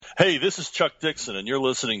Hey, this is Chuck Dixon, and you're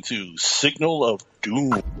listening to Signal of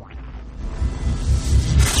Doom.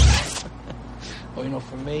 Well,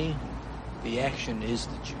 for me, the action is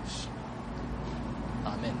the juice.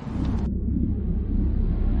 I'm in.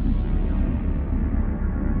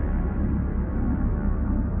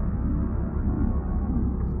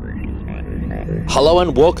 Hello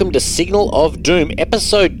and welcome to Signal of Doom,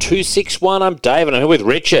 episode 261. I'm Dave and I'm here with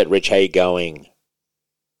Richard. Rich, how you going?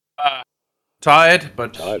 Tired,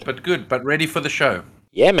 but good, but ready for the show.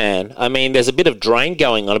 Yeah, man. I mean, there's a bit of drain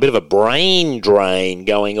going on, a bit of a brain drain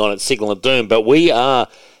going on at Signal of Doom, but we are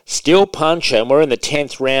still punching. We're in the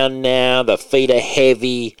 10th round now. The feet are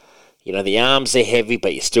heavy. The arms are heavy,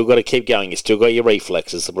 but you still got to keep going. You still got your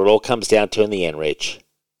reflexes. That's what it all comes down to in the end, Rich.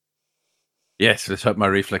 Yes, let's hope my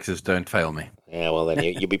reflexes don't fail me. Yeah, well, then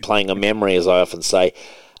you'll be playing a memory, as I often say.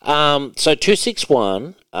 So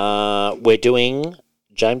 261, we're doing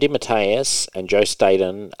James DeMatteis and Joe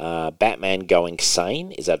Staten, Batman Going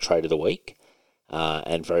Sane is our trade of the week.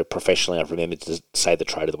 And very professionally, I've remembered to say the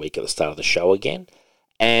trade of the week at the start of the show again.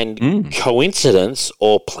 And coincidence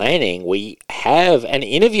or planning, we have an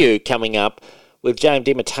interview coming up with James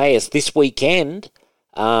DeMatteis this weekend.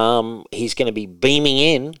 He's going to be beaming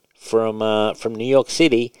in from New York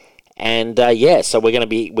City, and so we're going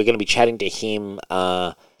to be chatting to him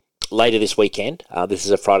later this weekend. This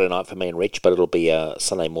is a Friday night for me and Rich, but it'll be a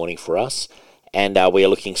Sunday morning for us, and we are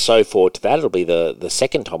looking so forward to that. It'll be the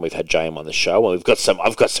second time we've had James on the show, and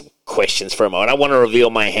I've got some questions for him. I don't want to reveal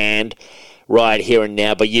my hand right here and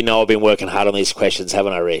now, but I've been working hard on these questions,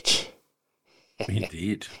 haven't I, Rich?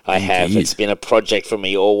 Indeed. I have. It's been a project for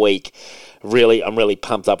me all week. Really, I'm really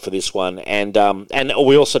pumped up for this one. And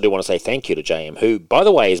we also do want to say thank you to JM, who, by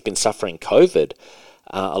the way, has been suffering COVID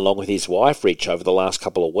along with his wife, Rich, over the last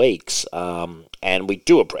couple of weeks. And we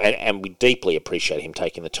deeply appreciate him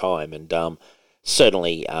taking the time. And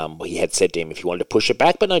certainly, he had said to him if he wanted to push it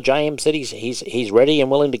back, but no, JM said he's ready and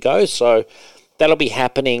willing to go. So that'll be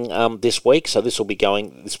happening this week. So this will be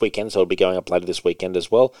going this weekend. So it'll be going up later this weekend as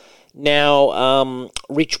well. Now,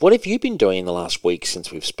 Rich, what have you been doing in the last week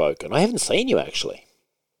since we've spoken? I haven't seen you, actually.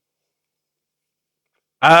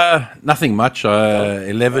 Nothing much.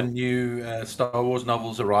 11 new Star Wars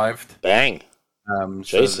novels arrived. Bang.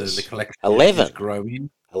 Jesus. So the collection 11. is growing.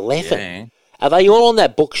 11. Yeah. Are they all on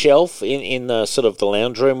that bookshelf in the sort of the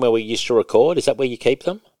lounge room where we used to record? Is that where you keep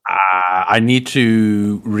them? I need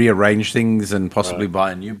to rearrange things and possibly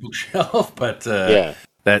buy a new bookshelf, but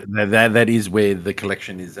that is where the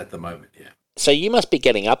collection is at the moment. Yeah. So you must be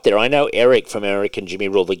getting up there. I know Eric from Eric and Jimmy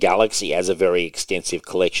Rule the Galaxy has a very extensive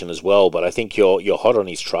collection as well, but I think you're hot on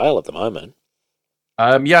his trail at the moment.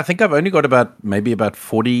 I think I've only got about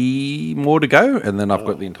 40 more to go, and then I've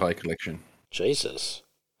got the entire collection. Jesus.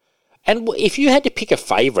 And if you had to pick a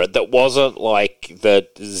favourite that wasn't like the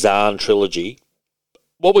Zahn trilogy,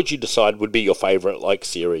 what would you decide would be your favourite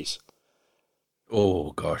series?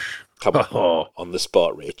 Oh gosh, come on the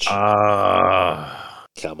spot, Rich.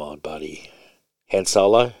 Come on, buddy. Han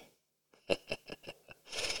Solo.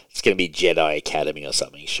 It's going to be Jedi Academy or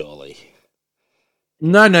something, surely.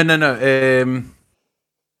 No.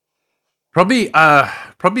 Probably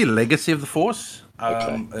Legacy of the Force.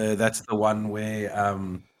 Okay. That's the one where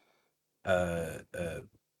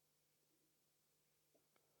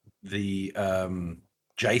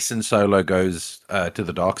Jason Solo goes to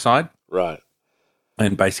the dark side, right,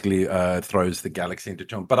 and basically throws the galaxy into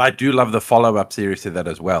turmoil. But I do love the follow-up series to that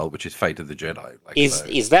as well, which is Fate of the Jedi.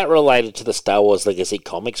 Is that related to the Star Wars Legacy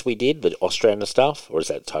comics we did, the Austrian stuff, or is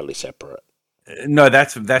that totally separate? No,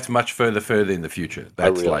 that's much further in the future.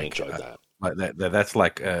 That's I really enjoyed that. That's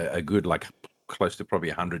a good close to probably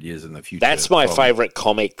 100 years in the future. That's my favourite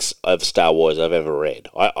comics of Star Wars I've ever read.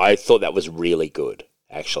 I thought that was really good,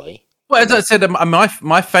 actually. Well, as I said,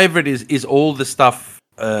 my favorite is all the stuff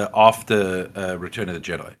after Return of the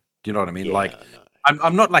Jedi. Do you know what I mean? Yeah,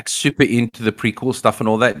 I'm not super into the prequel stuff and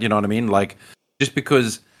all that. You know what I mean? Just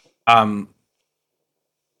because, where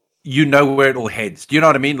it all heads. Do you know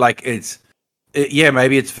what I mean?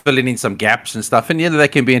 Maybe it's filling in some gaps and stuff, and they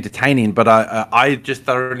can be entertaining. But I just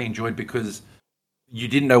thoroughly enjoyed because you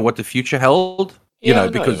didn't know what the future held.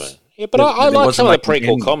 Because. Yeah, but I like some of the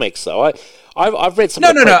prequel comics, though. I've read some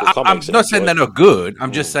of the prequel comics. I'm not saying they're not good.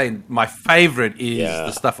 I'm just saying my favorite is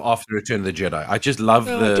the stuff after Return of the Jedi. I just love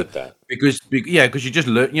I dig that. because you just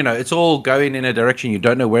learn. It's all going in a direction you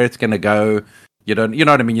don't know where it's going to go. You know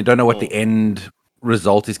what I mean. You don't know what the end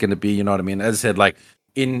result is going to be. You know what I mean. As I said,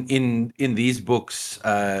 in these books,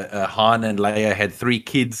 Han and Leia had 3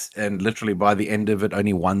 kids, and literally by the end of it,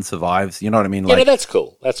 only one survives. You know what I mean? Yeah, that's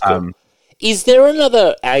cool. That's cool. Is there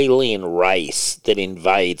another alien race that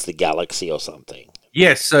invades the galaxy or something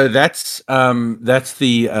Yes, so that's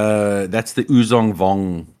the Uzong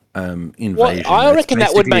Vong invasion. Well, I That's reckon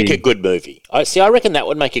that would make a basically- good movie. I reckon that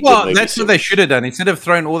would make a good Well, movie. that's what they should have done. Instead of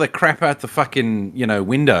throwing all the crap out the fucking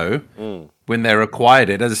window when they acquired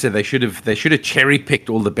it. As I said, they should have cherry picked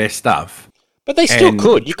all the best stuff. But they still and,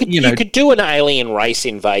 could. You could you know- you could do an alien race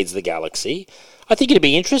invades the galaxy. I think it'd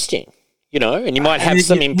be interesting, and you might have And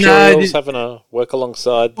some no, Imperials having a work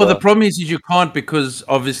alongside. Well, the problem is you can't because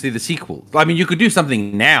obviously the sequel. I mean, you could do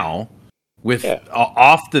something now with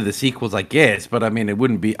after the sequels, I guess. But I mean, it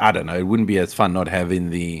wouldn't be. I don't know. It wouldn't be as fun not having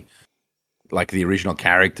the original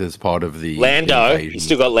characters part of the Lando. invasion. You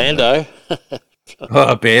still got Lando.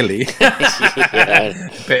 Oh, barely. Yeah.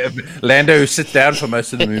 Lando sits down for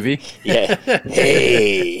most of the movie. Yeah.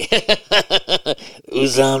 Hey.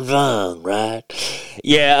 Uzan Vang, right?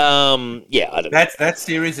 Yeah, I don't know. That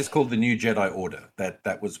series is called the New Jedi Order.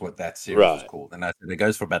 That was what that series was Right. called, and it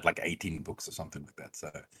goes for about 18 books or something like that. So.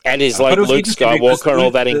 And is But like it was Luke interesting because Skywalker and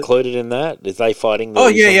all that the- included in that? Is they fighting? Oh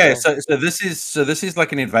yeah, Uzan yeah. Vang? So this is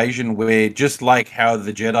like an invasion where just like how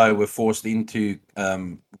the Jedi were forced into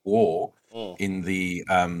war in the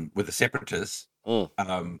with the Separatists in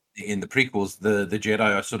the prequels, the Jedi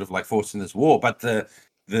are sort of like forced in this war. But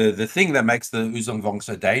the thing that makes the Uzong Vong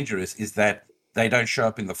so dangerous is that they don't show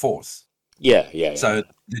up in the Force. Yeah. So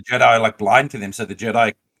the Jedi are like blind to them. So the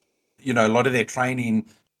Jedi, a lot of their training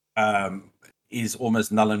is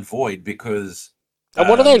almost null and void because. And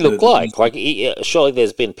what do they look the- like? Like, surely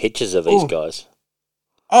there's been pictures of these Oh. guys.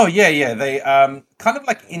 Oh yeah. They kind of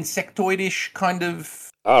like insectoidish kind of.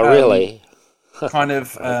 Oh, really? Kind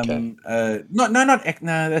of. Okay.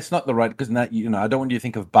 No, that's not the right because I don't want you to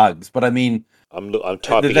think of bugs, but I mean. I'm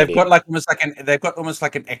typing. They've it got in. almost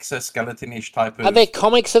like an exoskeleton-ish type of. Are there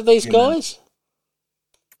comics of these you know. guys?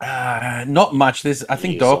 Not much. I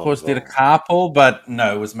think Dark Uzong Horse did a Vong. couple, but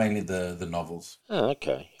no, it was mainly the novels. Oh,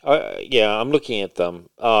 okay. I'm looking at them.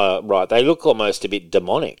 Right. They look almost a bit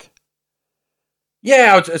demonic.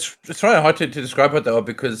 Yeah, it's really hard to describe what they are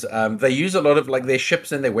because they use a lot of their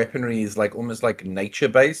ships and their weaponry is almost like nature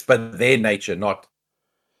based, but their nature, not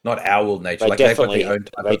our nature. They They've got definitely, their own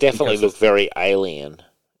type they of definitely look ecosystem. very alien.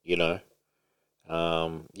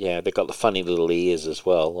 Yeah, they've got the funny little ears as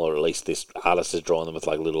well, or at least this artist has drawn them with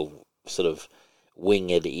little sort of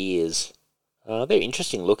winged ears. They're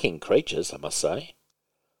interesting looking creatures, I must say.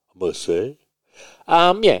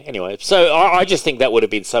 Yeah, anyway, so I just think that would have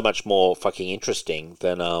been so much more fucking interesting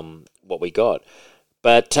than what we got.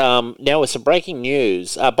 But now with some breaking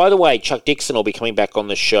news. By the way, Chuck Dixon will be coming back on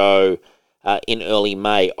the show in early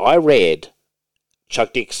May. I read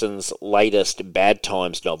Chuck Dixon's latest Bad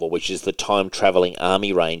Times novel, which is the time-travelling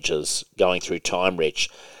army rangers going through time, Rich.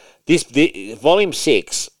 This Volume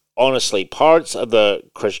 6, honestly, Pirates of the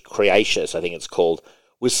Cretaceous, I think it's called,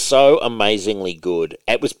 was so amazingly good.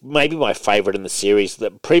 It was maybe my favourite in the series.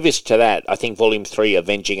 Previous to that, I think Volume 3,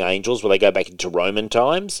 Avenging Angels, where they go back into Roman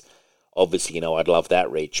times. Obviously, I'd love that,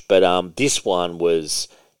 Rich. But this one was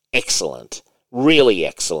excellent, really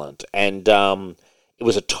excellent. And it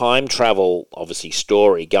was a time travel, obviously,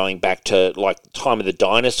 story going back to the time of the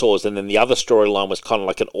dinosaurs. And then the other storyline was kind of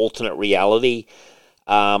like an alternate reality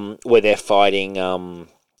where they're fighting,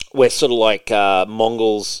 where sort of like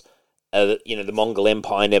Mongols, the Mongol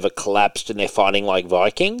Empire never collapsed and they're fighting like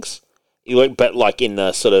Vikings, but in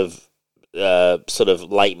the sort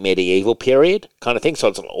of late medieval period kind of thing. So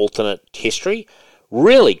it's an alternate history.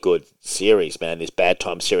 Really good series, man, this Bad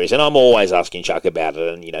Time series. And I'm always asking Chuck about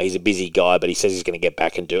it. And, he's a busy guy, but he says he's going to get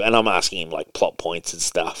back and do it. And I'm asking him, plot points and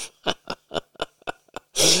stuff.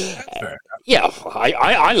 Yeah,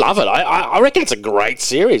 I love it. I reckon it's a great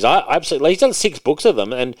series. I absolutely. He's done 6 books of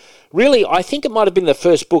them. And really, I think it might have been the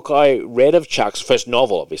first book I read of Chuck's, first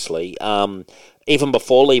novel, obviously, even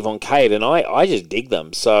before Leave on Cade. And I just dig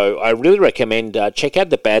them. So I really recommend check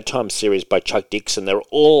out the Bad Time series by Chuck Dixon. They're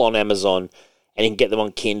all on Amazon. And you can get them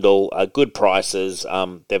on Kindle, good prices.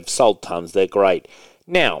 They've sold tons. They're great.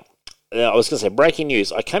 Now, I was going to say, breaking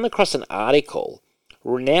news. I came across an article.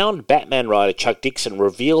 Renowned Batman writer Chuck Dixon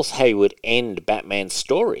reveals how he would end Batman's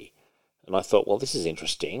story. And I thought, well, this is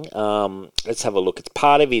interesting. Let's have a look. It's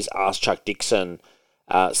part of his Ask Chuck Dixon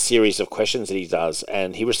series of questions that he does.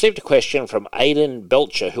 And he received a question from Aidan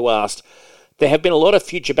Belcher, who asked, there have been a lot of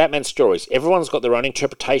future Batman stories. Everyone's got their own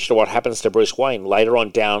interpretation of what happens to Bruce Wayne later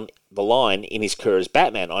on down the line in his career as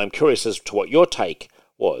Batman. I'm curious as to what your take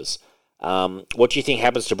was. What do you think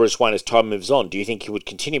happens to Bruce Wayne as time moves on? Do you think he would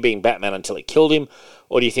continue being Batman until it killed him?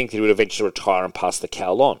 Or do you think that he would eventually retire and pass the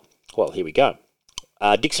cowl on? Well, here we go.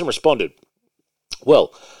 Dixon responded, I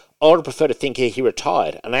would prefer to think he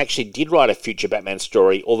retired, and I actually did write a future Batman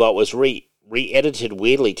story, although it was re-edited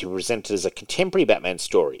weirdly to be presented as a contemporary Batman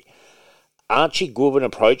story. Archie Goodwin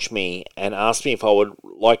approached me and asked me if I would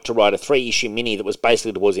like to write a 3-issue mini that was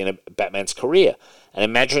basically towards the end of Batman's career, an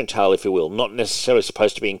imaginary tale, if you will, not necessarily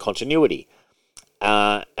supposed to be in continuity.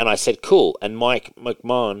 And I said, cool, and Mike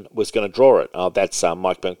McMahon was going to draw it. Oh, that's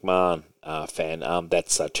Mike McMahon fan.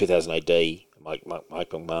 That's 2000 AD, Mike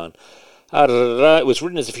McMahon. It was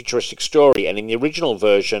written as a futuristic story, and in the original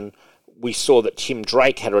version, we saw that Tim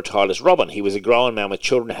Drake had retired as Robin. He was a grown man with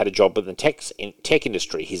children, had a job in the tech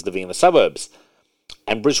industry. He's living in the suburbs.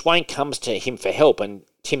 And Bruce Wayne comes to him for help, and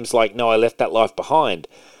Tim's like, no, I left that life behind.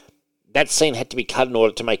 That scene had to be cut in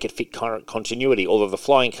order to make it fit current continuity, although the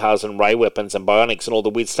flying cars and ray weapons and bionics and all the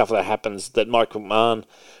weird stuff that happens that Mike McMahon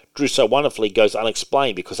drew so wonderfully goes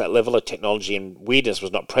unexplained because that level of technology and weirdness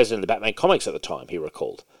was not present in the Batman comics at the time, he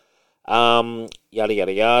recalled. Yada,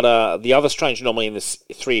 yada, yada. The other strange anomaly in this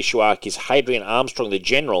 3-issue arc is Hadrian Armstrong, the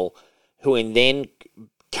general, who in then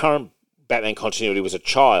current Batman continuity was a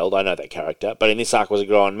child. I know that character, but in this arc was a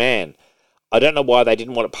grown man. I don't know why they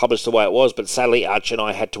didn't want it published the way it was, but sadly Archie and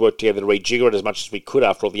I had to work together to rejigger it as much as we could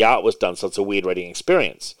after all the art was done, so it's a weird reading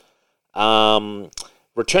experience. Returning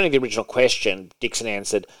to the original question, Dixon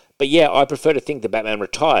answered, but yeah, I prefer to think that Batman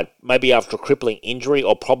retired. Maybe after a crippling injury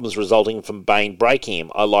or problems resulting from Bane breaking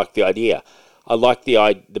him. I like the idea. I like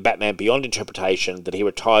the Batman Beyond interpretation that he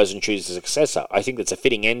retires and chooses a successor. I think that's a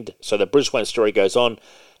fitting end, so the Bruce Wayne story goes on,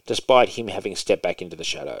 despite him having stepped back into the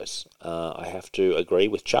shadows. I have to agree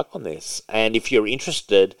with Chuck on this. And if you're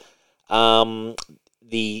interested,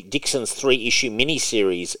 the Dixon's 3-issue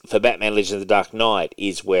miniseries for Batman Legends of the Dark Knight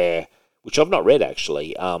is where, which I've not read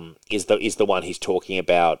actually, is the one he's talking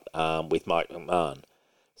about with Mike McMahon.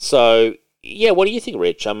 So, yeah, what do you think,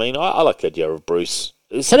 Rich? I mean, I like the idea of Bruce.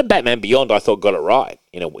 Instead of Batman Beyond, I thought got it right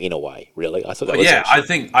in a way, really. I thought that was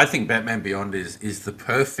actually... I think Batman Beyond is the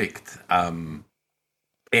perfect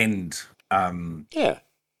end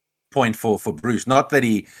point for Bruce. Not that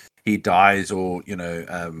he dies or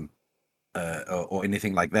or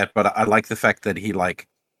anything like that, but I like the fact that he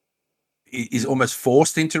is almost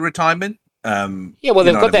forced into retirement. Well,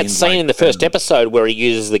 they've got that scene in the first episode where he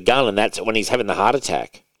uses the gun, and that's when he's having the heart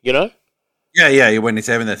attack. Yeah, when he's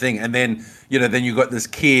having the thing, and then then you got this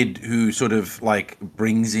kid who sort of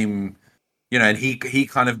brings him, and he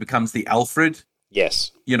kind of becomes the Alfred.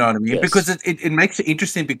 Yes. You know what I mean? Yes. Because it makes it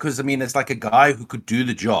interesting because, I mean, it's like a guy who could do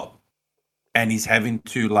the job and he's having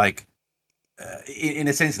to, in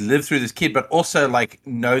a sense, live through this kid, but also,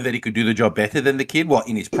 know that he could do the job better than the kid. Well,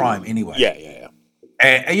 in his prime anyway. Yeah.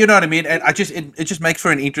 And you know what I mean? And it just makes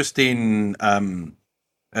for an interesting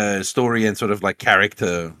story and sort of,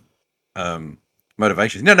 character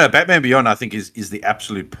motivations. No, Batman Beyond, I think, is the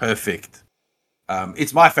absolute perfect...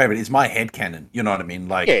 it's my favorite. It's my headcanon. You know what I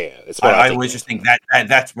mean? It's I always just think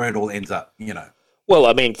that's where it all ends up. Well,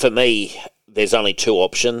 I mean, for me, there's only two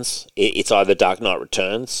options. It's either Dark Knight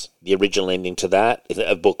Returns, the original ending to that,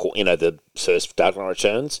 a book, the first Dark Knight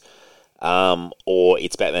Returns, or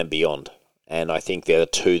it's Batman Beyond. And I think they're the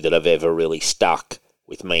two that have ever really stuck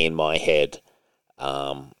with me in my head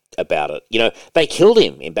about it. They killed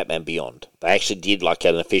him in Batman Beyond. They actually did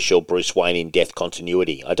an official Bruce Wayne in death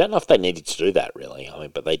continuity. I don't know if they needed to do that really. I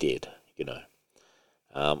mean, but they did. It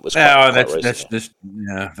was quite that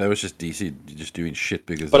was just DC just doing shit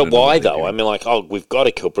because. But why though? I mean, we've got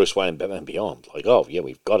to kill Bruce Wayne in Batman Beyond. We've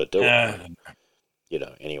got to do it.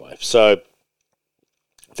 Anyway. So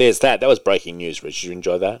there's that. That was breaking news. Rich, did you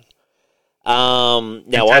enjoy that? Now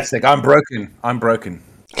fantastic. I'm broken.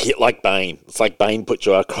 Like Bane. It's like Bane put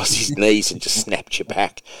you across his knees and just snapped you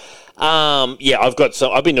back. I've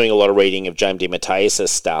been doing a lot of reading of James DeMatteis'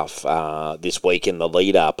 stuff this week in the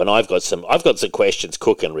lead up, and I've got some questions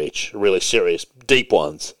cooking, Rich, really serious, deep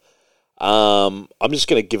ones. I'm just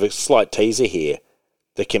going to give a slight teaser here.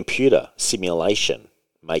 The computer simulation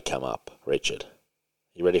may come up, Richard.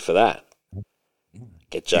 You ready for that?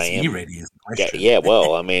 Get JM. Is he ready? Is the question. Yeah,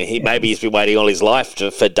 well, I mean, he's been waiting all his life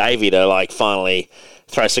for Davey to finally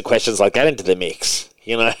throw some questions like that into the mix.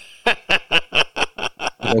 We'll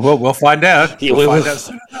find out. Yeah,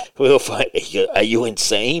 we'll find. Are you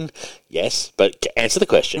insane? Yes, but answer the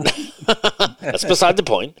question. That's beside the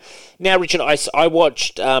point. Now, Richard, I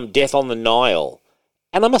watched Death on the Nile,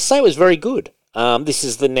 and I must say it was very good. This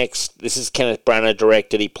is Kenneth Branagh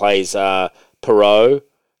directed. He plays Poirot.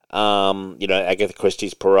 Agatha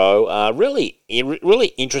Christie's Poirot. Really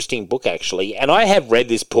interesting book, actually. And I have read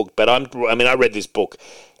this book, but I read this book,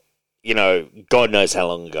 God knows how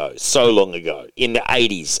long ago. So long ago. In the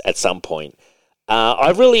 80s at some point.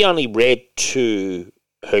 I've really only read two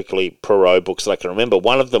Hercule Poirot books that I can remember.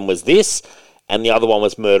 One of them was this, and the other one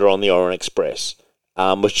was Murder on the Orient Express.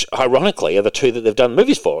 which ironically are the two that they've done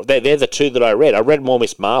movies for. They're the two that I read. I read more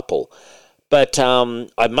Miss Marple. But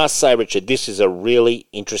I must say, Richard, this is a really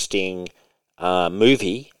interesting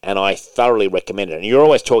movie, and I thoroughly recommend it. And you're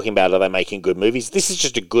always talking about, are they making good movies? This is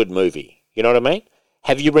just a good movie. You know what I mean?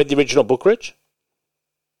 Have you read the original book, Rich?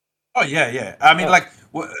 Oh, yeah. I mean,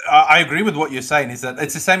 I agree with what you're saying, is that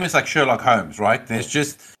it's the same as like Sherlock Holmes, right? There's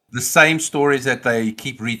just the same stories that they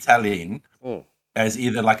keep retelling as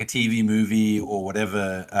either like a TV movie or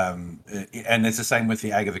whatever. And it's the same with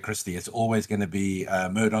the Agatha Christie. It's always going to be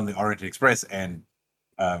Murder on the Orient Express and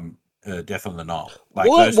Death on the Nile. Like,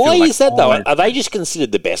 why is that, though? Are they just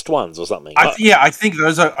considered the best ones or something? I think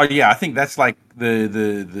those are. I think that's like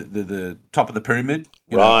the top of the pyramid.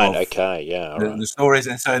 Right. Okay. Yeah. The stories,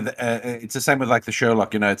 and so it's the same with like the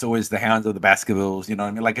Sherlock. It's always the Hounds of the Baskervilles. You know what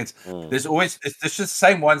I mean? Like there's always there's just the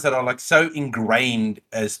same ones that are like so ingrained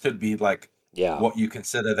as to be like what you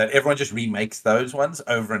consider, that everyone just remakes those ones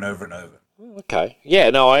over and over and over. Okay. Yeah.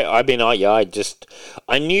 No. I knew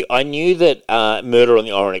that Murder on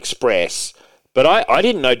the Orient Express, but I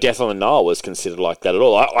didn't know Death on the Nile was considered like that at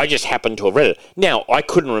all. I just happened to have read it. Now I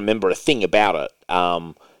couldn't remember a thing about it.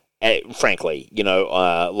 Frankly,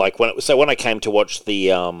 like when I came to watch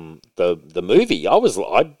the movie, I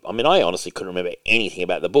honestly couldn't remember anything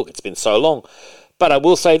about the book. It's been so long. But I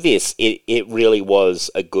will say this: it really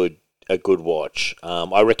was a good watch.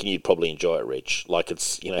 I reckon you'd probably enjoy it, Rich. Like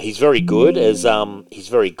he's very good as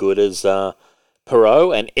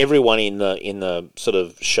Poirot, and everyone in the sort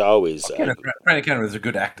of show is. Brandon Kenner is a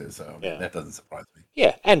good actor, so that doesn't surprise me.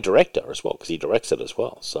 Yeah, and director as well, because he directs it as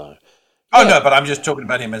well. So. Oh no, but I'm just talking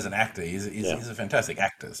about him as an actor. He's a fantastic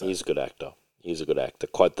actor. So. He's a good actor.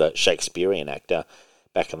 Quite the Shakespearean actor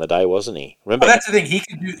back in the day, wasn't he? Remember? Well, that's the thing. He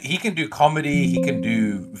can do comedy. He can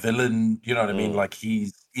do villain. You know what I mean? Like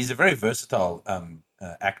he's a very versatile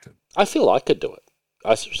actor. I feel I could do it.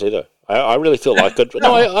 I seriously do. I really feel I could.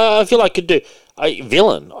 No, I feel I could do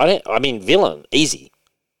villain. Villain. Easy,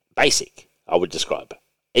 basic. I would describe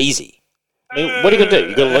easy. I mean, what are you gonna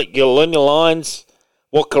do? You gotta learn your lines,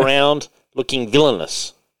 walk around. Looking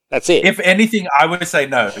villainous. That's it. If anything, I would say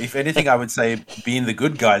no. If anything, I would say being the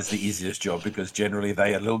good guy is the easiest job, because generally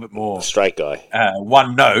they are a little bit more straight guy.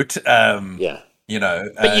 One note. Yeah.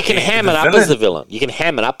 But you can ham it up as the villain. Yeah,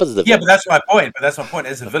 but that's my point.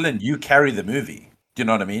 As a villain, you carry the movie. Do you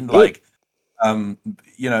know what I mean? Good. Like,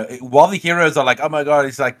 while the heroes are like, oh my god,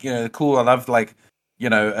 it's like cool. I love like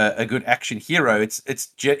a good action hero. It's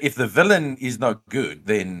if the villain is not good,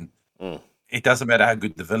 then. It doesn't matter how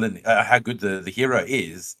good the villain, how good the hero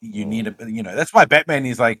is. You need that's why Batman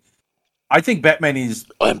is like. I think Batman is.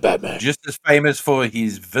 I'm Batman. Just as famous for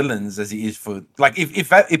his villains as he is for like if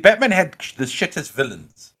Batman had the shittest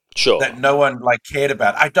villains, that no one like cared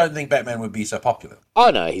about, I don't think Batman would be so popular.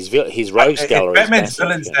 Oh no, his rogues gallery. Batman's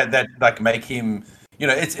villains that like make him.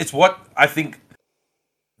 It's what I think.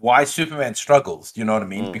 Why Superman struggles? You know what I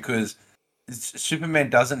mean? Because Superman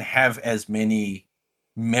doesn't have as many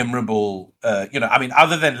memorable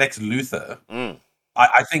other than Lex Luthor.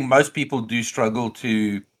 I think most people do struggle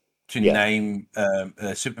to name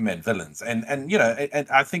Superman villains, and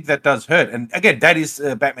I think that does hurt. And again, that is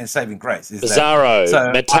Batman's saving grace. Bizarro,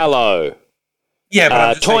 Metallo,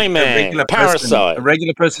 but Toyman, Parasite. A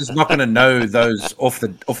regular person's not going to know those off the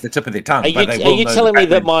tip of their tongue. Are you telling me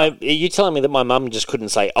that my mum just couldn't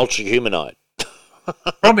say Ultra Humanite?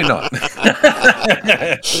 Probably not.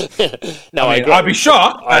 No, I'd be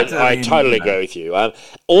shocked. I totally agree with you.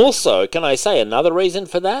 Also, can I say another reason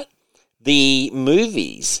for that? The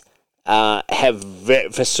movies have,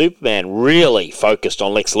 for Superman, really focused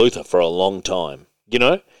on Lex Luthor for a long time.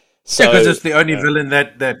 So because it's the only villain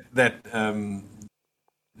that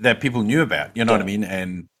people knew about. You know what I mean?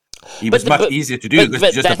 And he was much easier to do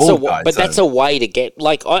because just a bald guy. But that's a way to get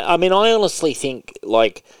I honestly think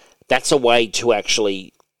that's a way to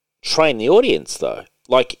actually train the audience, though.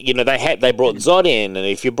 Like, they brought Zod in, and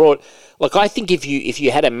if you brought, I think if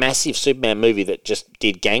you had a massive Superman movie that just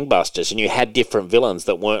did gangbusters, and you had different villains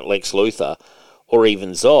that weren't Lex Luthor or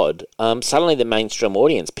even Zod, suddenly the mainstream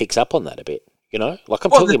audience picks up on that a bit. The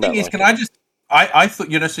thing is, I thought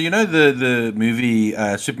the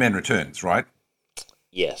movie Superman Returns, right?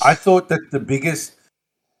 Yes. I thought that the biggest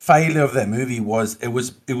failure of that movie was it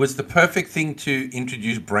was the perfect thing to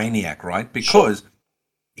introduce Brainiac, right? Because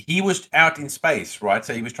he was out in space, right?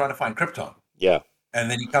 So he was trying to find Krypton. Yeah. And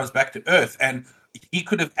then he comes back to Earth, and he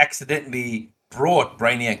could have accidentally brought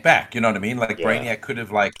Brainiac back. You know what I mean? Brainiac could have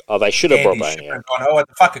they should have brought Brainiac. And gone, what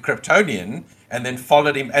the fuck, a Kryptonian, and then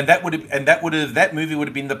followed him, and that movie would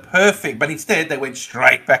have been the perfect. But instead, they went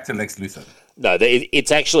straight back to Lex Luthor. No,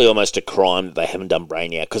 it's actually almost a crime that they haven't done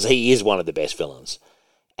Brainiac, because he is one of the best villains.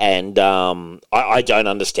 And I don't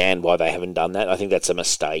understand why they haven't done that. I think that's a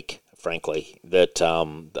mistake, frankly, that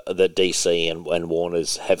that DC and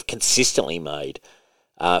Warner's have consistently made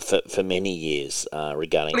for many years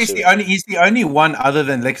regarding. Well, he's the only one other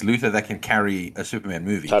than Lex Luthor that can carry a Superman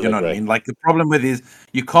movie. Totally you know agree. what I mean? Like the problem with is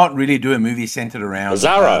you can't really do a movie centered around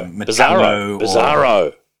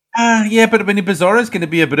Bizarro. Yeah, but I mean, Bizarro is going to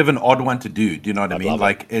be a bit of an odd one to do. Do you know what I mean?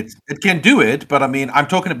 Like it can do it, but I mean, I'm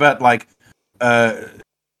talking about like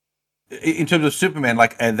in terms of Superman,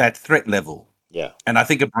 like that threat level. Yeah, and I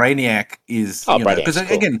think a Brainiac is because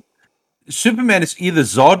cool. Again, Superman is either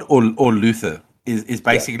Zod or Luthor is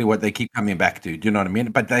basically what they keep coming back to. Do you know what I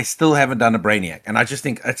mean? But they still haven't done a Brainiac, and I just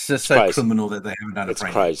think it's just so crazy. criminal that they haven't done a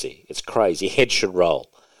Brainiac. It's crazy. Head should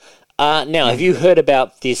roll. Now, have you heard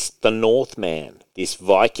about this, The Northman, this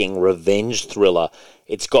Viking revenge thriller?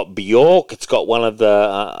 It's got Bjork, it's got one of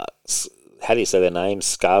the, how do you say their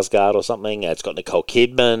names, Skarsgård or something? It's got Nicole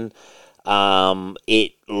Kidman.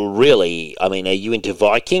 It really, I mean, are you into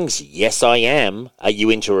Vikings? Yes, I am. Are you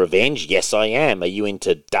into revenge? Yes, I am. Are you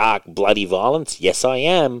into dark, bloody violence? Yes, I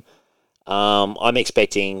am. I'm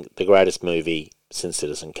expecting the greatest movie since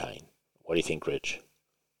Citizen Kane. What do you think, Rich?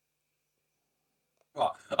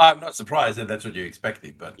 Well, I'm not surprised that that's what you're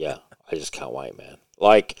expecting, but yeah, I just can't wait, man.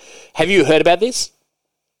 Like, have you heard about this?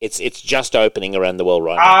 It's just opening around the world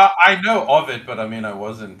right now. I know of it, but I mean, I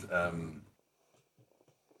wasn't.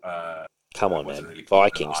 Come on, man. Really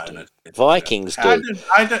Vikings, dude. Vikings, dude.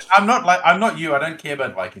 I'm not you. I don't care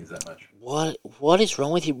about Vikings that much. What is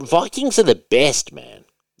wrong with you? Vikings are the best, man.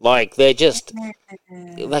 Like, they're just...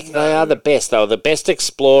 Like, they are the best. They were the best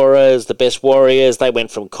explorers, the best warriors. They went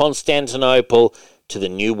from Constantinople to the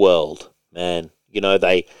New World, man. You know,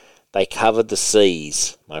 they covered the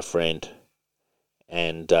seas, my friend.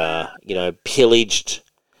 And,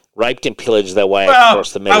 raped and pillaged their way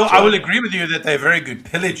across the Mediterranean. I will agree with you that they're very good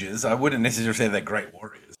pillagers. I wouldn't necessarily say they're great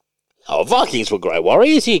warriors. Oh, Vikings were great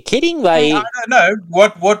warriors. Are you kidding? I don't know.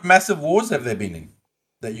 What massive wars have they been in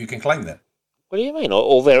that you can claim that? What do you mean?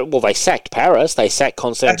 They sacked Paris. They sacked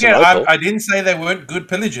Constantinople. Again, I didn't say they weren't good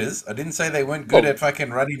pillagers. I didn't say they weren't good at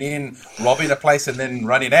fucking running in, robbing a place, and then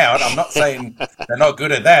running out. I'm not saying they're not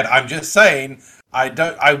good at that. I'm just saying I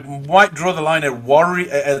might draw the line at warrior,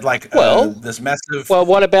 this massive. Well,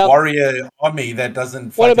 what about warrior army that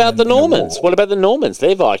doesn't? What about the Normans? What about the Normans?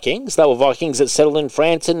 They're Vikings. They were Vikings that settled in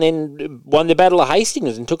France and then won the Battle of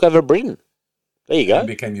Hastings and took over Britain. There you go. And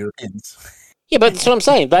became Europeans. Yeah, but that's what I'm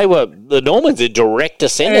saying. The Normans are direct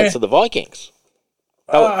descendants of the Vikings.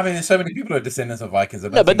 I mean, there's so many people who are descendants of Vikings.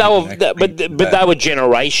 No, but they were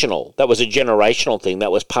generational. That was a generational thing that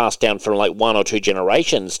was passed down from like one or two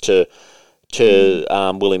generations to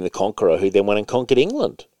William the Conqueror, who then went and conquered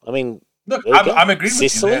England. I mean, look, I'm agreeing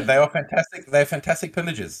Sicily? with you. They are fantastic. They're fantastic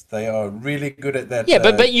pillagers. They are really good at that. Yeah,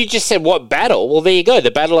 but you just said what battle? Well, there you go.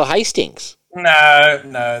 The Battle of Hastings.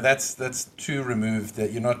 No, that's too removed.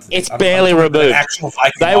 That you're not. It's barely removed. An actual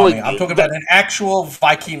Viking army. I'm talking about an actual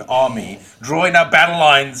Viking army drawing up battle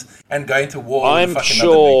lines and going to war. I'm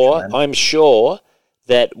sure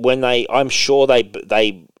that when they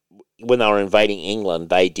were invading England,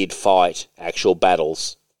 they did fight actual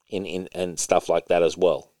battles in and stuff like that as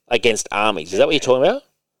well against armies. Is that what you're talking about?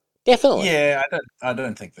 Definitely. Yeah, I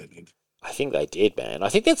don't think they did. I think they did, man. I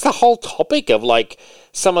think that's the whole topic of like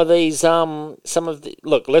some of these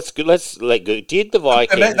look. Let's let go. Did the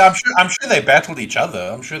Vikings? I'm sure they battled each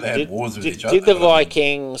other. I'm sure they had wars with each other. Did the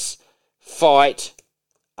Vikings fight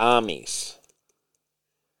armies?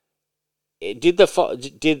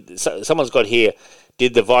 Someone's got here?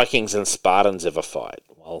 Did the Vikings and Spartans ever fight?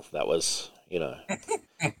 Well, that was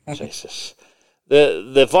Jesus.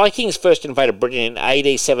 The Vikings first invaded Britain in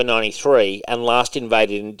AD 793 and last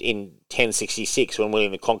invaded in 1066 when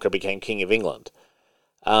William the Conqueror became King of England.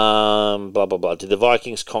 Blah, blah, blah. Did the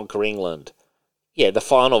Vikings conquer England? Yeah, the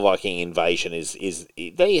final Viking invasion is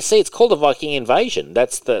there you see, it's called the Viking invasion.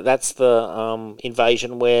 That's the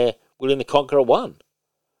invasion where William the Conqueror won.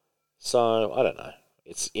 So, I don't know.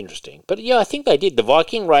 It's interesting. But yeah, I think they did. The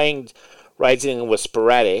Viking raids in England were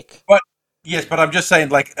sporadic. Yes, but I'm just saying,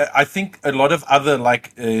 like, I think a lot of other,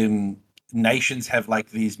 like, nations have, like,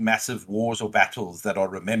 these massive wars or battles that are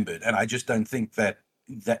remembered. And I just don't think that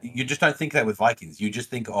you just don't think that with Vikings. You just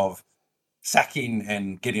think of sacking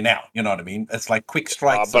and getting out. You know what I mean? It's like quick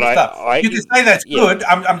strikes and stuff. You can say that's good.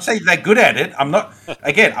 I'm saying they're good at it.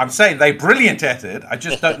 I'm saying they're brilliant at it. I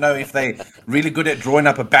just don't know if they're really good at drawing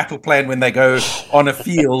up a battle plan when they go on a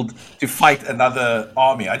field to fight another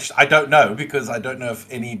army. I don't know, because I don't know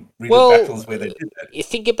if any real battles where they did that. You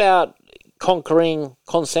think about conquering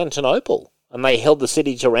Constantinople and they held the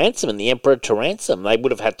city to ransom and the emperor to ransom. They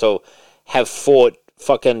would have had to have fought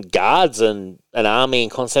fucking guards and an army in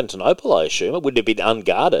Constantinople, I assume. It wouldn't have been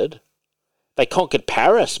unguarded. They conquered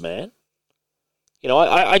Paris, man. You know,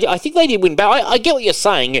 I think they did win, but I get what you're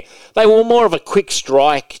saying. They were more of a quick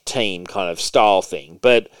strike team kind of style thing,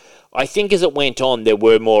 but I think as it went on, there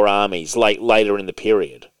were more armies later in the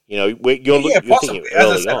period. You know, you're possibly.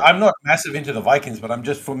 As I said, I'm not massive into the Vikings, but I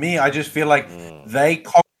just feel like they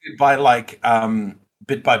conquered by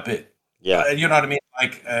bit by bit. Yeah, you know what I mean?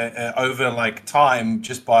 Like over like time,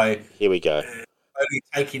 just by here we go, only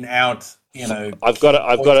taking out. You know, I've got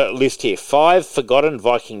a list here: 5 forgotten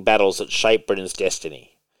Viking battles that shaped Britain's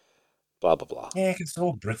destiny. Blah blah blah. Yeah, it's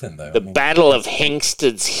all Britain though. The Battle of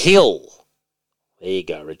Hengsted's Hill. There you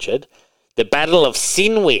go, Richard. The Battle of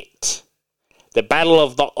Sinwit. The Battle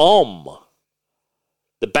of the Om.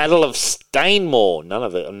 The Battle of Stainmore. None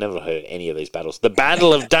of it. I've never heard any of these battles. The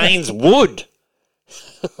Battle of Danes Wood.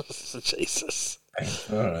 Jesus.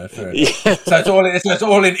 All right, fair enough. Yeah. So it's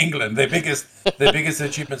all in England. Their biggest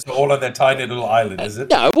achievements are all on their tiny little island, is it?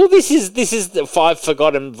 No. Well, this is the 5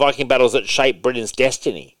 forgotten Viking battles that shaped Britain's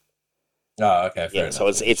destiny. Oh, okay. Fair enough. So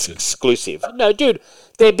it's exclusive. No, dude,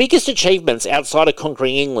 their biggest achievements outside of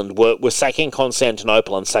conquering England were sacking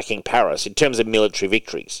Constantinople and sacking Paris in terms of military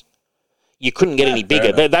victories. You couldn't get any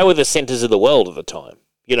bigger. They were the centers of the world at the time.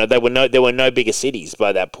 You know, there were no bigger cities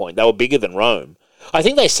by that point. They were bigger than Rome. I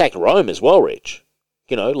think they sacked Rome as well, Rich.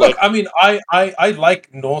 You know, look, I mean, I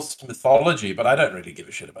like Norse mythology, but I don't really give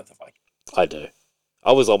a shit about the Vikings. I do.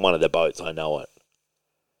 I was on one of their boats. I know it.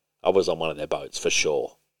 I was on one of their boats for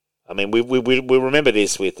sure. I mean, we remember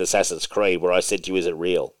this with Assassin's Creed, where I said to you, "Is it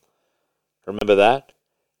real?" Remember that,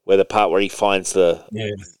 where the part where he finds the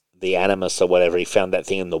Animus or whatever, he found that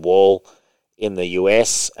thing in the wall in the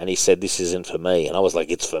US, and he said, "This isn't for me," and I was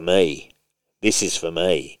like, "It's for me. This is for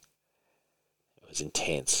me." It was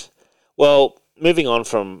intense. Well, moving on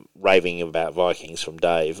from raving about Vikings from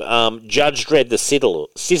Dave, Judge Dredd the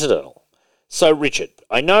Citadel. So, Richard,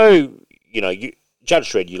 I know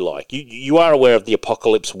Judge Dredd you like. You are aware of the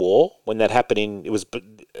Apocalypse War when that happened it was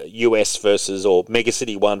US versus, or Mega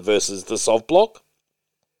City 1 versus the Sov Block?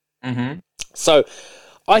 Mm-hmm. So,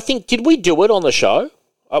 I think, did we do it on the show?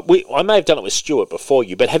 I may have done it with Stuart before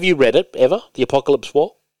you, but have you read it ever, the Apocalypse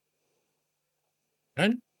War?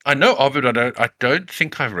 I know of it. I don't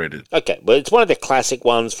think I've read it. Okay, well, it's one of the classic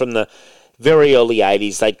ones from the very early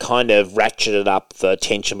 80s. They kind of ratcheted up the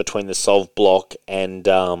tension between the Sov Block and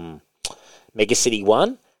Mega City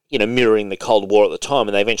 1, mirroring the Cold War at the time,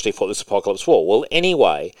 and they eventually fought this Apocalypse War. Well,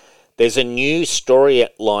 anyway, there's a new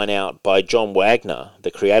storyline out by John Wagner,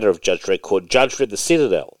 the creator of Judge Dredd, called Judge Dredd the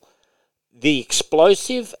Citadel. The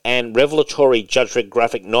explosive and revelatory Judge Dredd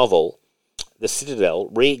graphic novel, The Citadel,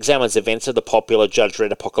 re-examines events of the popular Judge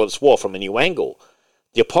Dredd Apocalypse War from a new angle.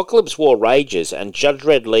 The Apocalypse War rages, and Judge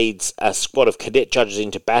Dredd leads a squad of cadet judges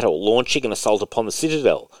into battle, launching an assault upon the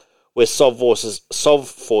Citadel, where Sov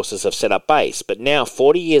forces have set up base. But now,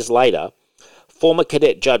 40 years later, former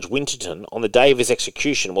cadet Judge Winterton, on the day of his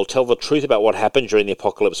execution, will tell the truth about what happened during the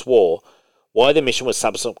Apocalypse War, why the mission was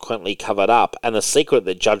subsequently covered up, and the secret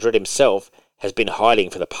that Judge Dredd himself has been hiding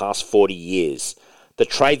for the past 40 years. The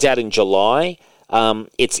trade's out in July.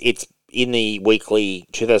 It's in the weekly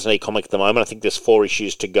 2008 comic at the moment. I think there's 4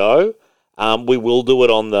 issues to go. We will do it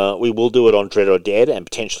on Dread or Dead, and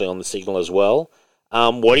potentially on the Signal as well.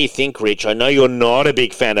 What do you think, Rich? I know you're not a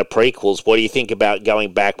big fan of prequels. What do you think about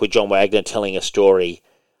going back with John Wagner telling a story,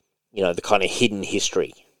 the kind of hidden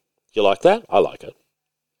history? Do you like that? I like it.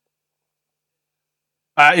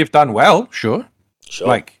 If done well, sure.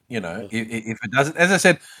 Sure. If it doesn't, as I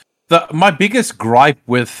said, my biggest gripe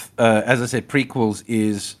with, as I said, prequels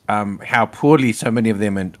is how poorly so many of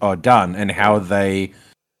them are done, and how they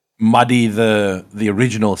muddy the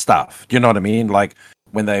original stuff. Do you know what I mean? Like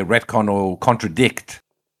when they retcon or contradict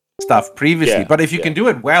stuff previously. Yeah, but if you can do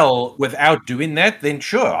it well without doing that, then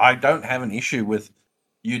sure, I don't have an issue with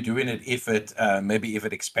you doing it if it maybe if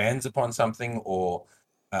it expands upon something or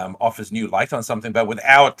offers new light on something, but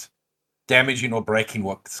without damaging or breaking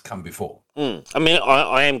what's come before. I mean,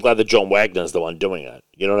 I am glad that John Wagner's the one doing it.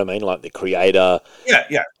 You know what I mean? Like the creator.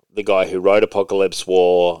 Yeah. The guy who wrote Apocalypse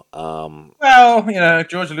War. Well,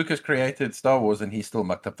 George Lucas created Star Wars, and he still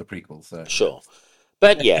mucked up the prequels. So. Sure.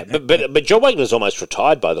 But yeah, but John Wagner's almost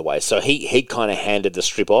retired, by the way, so he kind of handed the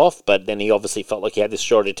strip off, but then he obviously felt like he had this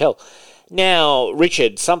story to tell. Now,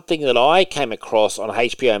 Richard, something that I came across on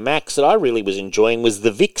HBO Max that I really was enjoying was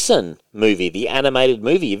the Vixen movie, the animated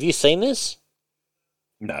movie. Have you seen this?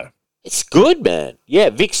 No. It's good, man. Yeah,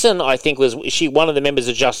 Vixen, I think, was she one of the members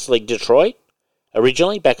of Justice League Detroit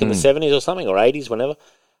originally, back in the 70s or something, or 80s, whenever.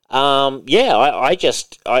 I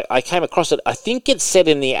came across it. I think it's set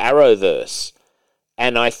in the Arrowverse.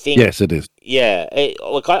 And I think, Yes, it is. yeah,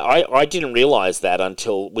 look, I didn't realize that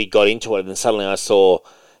until we got into it, and then suddenly I saw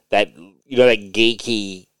that, that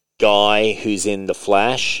geeky guy who's in The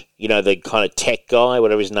Flash, the kind of tech guy,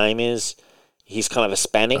 whatever his name is. He's kind of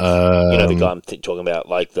Hispanic. The guy I'm talking about,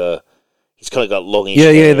 he's kind of got longish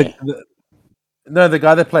hair. The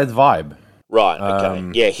guy that plays Vibe. Right, okay.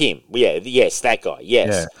 Yeah, him. Yeah, yes, that guy,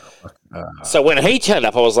 yes. Yeah. So when he turned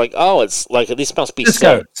up, I was like, "Oh, it's like this must be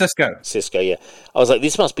Cisco, yeah." I was like,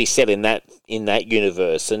 "This must be set in that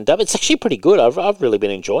universe," and it's actually pretty good. I've really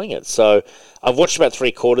been enjoying it. So I've watched about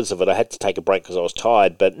 3/4 of it. I had to take a break because I was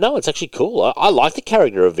tired, but no, it's actually cool. I like the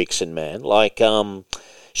character of Vixen, man.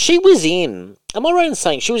 She was in. Am I right in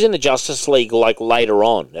saying she was in the Justice League later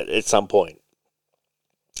on at some point?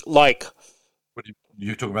 What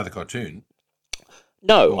you talking about the cartoon?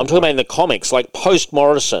 No, I'm talking about in the comics, post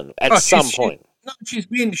Morrison at some point. She's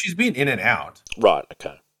been in and out. Right.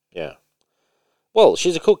 Okay. Yeah. Well,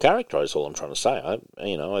 she's a cool character. Is all I'm trying to say.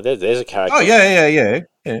 There's a character. Oh yeah.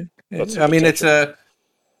 I mean, it's a.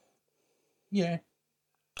 Yeah.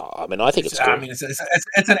 I mean, I think it's cool. I mean, it's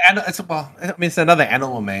another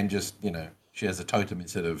Animal Man. Just she has a totem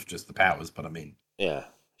instead of just the powers. But I mean, yeah.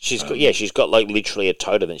 She's got literally a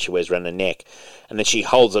totem that she wears around her neck, and then she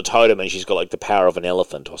holds a totem and she's got the power of an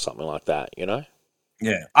elephant or something like that,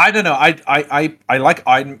 Yeah, I don't know. I like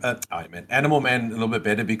Animal Man a little bit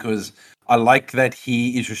better because I like that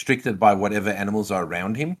he is restricted by whatever animals are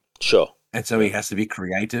around him. Sure. And so he has to be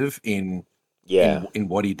creative in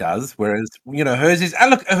what he does. Whereas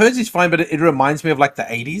hers is fine, but it reminds me of the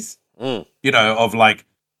 80s.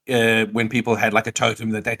 Of when people had a totem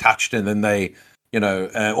that they touched and then they.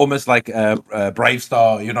 Almost like Brave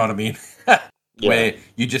Star, you know what I mean? Where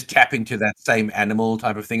you just tap into that same animal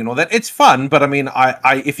type of thing and all that. It's fun, but I mean,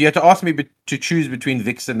 I if you had to ask me to choose between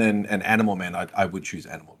Vixen and Animal Man, I would choose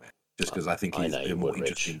Animal Man just because I think he's a more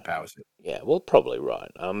interesting power set. Yeah, well, probably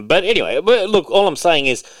right. But anyway, look, all I'm saying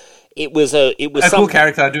is it was a cool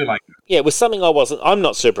character. I do like it. Yeah, it was something I'm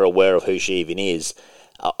not super aware of who she even is.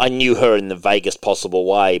 I knew her in the vaguest possible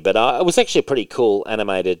way, but it was actually a pretty cool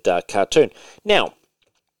animated cartoon. Now,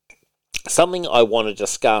 something I want to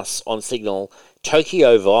discuss on Signal,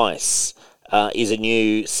 Tokyo Vice is a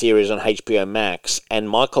new series on HBO Max, and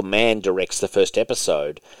Michael Mann directs the first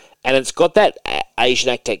episode, and it's got that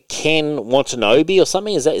Asian actor Ken Watanabe or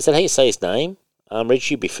something. Is that how you say his name?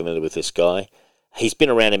 Rich, you'd be familiar with this guy. He's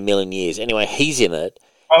been around a million years. Anyway, he's in it.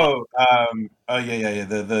 Yeah.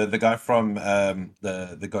 The guy from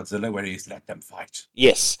the Godzilla where he's let them fight.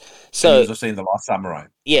 Yes. So and he was also in The Last Samurai.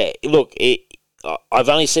 Yeah. Look, I've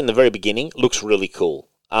only seen the very beginning. Looks really cool.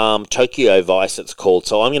 Tokyo Vice, it's called.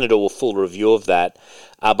 So I'm going to do a full review of that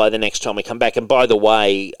by the next time we come back. And by the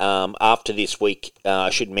way, after this week,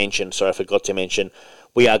 I should mention. Sorry, I forgot to mention.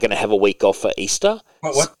 We are going to have a week off for Easter.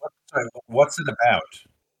 What's it about?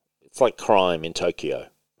 It's like crime in Tokyo.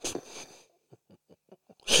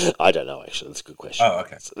 I don't know. Actually, that's a good question. Oh,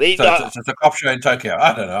 okay. So it's a cop show in Tokyo.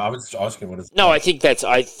 I don't know. I was asking what it's. No, I think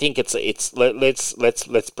it's.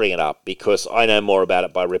 Let's bring it up because I know more about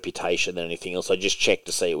it by reputation than anything else. I just checked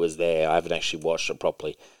to see it was there. I haven't actually watched it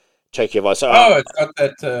properly. Tokyo Vice. It's got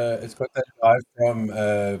that. It's got that guy from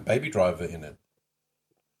Baby Driver in it.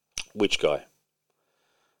 Which guy?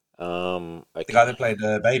 Okay. The guy that played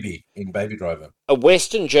Baby in Baby Driver. A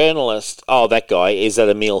Western journalist. Oh, that guy. Is that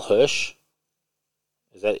Emil Hirsch?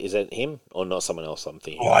 Is that him or not? Someone else? I'm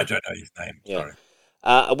thinking. Oh, I don't know his name. Yeah. Sorry.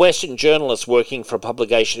 A Western journalist working for a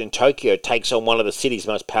publication in Tokyo takes on one of the city's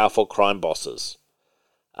most powerful crime bosses.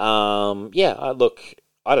 Look,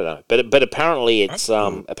 I don't know, but apparently it's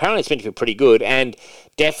meant to be pretty good, and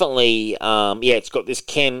definitely it's got this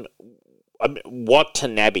Ken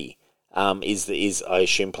Watanabe is I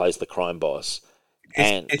assume plays the crime boss,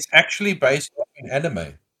 and it's actually based on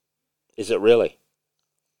anime. Is it really?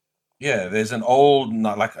 Yeah, there's an old,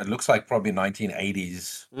 it looks like probably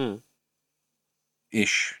 1980s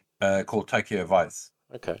ish called Tokyo Vice.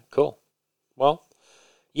 Okay, cool. Well,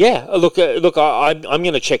 yeah. Look. I'm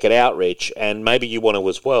going to check it out, Rich, and maybe you want to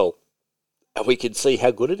as well. And we can see how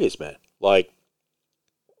good it is, man.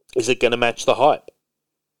 Is it going to match the hype?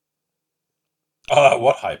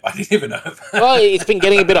 What hype? I didn't even know. Well, it's been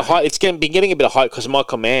getting a bit of hype. It's been getting a bit of hype because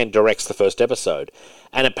Michael Mann directs the first episode,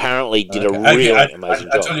 and apparently did a really amazing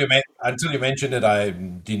job. Until you mentioned it, I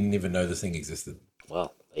didn't even know this thing existed.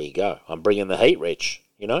 Well, there you go. I'm bringing the heat, Rich.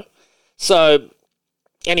 So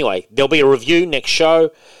anyway, there'll be a review next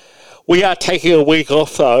show. We are taking a week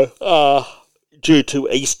off though, due to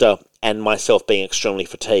Easter and myself being extremely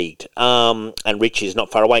fatigued. And Rich is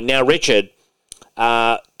not far away now. Richard.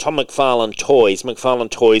 Tom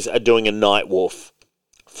McFarlane Toys are doing a Night Wolf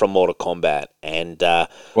from Mortal Kombat. And Well,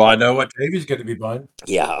 I know what Davey's going to be buying.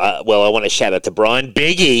 yeah, well, I want to shout out to Brian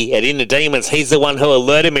Biggie at Inner Demons. He's the one who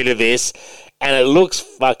alerted me to this, and it looks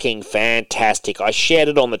fucking fantastic. I shared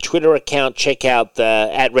it on the Twitter account. Check out the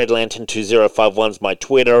at Red Lantern 2051's my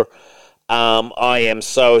Twitter. I am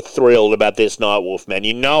so thrilled about this Nightwolf, man.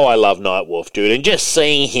 You know I love Nightwolf, dude. And just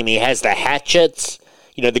seeing him, he has the hatchets,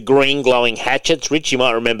 the green glowing hatchets. Rich, you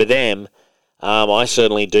might remember them. I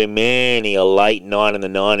certainly do. Many a late night in the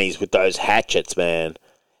 90s with those hatchets, man.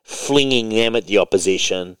 Flinging them at the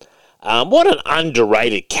opposition. What an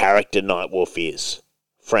underrated character Nightwolf is,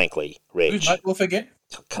 frankly, Rich. Who's Nightwolf again?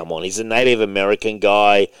 Come on, he's a Native American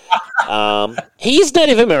guy. He is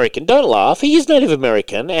Native American. Don't laugh. He is Native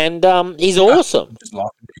American, and he's awesome. I'm just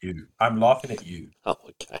laughing at you. I'm laughing at you. Oh,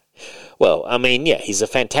 okay. Well, I mean, yeah, he's a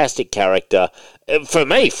fantastic character. For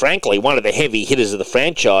me, frankly, one of the heavy hitters of the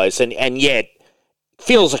franchise, and yet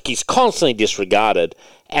feels like he's constantly disregarded.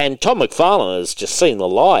 And Tom McFarlane has just seen the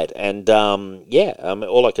light. And,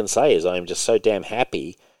 all I can say is I am just so damn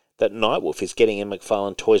happy that Nightwolf is getting a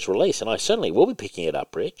McFarlane Toys release, and I certainly will be picking it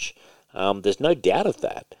up, Rich. There's no doubt of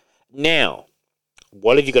that. Now,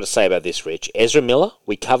 what have you got to say about this, Rich? Ezra Miller,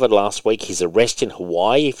 we covered last week his arrest in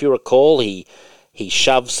Hawaii, if you recall. He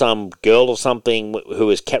shoved some girl or something who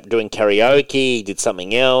was kept doing karaoke, he did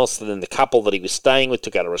something else, and then the couple that he was staying with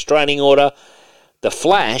took out a restraining order. The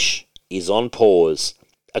Flash is on pause.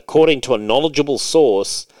 According to a knowledgeable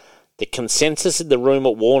source, the consensus in the room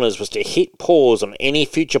at Warner's was to hit pause on any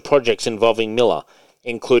future projects involving Miller,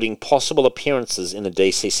 including possible appearances in the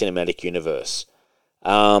DC Cinematic Universe.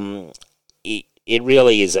 It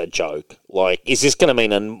really is a joke. Like, is this going to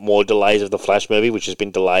mean more delays of the Flash movie, which has been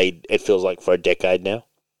delayed, it feels like, for a decade now?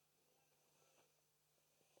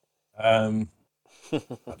 I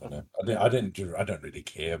don't know. I don't really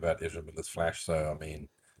care about Ezra Miller's Flash, so I mean,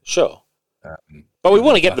 sure. But we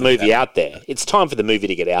want to get the movie out there. It's time for the movie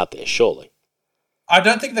to get out there, surely. I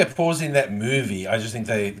don't think they're pausing that movie. I just think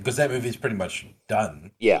because that movie is pretty much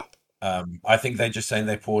done. Yeah. I think they're just saying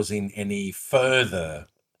they're pausing any further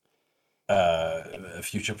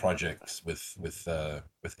future projects with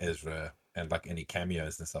Ezra and like any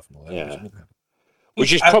cameos and stuff and all that. Yeah.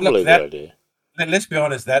 Which is probably a good idea. Let's be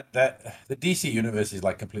honest, that the DC universe is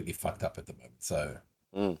like completely fucked up at the moment. So,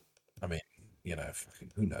 I mean,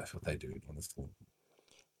 who knows what they do on this film.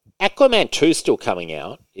 Aquaman 2 is still coming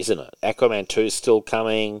out, isn't it? Aquaman 2 is still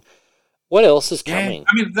coming. What else is coming?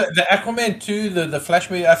 I mean, the Aquaman 2, the Flash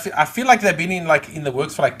movie, I feel like they've been in the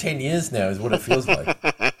works for like 10 years now, is what it feels like.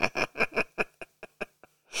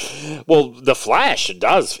 Well, the Flash, it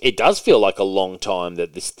does feel like a long time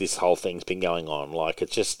that this whole thing's been going on. Like,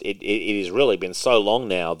 it has really been so long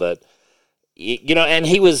now that, and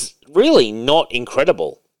he was really not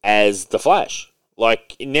incredible as the Flash.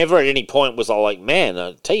 Like, never at any point was I like, man,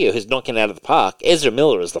 I tell you who's knocking out of the park, Ezra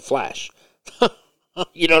Miller is the Flash.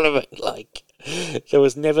 You know what I mean? Like, there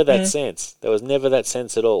was never that sense. There was never that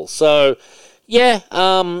sense at all. So, yeah,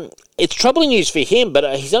 it's troubling news for him,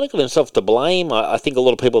 but he's only got himself to blame. I think a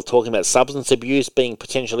lot of people are talking about substance abuse being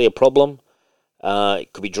potentially a problem.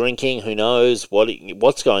 It could be drinking, who knows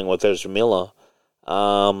what's going on with Ezra Miller.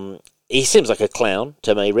 He seems like a clown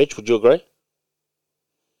to me, Rich. Would you agree?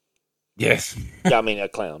 Yes. I mean, a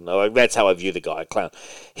clown. No, that's how I view the guy, a clown.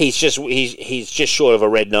 He's just short of a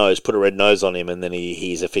red nose. Put a red nose on him, and then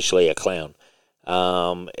he's officially a clown.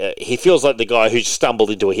 He feels like the guy who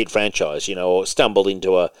stumbled into a hit franchise, or stumbled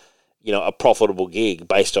into a profitable gig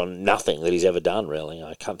based on nothing that he's ever done. Really,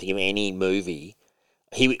 I can't think of any movie.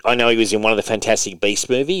 I know he was in one of the Fantastic Beasts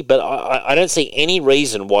movie, but I don't see any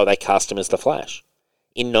reason why they cast him as the Flash.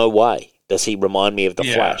 In no way does he remind me of the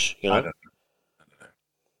Flash. I don't know.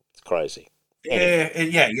 It's crazy.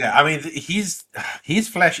 Yeah. I mean, his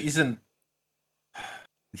Flash isn't.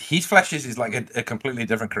 His Flash is like a completely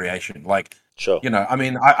different creation. Like, sure. I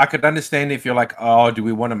mean, I could understand if you're like, oh, do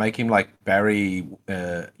we want to make him like Barry,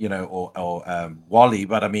 or Wally?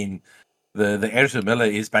 But I mean, the Ezra Miller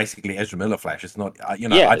is basically Ezra Miller Flash. It's not,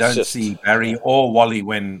 I don't see Barry or Wally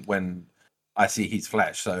when I see his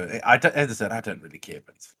Flash. So as I said, I don't really care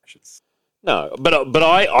about his Flash. No, but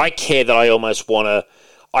I care that I almost want to.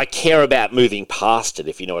 I care about moving past it,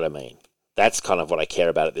 if you know what I mean. That's kind of what I care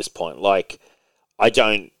about at this point. Like, I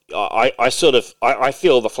feel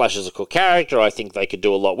the Flash is a cool character. I think they could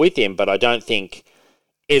do a lot with him, but I don't think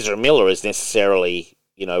Ezra Miller is necessarily,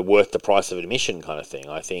 worth the price of admission kind of thing.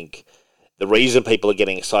 I think the reason people are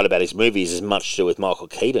getting excited about his movies is much to do with Michael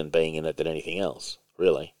Keaton being in it than anything else,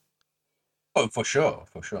 really. Oh, for sure.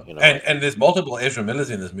 And there's multiple Ezra Millers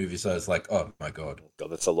in this movie, so it's like, oh my god.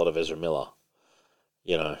 God, that's a lot of Ezra Miller.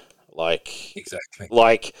 Exactly.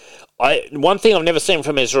 One thing I've never seen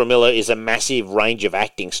from Ezra Miller is a massive range of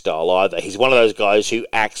acting style either. He's one of those guys who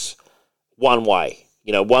acts one way,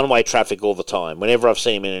 one-way traffic all the time. Whenever I've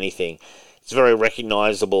seen him in anything, it's very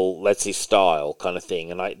recognizable. That's his style, kind of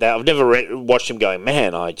thing. And I've never watched him going,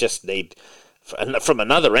 man, I just need from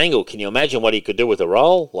another angle. Can you imagine what he could do with a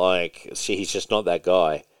role? He's just not that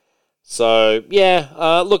guy. So yeah,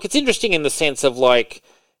 look, it's interesting in the sense of like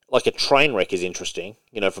a train wreck is interesting,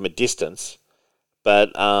 from a distance. But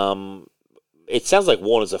it sounds like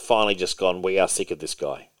Warners have finally just gone, we are sick of this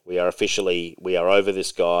guy. We are over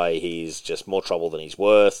this guy. He's just more trouble than he's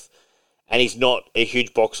worth. And he's not a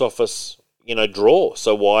huge box office, draw.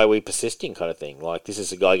 So why are we persisting, kind of thing? Like, this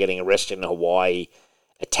is a guy getting arrested in Hawaii,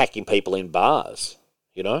 attacking people in bars,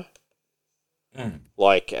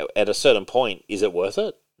 Like, at a certain point, is it worth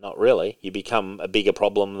it? Not really. You become a bigger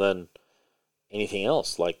problem than anything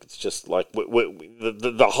else. Like, it's just like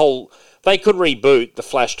the whole. They could reboot The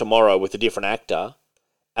Flash tomorrow with a different actor,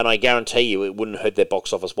 and I guarantee you it wouldn't hurt their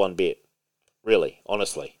box office one bit. Really,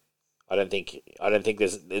 honestly, I don't think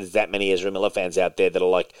there's that many Ezra Miller fans out there that are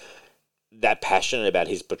like that passionate about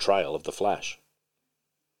his portrayal of the Flash.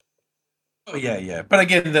 Oh yeah. But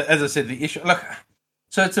again, as I said, the issue. Look,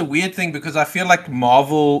 so it's a weird thing because I feel like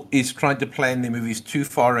Marvel is trying to plan their movies too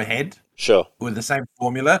far ahead. Sure. With the same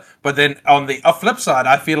formula. But then on the flip side,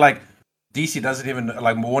 I feel like DC doesn't even,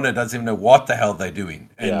 like Warner doesn't even know what the hell they're doing.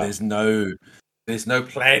 And there's no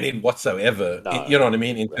planning whatsoever. No. You know what I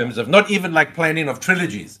mean? In terms of not even like planning of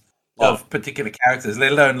trilogies of particular characters,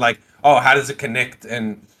 let alone like, how does it connect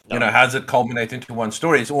and, how does it culminate into one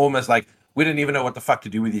story? It's almost like we don't even know what the fuck to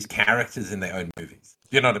do with these characters in their own movies.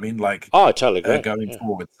 You know what I mean? Like, I totally agree. Going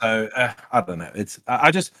forward. So I don't know. It's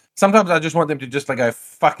sometimes I just want them to just like go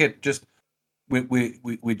fuck it. Just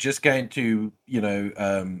we're just going to do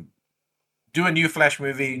a new Flash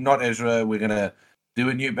movie, not Ezra. We're gonna do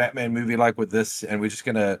a new Batman movie like with this, and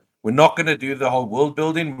we're not gonna do the whole world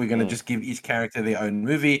building. We're gonna just give each character their own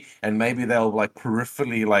movie, and maybe they'll like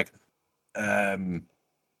peripherally like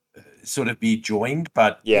sort of be joined,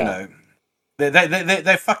 but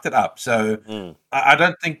they fucked it up. So I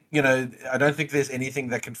don't think there's anything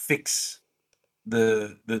that can fix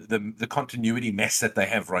the continuity mess that they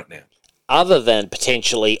have right now, other than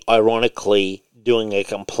potentially, ironically, doing a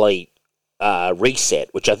complete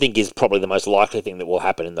reset, which I think is probably the most likely thing that will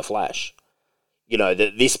happen in The Flash.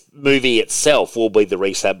 That this movie itself will be the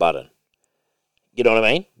reset button. You know what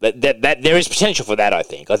I mean? That there is potential for that. I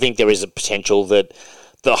think there is a potential that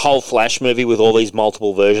the whole Flash movie with all these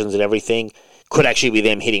multiple versions and everything could actually be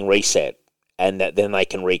them hitting reset, and that then they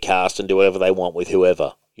can recast and do whatever they want with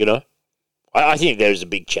whoever. I think there is a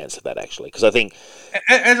big chance of that, actually, because I think,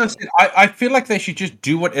 as I said, I feel like they should just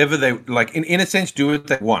do whatever they like. In a sense, do what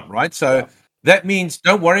they want, right? So that means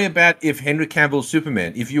don't worry about if Henry Cavill's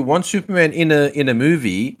Superman. If you want Superman in a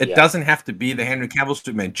movie, it doesn't have to be the Henry Cavill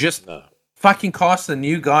Superman. Just fucking cast a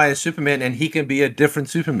new guy as Superman, and he can be a different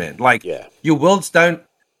Superman. Like your worlds don't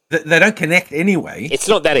connect anyway. It's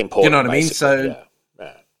not that important. You know what I mean? So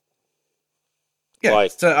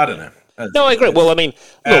so I don't know. No, I agree. Well, I mean,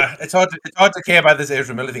 look, it's hard to care about this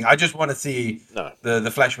Ezra Miller thing. I just want to see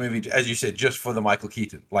the Flash movie, as you said, just for the Michael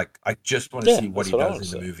Keaton. Like, I just want to see what he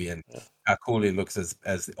does in the movie and how cool he looks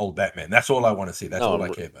as the old Batman. That's all I want to see. That's all I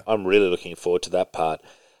care about. I'm really looking forward to that part.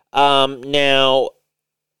 Now,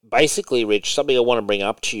 basically, Rich, something I want to bring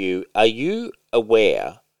up to you. Are you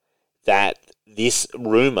aware that this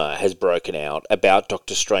rumor has broken out about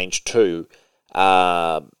Doctor Strange 2,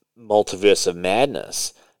 Multiverse of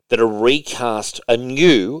Madness, that a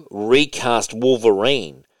new recast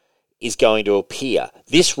Wolverine is going to appear?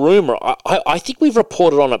 This rumor, I think we've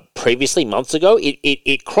reported on it previously months ago.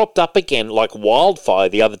 It cropped up again like wildfire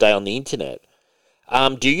the other day on the internet.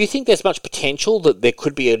 Do you think there's much potential that there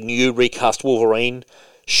could be a new recast Wolverine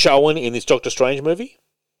shown in this Doctor Strange movie?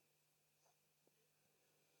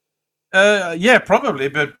 Yeah, probably,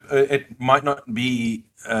 but it might not be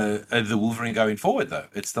the Wolverine going forward, though.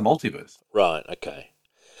 It's the multiverse. Right, okay.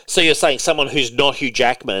 So you're saying someone who's not Hugh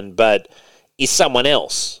Jackman, but is someone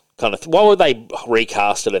else, kind of. Why would they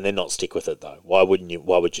recast it and then not stick with it, though? Why would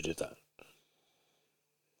you do that?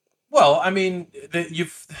 Well, I mean,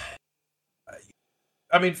 you've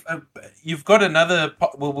got another.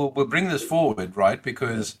 We'll bring this forward, right?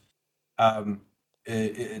 Because we've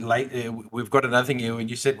got another thing here. When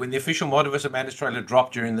you said when the official Multiverse of Madness trailer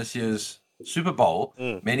dropped during this year's Super Bowl,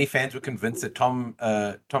 many fans were convinced that Tom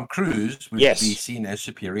Cruise would be seen as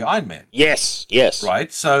Superior Iron Man. Yes.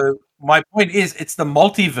 Right? So my point is, it's the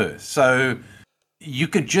multiverse. So you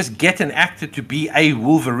could just get an actor to be a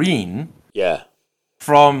Wolverine. Yeah.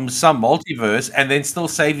 from some multiverse and then still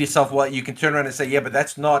save yourself what you can turn around and say, yeah, but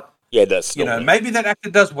that's not, that's maybe that actor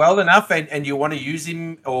does well enough and you want to use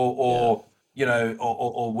him or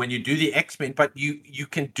when you do the X-Men, but you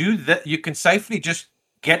can do that. You can safely just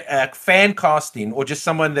get a fan casting or just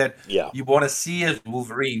someone that you want to see as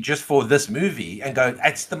Wolverine just for this movie and go,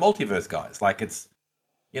 it's the multiverse guys. Like it's,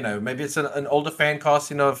 maybe it's an older fan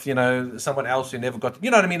casting of, someone else who never got, you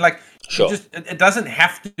know what I mean? Like, it doesn't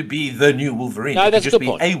have to be the new Wolverine. No, that's just a good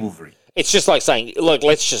point. A Wolverine. It's just like saying, look,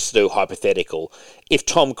 let's just do hypothetical. If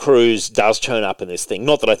Tom Cruise does turn up in this thing,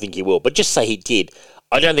 not that I think he will, but just say he did,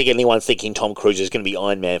 I don't think anyone's thinking Tom Cruise is going to be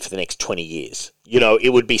Iron Man for the next 20 years.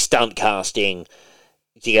 It would be stunt casting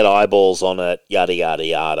to get eyeballs on it, yada, yada,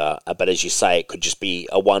 yada. But as you say, it could just be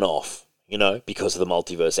a one-off, because of the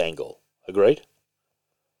multiverse angle. Agreed?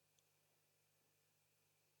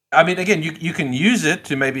 I mean, again, you can use it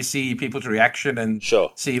to maybe see people's reaction and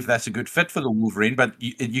see if that's a good fit for the Wolverine, but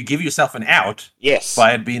you give yourself an out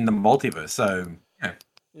by it being the multiverse. So, yeah.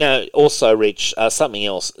 Now, also, Rich, something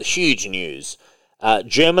else, huge news.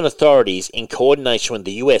 German authorities, in coordination with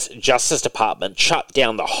the US Justice Department, shut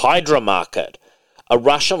down the Hydra Market, a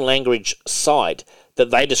Russian-language site that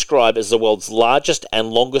they describe as the world's largest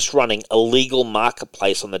and longest-running illegal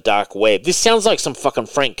marketplace on the dark web. This sounds like some fucking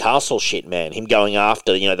Frank Castle shit, man, him going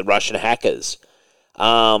after, the Russian hackers.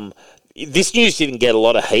 This news didn't get a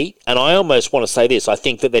lot of heat, and I almost want to say this. I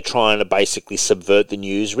think that they're trying to basically subvert the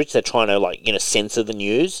news, Rich. They're trying to, censor the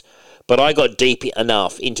news. But I got deep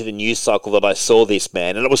enough into the news cycle that I saw this,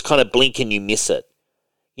 man, and it was kind of blink and you miss it.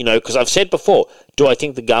 Because I've said before, do I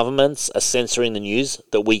think the governments are censoring the news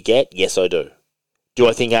that we get? Yes, I do. Do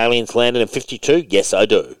I think aliens landed in 52? Yes, I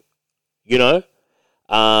do.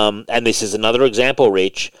 And this is another example,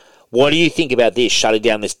 Rich. What do you think about this, shutting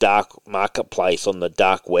down this dark marketplace on the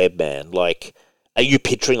dark web, man? Like, are you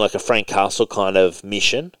picturing like a Frank Castle kind of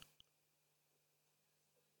mission?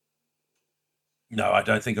 No, I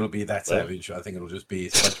don't think it'll be that savage. I think it'll just be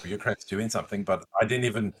a bunch of bureaucrats doing something, but I didn't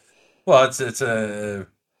even... Well, it's a...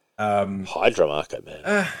 Hydra Market,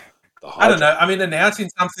 man. I don't know. I mean, announcing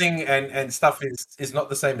something and stuff is not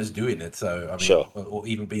the same as doing it. So, I mean, or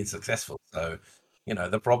even being successful. So,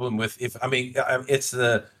 the problem with it's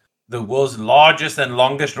the world's largest and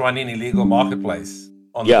longest running illegal marketplace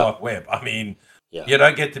on the dark web. I mean, you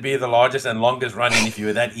don't get to be the largest and longest running if you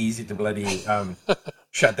were that easy to bloody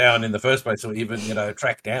shut down in the first place or even,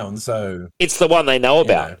 track down. So it's the one they know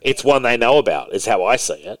about. It's one they know about is how I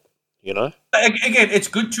see it. Again, it's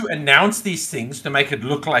good to announce these things to make it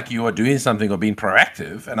look like you are doing something or being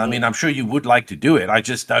proactive. And I mean, I'm sure you would like to do it. I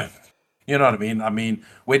just don't. You know what I mean? I mean,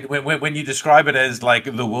 when you describe it as like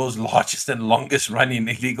the world's largest and longest running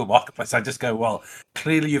illegal marketplace, I just go, well,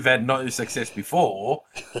 clearly you've had no success before.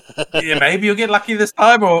 Maybe you'll get lucky this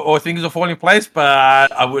time or things will fall in place,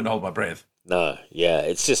 but I wouldn't hold my breath. No,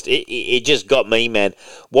 it's just, it just got me, man.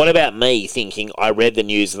 What about me thinking I read the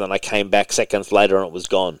news and then I came back seconds later and it was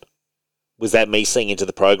gone? Was that me seeing into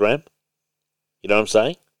the program? You know what I'm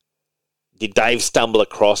saying? Did Dave stumble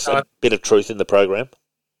across a bit of truth in the program?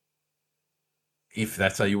 If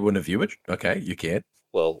that's how you want to view it, okay, you can.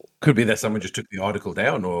 Well, could be that someone just took the article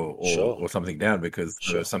down or something down because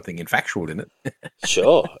there was something infactual in it.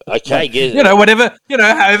 Sure. Okay. Whatever.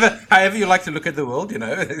 However you like to look at the world.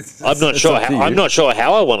 I'm not sure. I'm not sure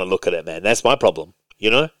how I want to look at it, man. That's my problem.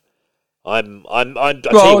 I'm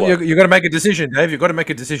well, you've got to make a decision, Dave. You've got to make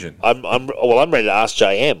a decision. I'm ready to ask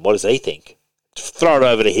JM. What does he think? Throw it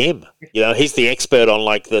over to him. He's the expert on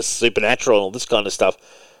like the supernatural and all this kind of stuff.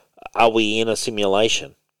 Are we in a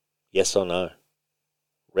simulation? Yes or no?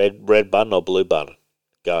 Red button or blue button?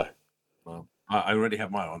 Go. Well, I already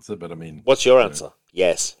have my answer, but I mean... What's your answer?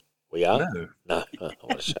 Yes. We are? No. Oh,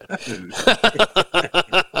 what a shame.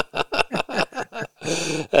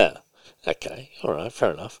 Yeah. Okay. All right.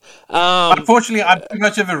 Fair enough. Unfortunately, I'm too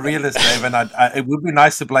much of a realist, Dave, and it would be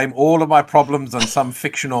nice to blame all of my problems on some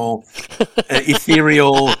fictional,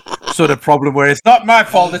 ethereal sort of problem where it's not my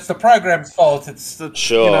fault, it's the program's fault. It's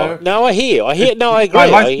sure. No, I hear. No, I agree. My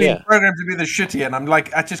life's been programmed to be the shitty, and I'm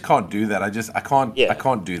like, I just can't do that. I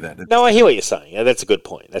can't do that. No, I hear what you're saying. Yeah, that's a good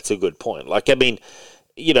point. Like, I mean,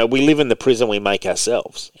 we live in the prison we make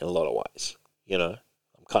ourselves in a lot of ways.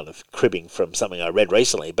 Kind of cribbing from something I read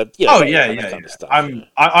recently, but kind of stuff,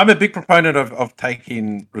 I'm a big proponent of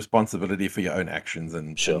taking responsibility for your own actions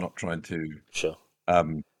and not trying to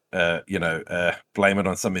blame it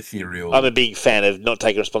on some ethereal. I'm a big fan of not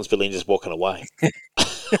taking responsibility and just walking away.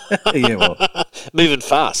 Yeah, well, moving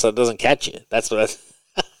fast so it doesn't catch you. That's what.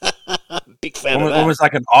 Big fan of that. Almost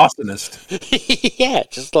like an arsonist. Yeah,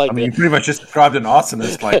 just like I mean, you pretty much just described an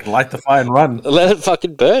arsonist, like light the fire and run. let it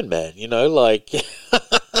fucking burn, man. You know, like.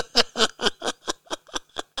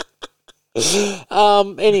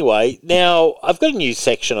 Anyway, now I've got a new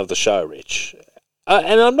section of the show, Rich,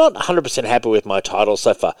 and I'm not 100% happy with my title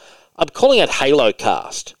so far. I'm calling it Halo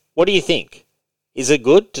Cast. What do you think? Is it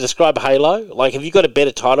good to describe Halo? Like, have you got a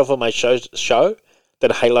better title for my show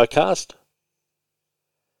than Halo Cast?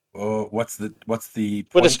 Well, what's the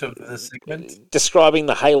point of the segment? Describing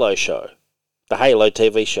the Halo show, the Halo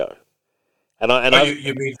TV show,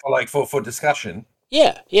 you mean for discussion?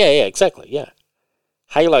 Yeah, exactly, yeah.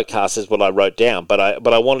 Halo Cast is what I wrote down, but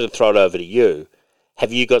I wanted to throw it over to you.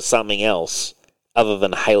 Have you got something else other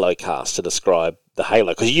than Halo Cast to describe the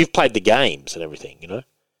Halo? Because you've played the games and everything, you know.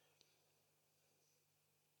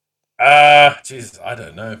 Geez, I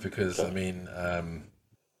don't know because I mean,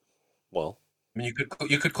 well, I mean,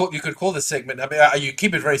 you could call the segment. I mean, you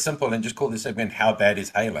keep it very simple and just call the segment "How Bad Is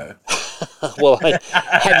Halo?" Well,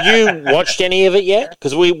 have you watched any of it yet?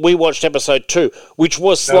 Because we watched episode 2, which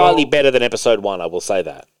was slightly better than episode 1. I will say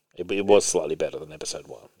that it was slightly better than episode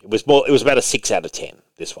 1. It was about a 6 out of 10.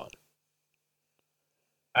 This one.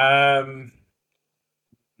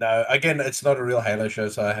 No, again, it's not a real Halo show,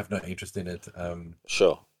 so I have no interest in it.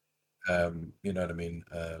 Sure. You know what I mean?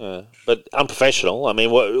 But unprofessional. I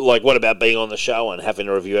mean, what about being on the show and having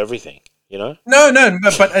to review everything? You know? No.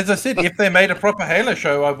 But as I said, if they made a proper Halo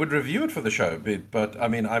show, I would review it for the show. But I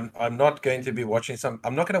mean, I'm not going to be watching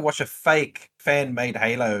I'm not going to watch a fake fan-made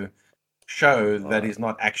Halo show that is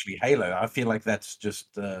not actually Halo. I feel like that's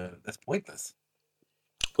just that's pointless.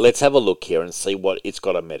 Let's have a look here and see what it's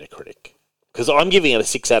got on Metacritic. Because I'm giving it a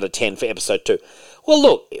 6 out of 10 for episode 2. Well,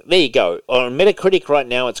 look, there you go. On Metacritic right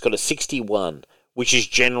now, it's got a 61, which is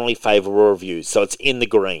generally favourable reviews, so it's in the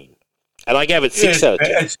green. And I gave it 6 out of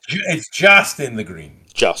 10. It's just in the green.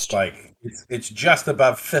 Just. Like, it's just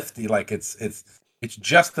above 50. Like, it's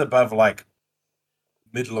just above, like,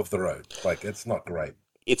 middle of the road. Like, it's not great.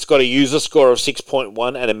 It's got a user score of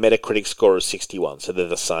 6.1 and a Metacritic score of 61, so they're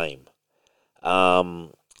the same.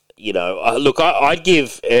 You know, look, I'd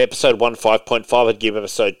give episode 1 5.5. I'd give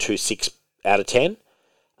episode 2 6 out of 10.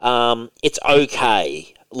 It's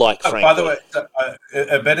okay. Like, frankly. By the way,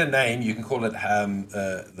 a better name, you can call it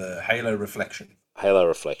the Halo Reflection. Halo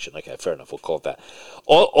Reflection. Okay, fair enough. We'll call it that.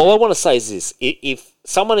 All I want to say is this: if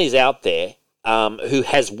someone is out there who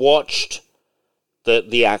has watched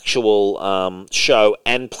the actual show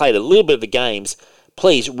and played a little bit of the games,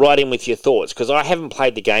 please write in with your thoughts, because I haven't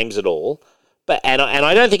played the games at all. And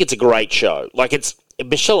I don't think it's a great show. Like,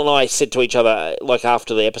 Michelle and I said to each other, like,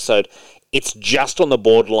 after the episode, it's just on the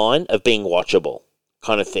borderline of being watchable,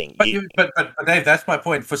 kind of thing. But Dave, that's my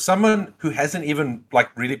point. For someone who hasn't even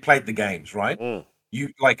like really played the games, right?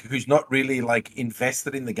 You like who's not really like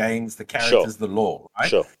invested in the games, the characters, the lore, right?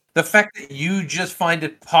 Sure. The fact that you just find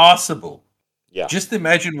it passable. Yeah. Just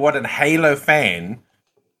imagine what an Halo fan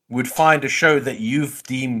would find a show that you've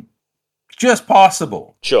deemed just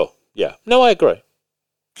passable. Sure. Yeah. No, I agree.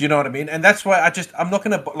 Do you know what I mean? And that's why I'm not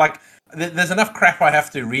going to, like, there's enough crap I have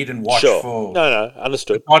to read and watch for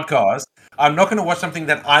understood. the podcast. I'm not going to watch something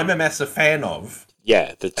that I'm a massive fan of.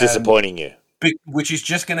 Yeah, that's disappointing you. Which is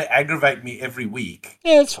just going to aggravate me every week.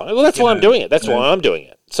 Yeah, that's fine. Well, that's why I'm doing it. That's why I'm doing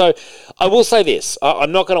it. So I will say this.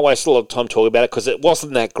 I'm not going to waste a lot of time talking about it because it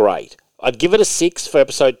wasn't that great. I'd give it a 6 for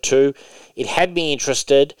episode 2. It had me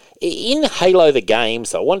interested. In Halo the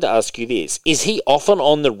games, though, I wanted to ask you this. Is he often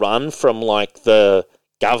on the run from, like, the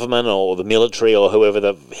government or the military or whoever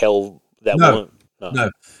the hell that No.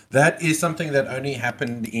 That is something that only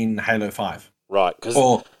happened in Halo 5. Right.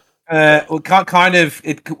 It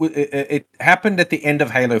happened at the end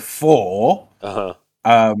of Halo 4.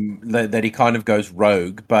 That he kind of goes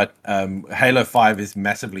rogue, but Halo 5 is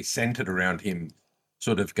massively centered around him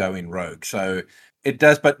sort of going rogue. So it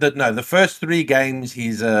does, but the first 3 games,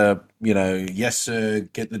 he's yes sir,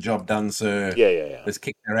 get the job done, sir. Yeah. Let's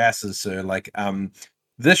kick their asses, sir. Like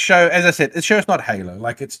this show, as I said, this show's not Halo.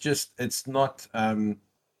 Like it's not.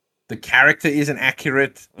 The character isn't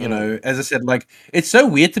accurate. You know, as I said, like it's so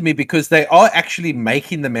weird to me because they are actually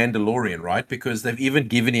making the Mandalorian, right? Because they've even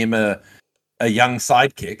given him a young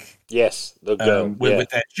sidekick. Yes, with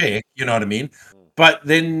that chick. You know what I mean? But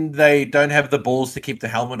then they don't have the balls to keep the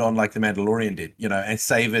helmet on like the Mandalorian did, and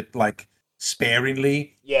save it like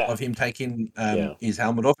sparingly of him taking his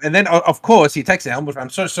helmet off. And then, of course, he takes the helmet off. I'm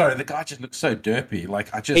so sorry. The guy just looks so derpy.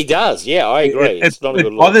 Like he does. Yeah, I agree. It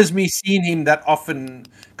bothers me seeing him that often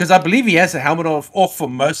because I believe he has the helmet off for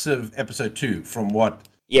most of episode 2 from what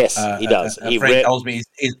Yes, he does. A friend tells me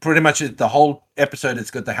is pretty much the whole episode.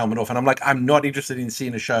 It's got the helmet off, and I'm like, I'm not interested in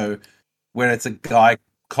seeing a show where it's a guy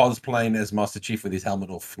cosplaying as Master Chief with his helmet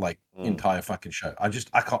off, like entire fucking show. I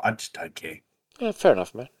just don't care. Yeah, fair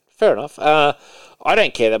enough, man. Fair enough. I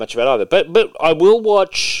don't care that much about either, but I will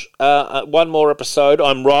watch one more episode.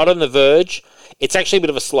 I'm right on the verge. It's actually a bit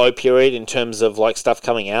of a slow period in terms of like stuff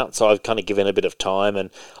coming out, so I've kind of given a bit of time, and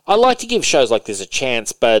I like to give shows like this a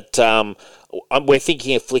chance, but we're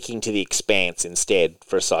thinking of flicking to The Expanse instead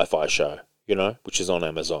for a sci-fi show, which is on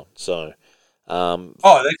Amazon. So,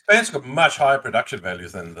 The Expanse got much higher production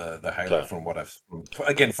values than the Halo, from what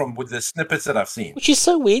from with the snippets that I've seen. Which is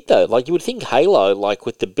so weird though. Like you would think Halo, like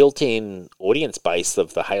with the built-in audience base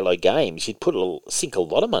of the Halo games, you'd sink a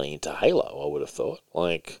lot of money into Halo. I would have thought,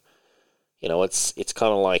 like. It's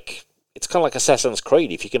kind of like Assassin's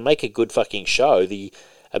Creed. If you can make a good fucking show, the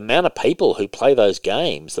amount of people who play those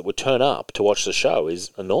games that would turn up to watch the show is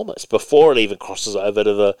enormous before it even crosses over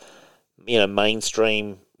to the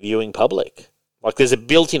mainstream viewing public. Like there's a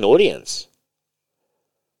built-in audience.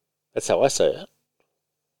 That's how I see it.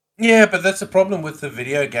 Yeah, but that's the problem with the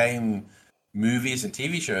video game movies and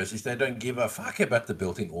TV shows is they don't give a fuck about the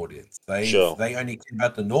built-in audience. They only care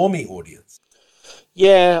about the normie audience.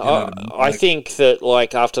 Yeah, I think that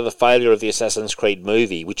like after the failure of the Assassin's Creed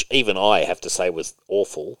movie, which even I have to say was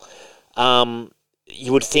awful,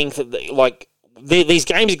 you would think that these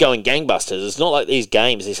games are going gangbusters. It's not like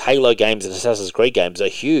these Halo games and Assassin's Creed games are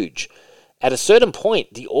huge. At a certain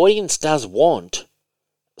point, the audience does want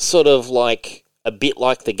sort of like a bit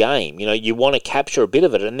like the game. You want to capture a bit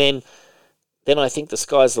of it, and then I think the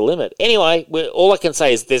sky's the limit. Anyway, all I can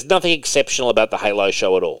say is there's nothing exceptional about the Halo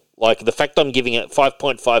show at all. Like, the fact I'm giving it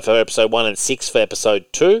 5.5 for episode 1 and 6 for episode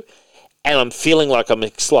 2, and I'm feeling like I'm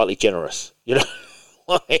slightly generous.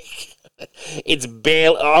 Like, it's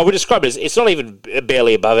barely... I would describe it as... It's not even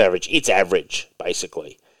barely above average. It's average,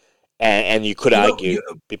 basically. And you could argue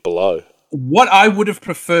a bit below. What I would have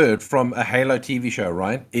preferred from a Halo TV show,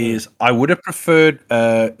 right, is I would have preferred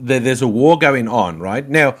there's a war going on, right?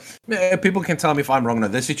 Now, people can tell me if I'm wrong. No,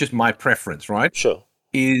 this is just my preference, right? Sure.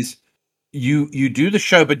 Is you do the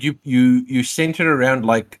show, but you center around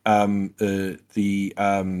like trying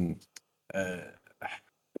to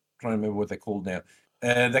remember what they're called now.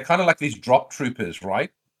 They're kind of like these drop troopers,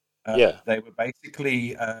 right? Yeah. They were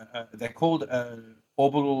basically they're called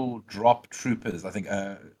orbital drop troopers, I think,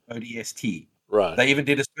 ODST. Right. They even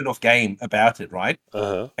did a spin-off game about it, right?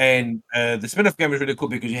 Uh-huh. And the spin-off game was really cool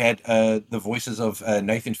because you had the voices of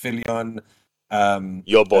Nathan Fillion,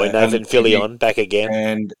 your boy Nathan Fillion back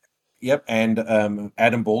again, and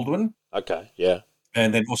Adam Baldwin. Okay, yeah.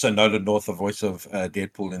 And then also Nolan North, the voice of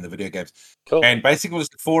Deadpool in the video games. Cool. And basically it was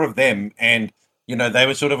the four of them, and they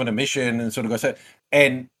were sort of on a mission and sort of go,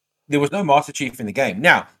 and there was no Master Chief in the game.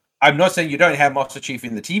 Now, I'm not saying you don't have Master Chief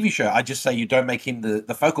in the TV show. I just say you don't make him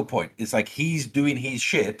the focal point. It's like he's doing his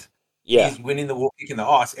shit. Yeah. He's winning the war, kicking the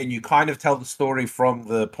ass, and you kind of tell the story from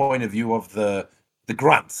the point of view of the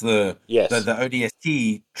grunts, the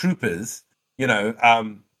ODST troopers,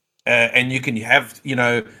 and you can have,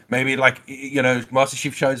 maybe like, Master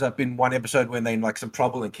Chief shows up in one episode when they're in like some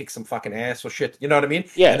trouble and kick some fucking ass or shit. You know what I mean?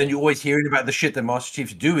 Yeah. And then you're always hearing about the shit that Master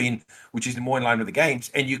Chief's doing, which is more in line with the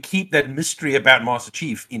games. And you keep that mystery about Master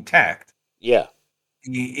Chief intact. Yeah.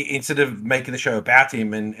 Instead of making the show about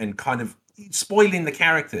him and kind of spoiling the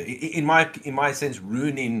character, in my sense,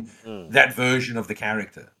 ruining that version of the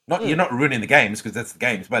character. You're not ruining the games because that's the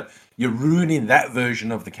games, but you're ruining that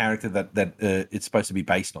version of the character that it's supposed to be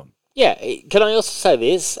based on. Yeah. Can I also say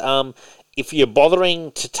this? If you're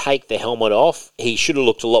bothering to take the helmet off, he should have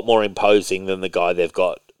looked a lot more imposing than the guy they've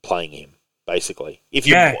got playing him, basically. If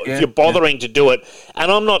you're bothering to do it,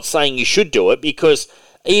 and I'm not saying you should do it because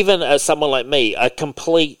even as someone like me,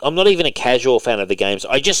 I'm not even a casual fan of the games.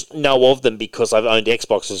 I just know of them because I've owned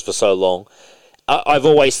Xboxes for so long. I've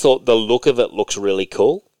always thought the look of it looks really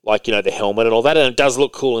cool. Like, the helmet and all that, and it does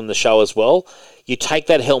look cool in the show as well. You take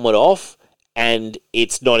that helmet off, and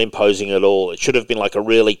it's not imposing at all. It should have been like a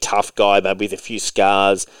really tough guy, maybe with a few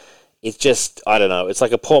scars. It's just, I don't know, it's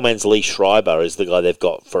like a poor man's Lee Schreiber is the guy they've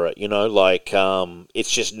got for it,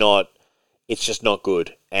 it's just not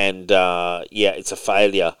good. And, it's a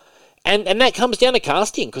failure. And that comes down to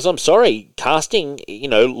casting, because I'm sorry, casting,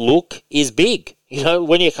 look is big.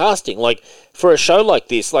 When you're casting, like, for a show like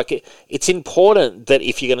this, like, it's important that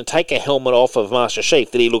if you're going to take a helmet off of Master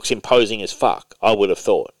Chief, that he looks imposing as fuck, I would have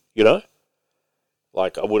thought,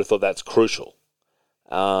 Like, I would have thought that's crucial.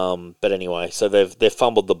 But anyway, so they've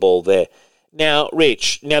fumbled the ball there. Now,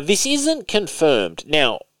 Rich, this isn't confirmed.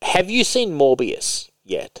 Now, have you seen Morbius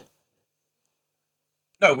yet?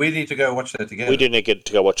 No, we need to go watch that together. We do need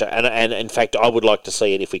to go watch it, and in fact, I would like to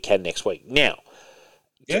see it if we can next week. Now,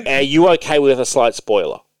 are you okay with a slight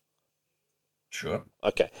spoiler? Sure.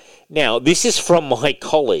 Okay. Now, this is from my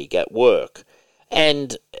colleague at work,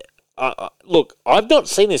 and look, I've not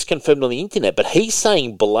seen this confirmed on the internet, but he's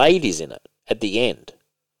saying Blade is in it at the end.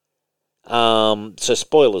 So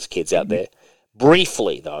spoilers, kids out there.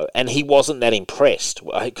 Briefly, though, and he wasn't that impressed,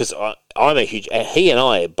 because he and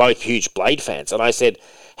I are both huge Blade fans, and I said,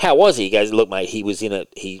 how was he? He goes, look, mate, he was in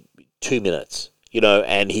it, 2 minutes,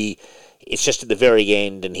 and it's just at the very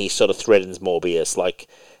end, and he sort of threatens Morbius. Like,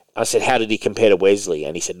 I said, how did he compare to Wesley?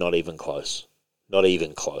 And he said, not even close. Not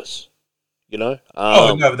even close. No,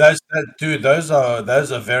 those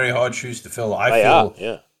are very hard shoes to fill.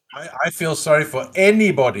 I feel sorry for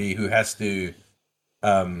anybody who has to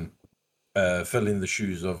fill in the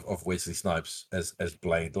shoes of Wesley Snipes as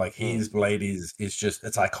Blade. Like, his Blade is just,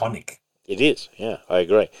 it's iconic. It is, yeah, I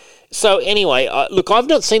agree. So anyway, look, I've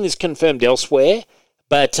not seen this confirmed elsewhere,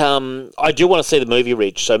 but I do want to see the movie,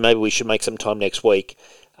 Rich. So maybe we should make some time next week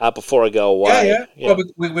before I go away. Yeah. Well,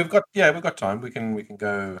 we've got time. We can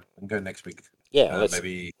go next week. Yeah, let's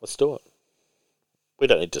do it. We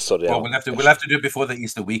don't need to sort it out. We'll have to do it before the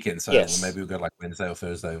Easter weekend. So maybe we'll go like Wednesday or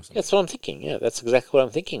Thursday or something. That's what I'm thinking. Yeah, that's exactly what I'm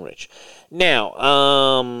thinking, Rich. Now,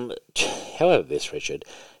 however, this, Richard,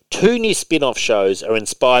 2 new spin-off shows are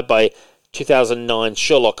inspired by 2009's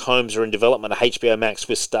Sherlock Holmes are in development at HBO Max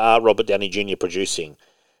with star Robert Downey Jr. producing.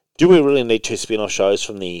 Do we really need 2 spin-off shows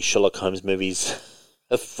from the Sherlock Holmes movies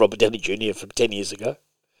of Robert Downey Jr. from 10 years ago?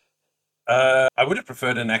 I would have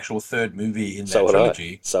preferred an actual third movie in that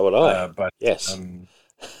trilogy. So would I. But yes,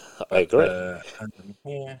 I agree.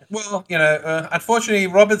 Yeah. Well, unfortunately,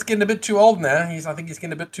 Robert's getting a bit too old now. I think he's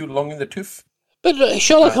getting a bit too long in the tooth. But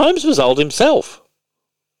Sherlock Holmes was old himself.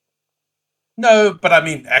 No, but I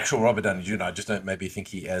mean, actual Robert Downey Jr. I just don't maybe think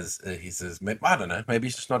he's as I don't know. Maybe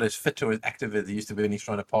he's just not as fit or as active as he used to be when he's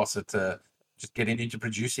trying to pass it to just getting into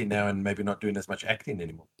producing now and maybe not doing as much acting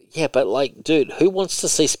anymore. Yeah, but like, dude, who wants to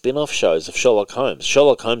see spin-off shows of Sherlock Holmes?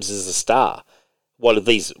 Sherlock Holmes is a star. What are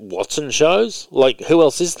these Watson shows? Like, who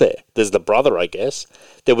else is there? There's the brother, I guess.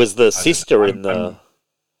 There was the sister in the...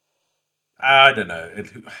 I don't know.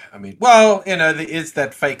 There is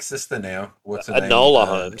that fake sister now. What's her name? Enola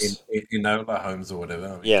Holmes. Enola Holmes or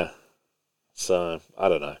whatever. Yeah. So, I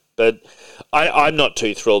don't know. But I'm not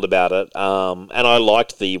too thrilled about it. And I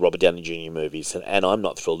liked the Robert Downey Jr. movies, and I'm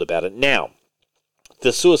not thrilled about it. Now,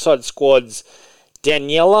 the Suicide Squad's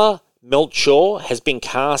Daniela Melchior has been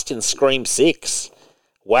cast in Scream 6.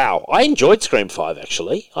 Wow. I enjoyed Scream 5,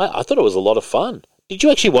 actually. I thought it was a lot of fun. Did you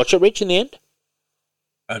actually watch it, Rich, in the end?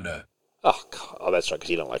 Oh, no. Oh, God. Oh, that's right,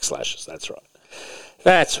 because you don't like slashes. That's right.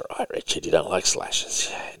 That's right, Richard. You don't like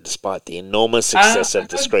slashes, despite the enormous success of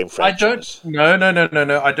the Scream franchise. No.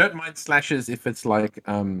 I don't mind slashes if it's like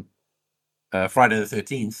Friday the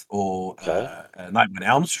 13th or Nightmare on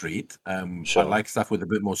Elm Street. Sure. I like stuff with a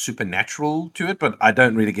bit more supernatural to it, but I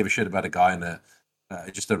don't really give a shit about a guy in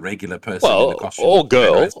just a regular person in a costume. Or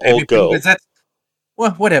girl.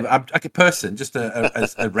 Well, whatever. Like a person, just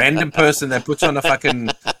a random person that puts on a fucking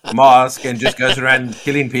mask and just goes around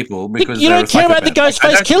killing people because you don't care about the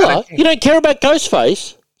Ghostface killer. You don't care about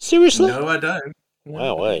Ghostface. Seriously? No, I don't.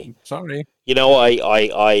 Wow, way. Sorry.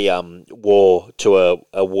 I wore to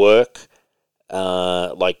a work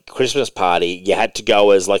like Christmas party. You had to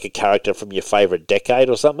go as like a character from your favorite decade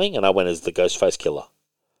or something, and I went as the Ghostface killer,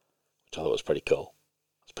 which I thought was pretty cool.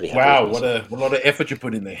 Wow, what a lot of effort you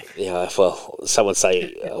put in there. Yeah, well, someone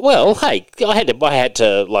say, well, hey, I had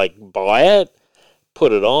to like buy it,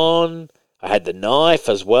 put it on. I had the knife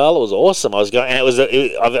as well. It was awesome. I've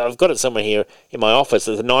got it somewhere here in my office.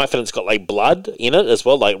 There's a knife and it's got like blood in it as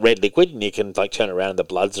well, like red liquid, and you can like turn around and the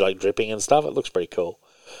blood's like dripping and stuff. It looks pretty cool.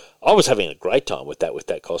 I was having a great time with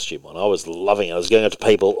that costume on. I was loving it. I was going up to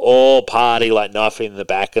people all party, like knifing in the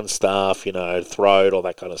back and stuff, throat, all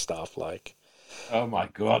that kind of stuff, like. Oh my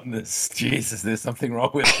goodness, Jesus! There's something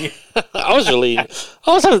wrong with you. I was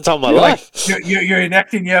having the time of my life. You're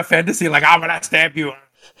enacting your fantasy, like I'm gonna stab you.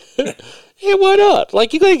 Yeah, why not?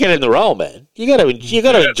 Like, you got to get in the role, man. You got to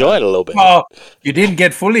enjoy it a little bit. Well, you didn't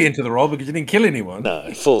get fully into the role because you didn't kill anyone.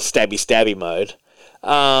 No, full stabby mode.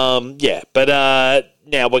 Yeah, but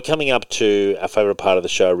now we're coming up to our favourite part of the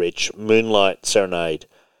show, Rich, Moonlight Serenade.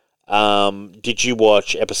 Did you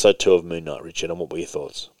watch episode 2 of Moon Knight, Richard, and what were your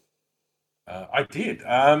thoughts? I did.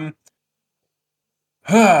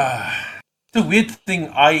 The weird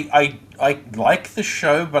thing, I like the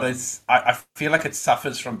show, but I feel like it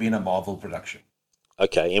suffers from being a Marvel production.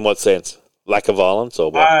 Okay, in what sense? Lack of violence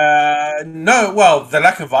or what? No, well, the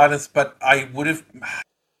lack of violence, but I would have...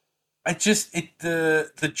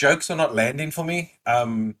 the jokes are not landing for me.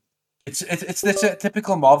 It's this a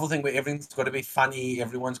typical Marvel thing where everything's got to be funny,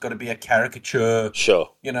 everyone's got to be a caricature. Sure.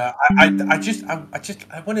 You know, I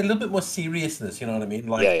want a little bit more seriousness. You know what I mean?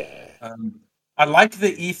 Like, I like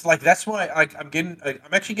the Ethan. Like that's why I'm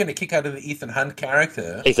actually getting a kick out of the Ethan Hunt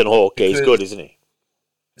character. Ethan Hawke, he's good, isn't he?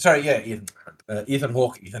 Sorry, yeah, Ethan Hunt. Ethan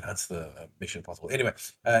Hawke. Ethan Hunt's the Mission Impossible. Anyway,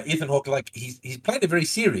 Ethan Hawke, like he's played it very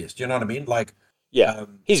serious. Do you know what I mean? Like,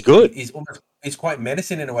 he's good. He's quite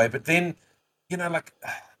menacing in a way, but then, you know, like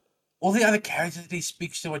all the other characters that he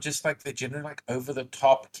speaks to are just like the general like over the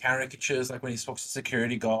top caricatures. Like when he talks to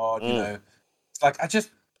security guard, you know, it's like I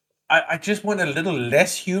just want a little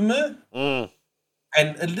less humor.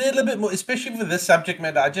 And a little bit more, especially for this subject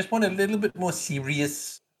matter, I just want a little bit more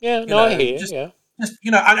serious. Yeah, no, I hear. Just,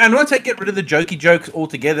 you know, I'm not saying get rid of the jokey jokes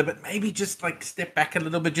altogether, but maybe just like step back a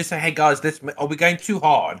little bit. Just say, hey guys, are we going too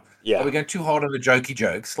hard? Yeah, are we going too hard on the jokey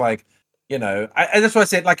jokes? Like, you know, and that's why I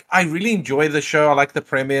said, like, I really enjoy the show. I like the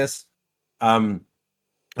premise. I'm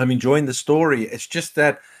enjoying the story. It's just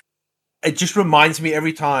that it just reminds me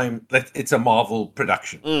every time that it's a Marvel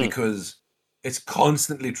production because it's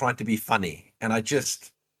constantly trying to be funny, and I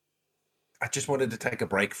just wanted to take a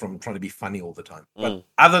break from trying to be funny all the time. But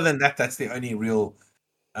other than that, that's the only real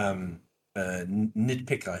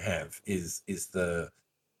nitpick I have is the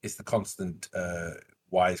constant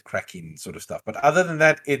wise cracking sort of stuff. But other than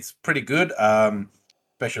that, it's pretty good.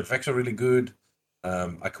 Special effects are really good.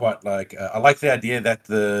 I quite like. I like the idea that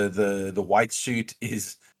the white suit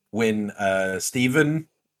is when Steven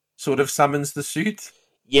sort of summons the suit.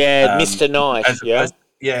 Yeah, Mr. Knight.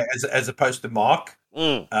 As opposed to Mark.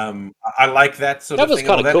 I like that sort of thing.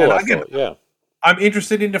 That was kind of cool. I thought, I'm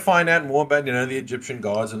interested in to find out more about the Egyptian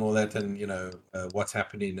gods and all that, and what's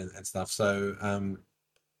happening and stuff. So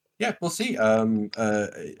we'll see.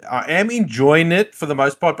 I am enjoying it for the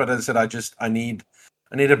most part, but as I said, I need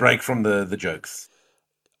a break from the jokes.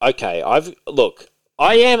 Okay,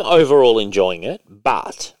 I am overall enjoying it,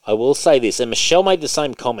 but I will say this, and Michelle made the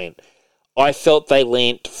same comment. I felt they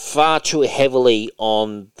leant far too heavily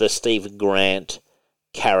on the Stephen Grant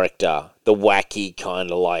character, the wacky kind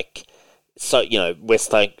of like, so, we're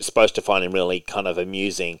supposed to find him really kind of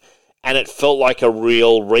amusing, and it felt like a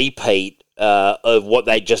real repeat of what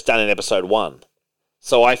they'd just done in episode 1.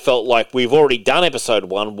 So I felt like we've already done episode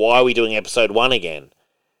 1, why are we doing episode 1 again?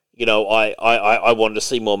 I wanted to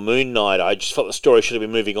see more Moon Knight. I just felt the story should have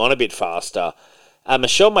been moving on a bit faster.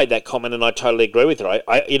 Michelle made that comment, and I totally agree with her.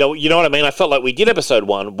 You know what I mean? I felt like we did episode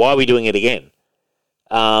 1. Why are we doing it again?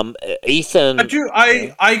 Ethan,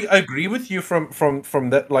 I agree with you from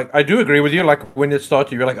that. Like, I do agree with you. Like when it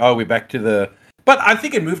started, you're like, oh, we're back to the. But I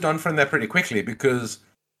think it moved on from that pretty quickly because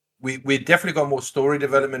we definitely got more story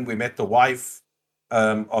development. We met the wife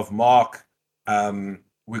of Mark.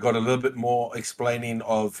 We got a little bit more explaining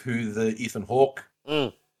of who the Ethan Hawke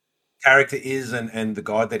character is and the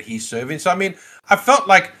god that he's serving. So I mean, I felt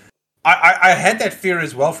like I had that fear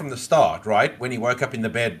as well from the start, right? When he woke up in the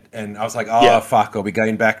bed and I was like, fuck, are we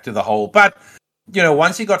going back to the whole? But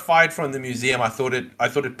once he got fired from the museum, I thought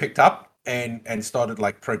it picked up and started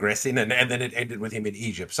like progressing and then it ended with him in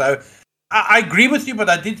Egypt. So I agree with you, but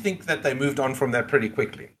I did think that they moved on from that pretty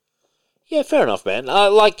quickly. Yeah, fair enough, man.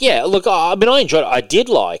 Look, I mean, I enjoyed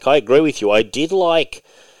it. I agree with you. I did like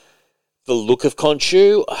the look of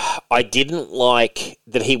Khonshu. I didn't like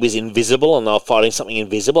that he was invisible and they were fighting something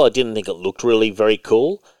invisible. I didn't think it looked really very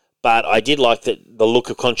cool. But I did like the look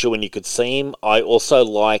of Khonshu when you could see him. I also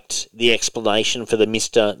liked the explanation for the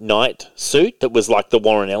Mr. Knight suit that was like the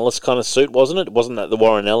Warren Ellis kind of suit, wasn't it? Wasn't that the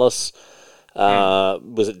Warren Ellis?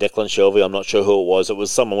 Was it Declan Shelby? I'm not sure who it was. It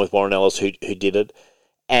was someone with Warren Ellis who did it.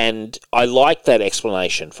 And I liked that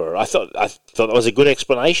explanation for it. I thought that was a good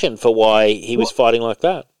explanation for why he was fighting like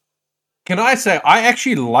that. Can I say I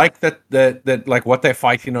actually like that like what they're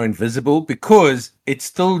fighting are invisible because it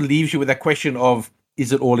still leaves you with that question of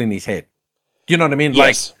is it all in his head? Do you know what I mean?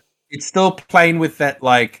 Yes. Like it's still playing with that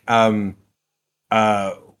like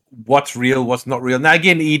what's real, what's not real. Now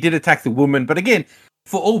again, he did attack the woman, but again,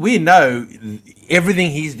 for all we know, everything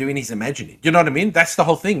he's doing he's imagining. Do you know what I mean? That's the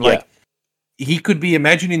whole thing. Like he could be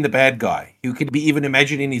imagining the bad guy. He could be even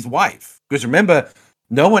imagining his wife. Because remember,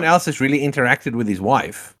 no one else has really interacted with his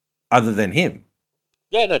wife other than him.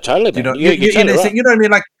 Yeah, no, totally. You know what I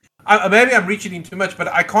mean? Like, maybe I'm reaching in too much, but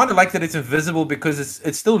I kind of like that it's invisible because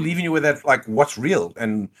it's still leaving you with that, like, what's real.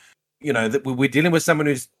 And, that we're dealing with someone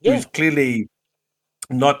who's clearly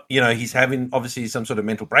not, he's having, obviously, some sort of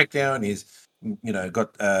mental breakdown. He's,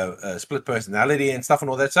 got a split personality and stuff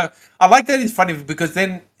and all that. So I like that it's funny because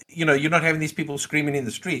then you're not having these people screaming in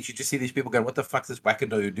the streets. You just see these people going, "What the fuck is this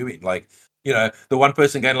wackadoodle doing?" Like, the one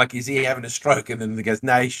person going like, "Is he having a stroke?" And then the guy's,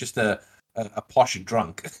 "No, he's just a posh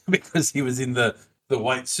drunk because he was in the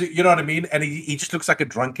white suit." You know what I mean? And he just looks like a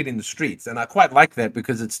drunkard in the streets. And I quite like that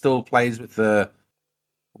because it still plays with the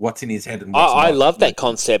what's in his head and what's I not. love that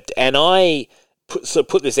concept, and I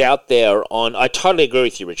put this out there on. I totally agree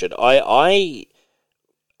with you, Richard. I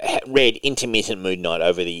read intermittent Moon Knight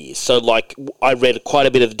over the years, so like I read quite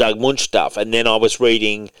a bit of the Doug Munch stuff, and then I was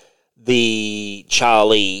reading the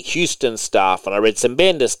Charlie Houston stuff, and I read some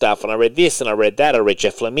Bender stuff, and I read this, and I read that. I read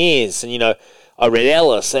Jeff Lemires, and I read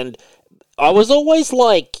Ellis, and I was always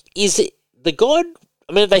like, is it the God?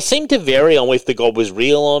 I mean, they seem to vary on if the God was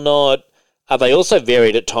real or not. They also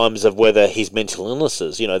varied at times of whether his mental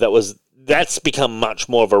illnesses, that's become much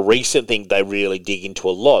more of a recent thing they really dig into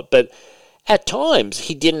a lot. But at times,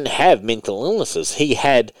 he didn't have mental illnesses. He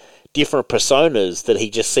had different personas that he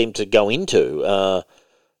just seemed to go into,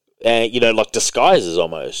 like disguises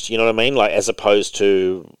almost, you know what I mean? Like, as opposed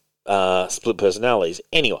to split personalities.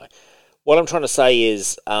 Anyway, what I'm trying to say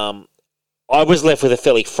is I was left with a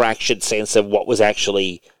fairly fractured sense of what was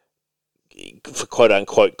actually, for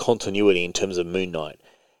quote-unquote, continuity in terms of Moon Knight.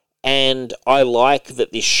 And I like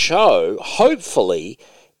that this show, hopefully,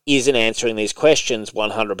 isn't answering these questions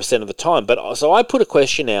 100% of the time. But so I put a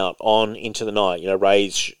question out on Into the Night,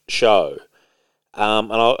 Ray's show,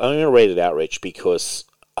 and I'm going to read it out, Rich, because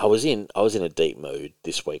I was in a deep mood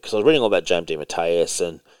this week because I was reading all about James DeMatteis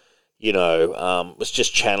and was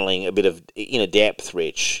just channeling a bit of inner depth,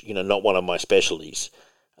 Rich. Not one of my specialties.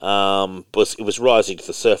 But it was rising to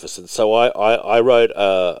the surface, and so I wrote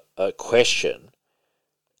a question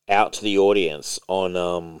out to the audience on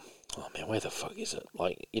oh man, where the fuck is it?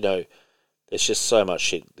 Like, there's just so much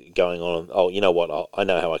shit going on. Oh, you know what? I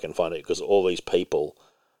know how I can find it because all these people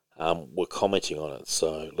were commenting on it.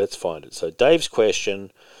 So let's find it. So Dave's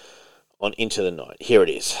question on Into the Night. Here it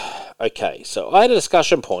is. Okay, so I had a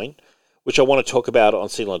discussion point which I want to talk about on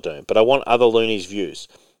Signal of Doom, but I want other loonies' views.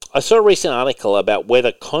 I saw a recent article about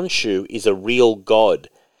whether Khonshu is a real god,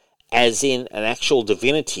 as in an actual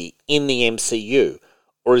divinity in the MCU,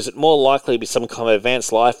 or is it more likely to be some kind of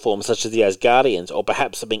advanced life form such as the Asgardians, or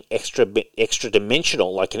perhaps something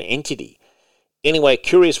extra-dimensional like an entity? Anyway,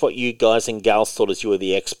 curious what you guys and gals thought as you were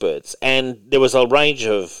the experts. And there was a range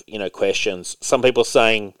of, questions. Some people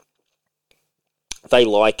saying they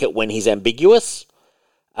like it when he's ambiguous,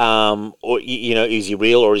 or, is he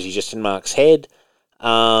real or is he just in Mark's head?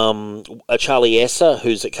 Charlie Esser,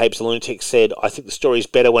 who's at Capes Lunatic, said, I think the story is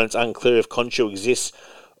better when it's unclear if Khonshu exists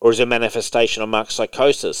or is a manifestation of Mark's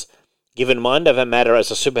psychosis. Given mind over matter as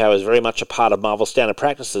a superpower is very much a part of Marvel's standard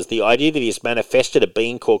practices, the idea that he has manifested a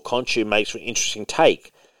being called Khonshu makes for an interesting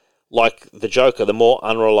take. Like the Joker, the more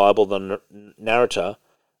unreliable the narrator,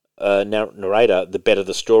 the better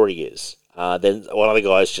the story is. Then one of the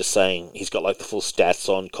guys just saying he's got like the full stats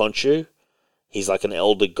on Khonshu. He's like an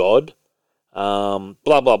elder god. Blah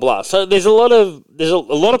blah blah. So there's a lot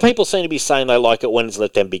of people seem to be saying they like it when it's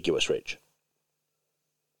left ambiguous, Rich.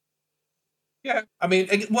 Yeah, I mean,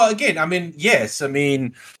 well, again, I mean, yes, I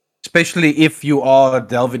mean, especially if you are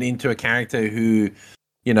delving into a character who,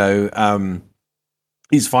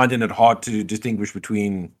 is finding it hard to distinguish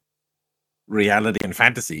between reality and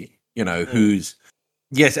fantasy. Who's,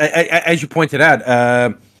 yes, as you pointed out,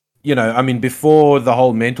 I mean, before the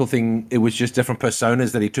whole mental thing, it was just different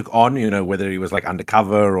personas that he took on, whether he was like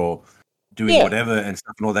undercover or doing whatever and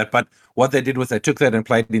stuff and all that. But what they did was they took that and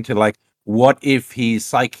played it into like, what if his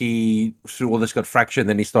psyche through all this got fractured and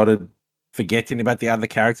then he started forgetting about the other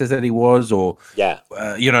characters that he was, or,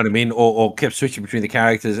 you know what I mean? Or kept switching between the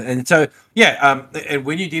characters. And so, and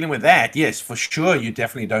when you're dealing with that, yes, for sure, you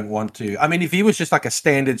definitely don't want to. I mean, if he was just like a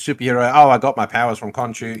standard superhero, I got my powers from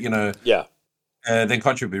Khonshu, then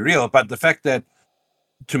Khonshu would be real. But the fact that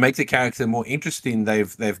to make the character more interesting,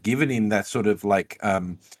 they've given him that sort of like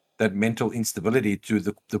that mental instability to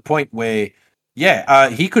the point where,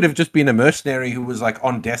 he could have just been a mercenary who was like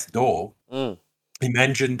on death's door.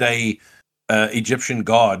 Imagined a Egyptian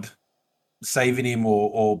god saving him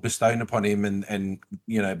or bestowing upon him and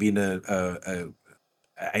being a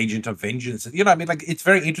agent of vengeance. I mean, like, it's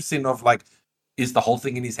very interesting of like, is the whole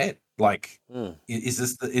thing in his head? Like, is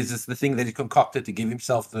this the thing that he concocted to give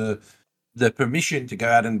himself the permission to go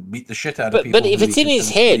out and beat the shit out of people? But if it's in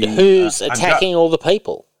his head, who's attacking all the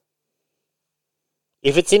people?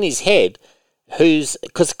 If it's in his head, who's...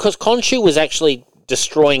 Because Khonshu was actually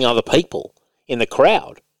destroying other people in the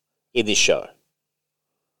crowd in this show.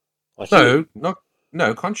 Like no,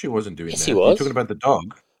 Khonshu wasn't doing that. He was. You're talking about the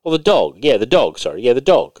dog. Well, the dog. Yeah, the dog, sorry. Yeah, the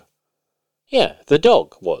dog. Yeah, the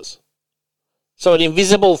dog was. So an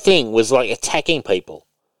invisible thing was like attacking people.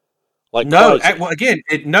 Like no, crazy. well, again,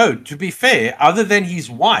 no. To be fair, other than his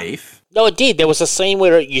wife, No, it did. There was a scene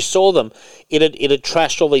where you saw them. It had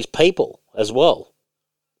trashed all these people as well.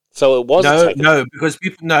 So it was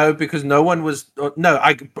because no one was. No,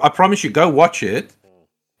 I promise you, go watch it.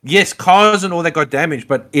 Yes, cars and all that got damaged,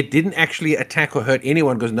 but it didn't actually attack or hurt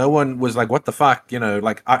anyone because no one was like, "What the fuck?" You know,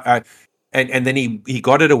 like and then he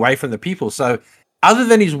got it away from the people. So other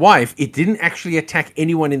than his wife, it didn't actually attack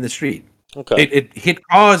anyone in the street. Okay. It hit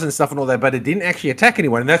cars and stuff and all that, but it didn't actually attack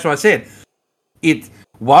anyone. And that's why I said it.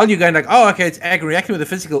 While you're going like, oh, okay, it's reacting with the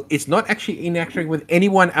physical, it's not actually interacting with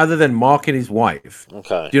anyone other than Mark and his wife.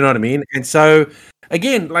 Okay. Do you know what I mean? And so,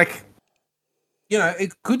 again, like, you know,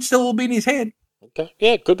 it could still all be in his head. Okay.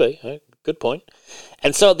 Yeah, it could be. Good point.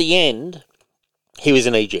 And so at the end, he was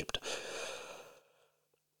in Egypt.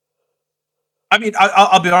 I mean,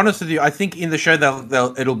 I'll be honest with you. I think in the show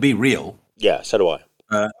it'll be real. Yeah, so do I.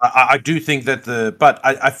 I do think that but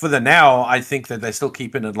I for the now, I think that they're still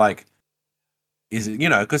keeping it like, is it, you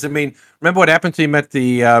know, because I mean, remember what happened to him at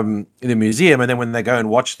the in the museum, and then when they go and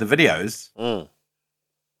watch the videos,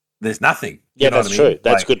 there's nothing. Yeah, that's true.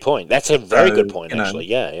 That's a good point. That's a very good point, actually.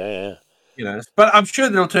 Yeah. You know, but I'm sure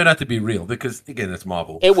it'll turn out to be real because again, it's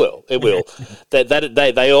Marvel. It will.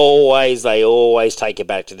 They always take it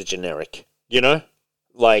back to the generic. You know,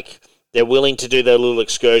 like they're willing to do their little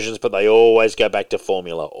excursions, but they always go back to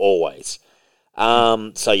formula. Always.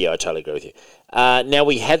 So yeah, I totally agree with you. Now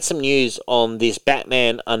we had some news on this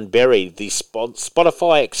Batman Unburied, the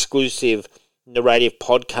Spotify exclusive narrative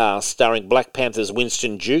podcast starring Black Panther's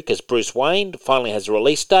Winston Duke as Bruce Wayne. Finally has a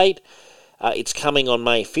release date. It's coming on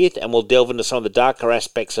May 5th and will delve into some of the darker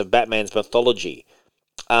aspects of Batman's mythology.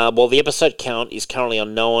 While the episode count is currently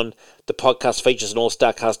unknown, the podcast features an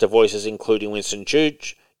all-star cast of voices including Winston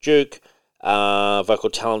Duke, vocal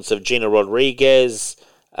talents of Gina Rodriguez,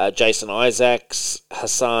 Jason Isaacs,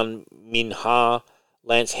 Hassan Minhar,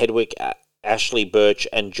 Lance Hedwick, Ashley Birch,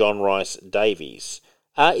 and John Rice Davies.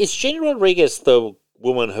 Is Gina Rodriguez the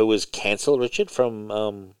woman who was cancelled, Richard,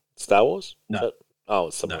 from Star Wars? No.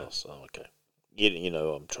 It's someone else. Oh, okay. You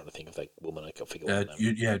know, I'm trying to think of that woman. I can't figure out her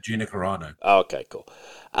name. Yeah, Gina Carano. Oh, okay, cool.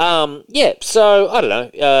 Yeah, so, I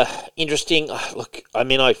don't know. Interesting. Look, I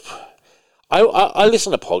mean, I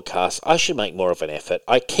listen to podcasts. I should make more of an effort.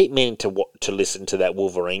 I keep meaning to listen to that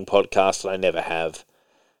Wolverine podcast, and I never have.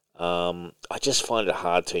 I just find it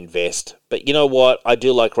hard to invest. But you know what? I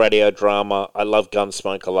do like radio drama. I love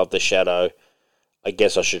Gunsmoke. I love The Shadow. I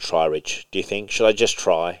guess I should try, Rich. Do you think? Should I just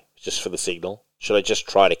try, just for the signal? Should I just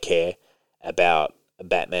try to care about a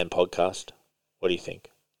Batman podcast? What do you think?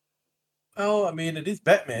 Oh, I mean, it is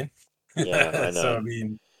Batman. Yeah, I know. So, I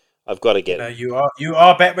mean, I've got to get. You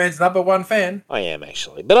are Batman's #1 fan. I am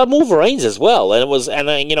actually, but I'm Wolverine's as well,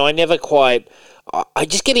 I never quite. I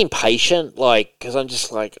just get impatient, like, because I'm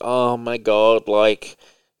just like, oh my god, like,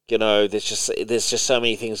 you know, there's just so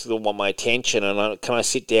many things that want my attention, and can I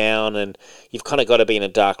sit down? And you've kind of got to be in a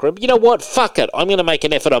dark room. You know what? Fuck it. I'm going to make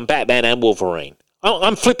an effort on Batman and Wolverine.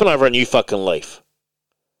 I'm flipping over a new fucking leaf.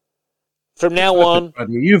 From now on,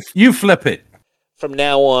 you flip it. From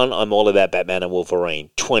now on, I'm all about Batman and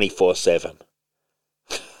Wolverine, 24/7.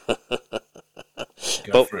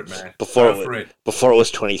 Go for it, man. Before it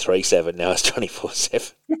was 23/7, now it's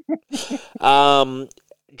 24/7.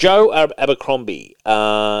 Joe Abercrombie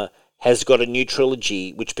has got a new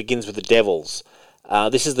trilogy which begins with The Devils.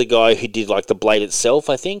 This is the guy who did like The Blade itself,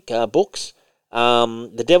 I think, books.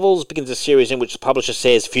 The Devils begins a series in which the publisher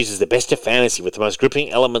says fuses the best of fantasy with the most gripping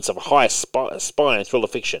elements of high spy and thriller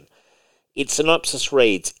fiction. Its synopsis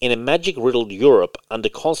reads, in a magic-riddled Europe under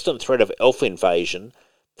constant threat of elf invasion,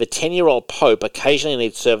 the 10-year-old Pope occasionally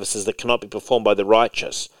needs services that cannot be performed by the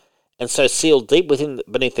righteous, and so sealed deep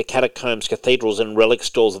beneath the catacombs, cathedrals, and relic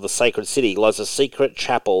stores of the sacred city lies a secret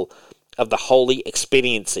chapel of the Holy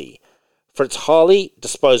Expediency. For its highly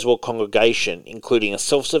disposable congregation, including a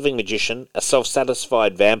self-serving magician, a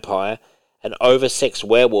self-satisfied vampire, an oversexed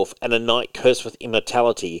werewolf, and a knight cursed with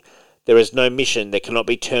immortality, there is no mission that cannot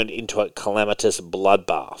be turned into a calamitous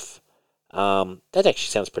bloodbath. That actually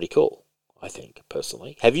sounds pretty cool, I think,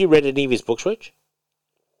 personally. Have you read any of his books, Rich?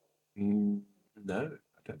 No, I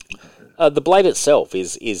don't think so. The Blade itself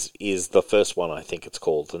is the first one, I think it's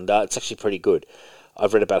called, and it's actually pretty good.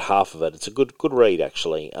 I've read about half of it. It's a good read,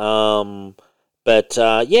 actually. Yeah,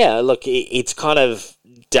 look, it's kind of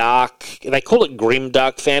dark. They call it grim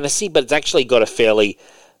dark fantasy, but it's actually got a fairly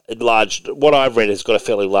large. What I've read has got a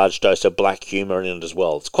fairly large dose of black humor in it as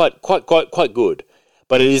well. It's quite good,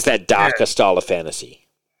 but it is that darker style of fantasy.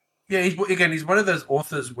 Yeah, he's one of those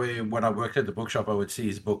authors where when I worked at the bookshop, I would see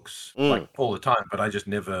his books like all the time, but I just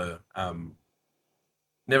never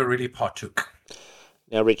never really partook.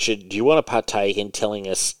 Now, Richard, do you want to partake in telling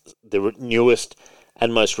us the newest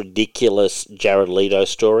and most ridiculous Jared Leto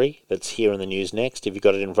story that's here in the news next? Have you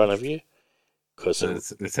got it in front of you? Because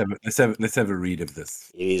let's have a read of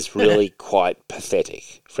this. It is really quite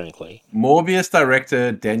pathetic, frankly. Morbius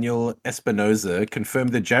director Daniel Espinosa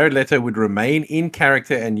confirmed that Jared Leto would remain in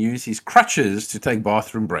character and use his crutches to take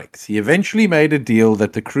bathroom breaks. He eventually made a deal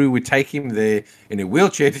that the crew would take him there in a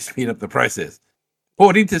wheelchair to speed up the process.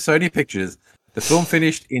 According to Sony Pictures, the film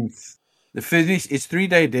finished its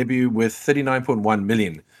 3-day debut with 39.1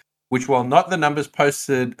 million, which, while not the numbers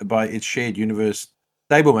posted by its shared universe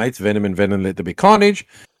stablemates, Venom and Venom Let There Be Carnage,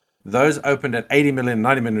 those opened at 80 million and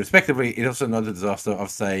 90 million respectively. It also not the disaster of,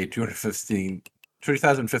 say,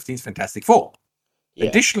 2015's Fantastic Four. Yeah.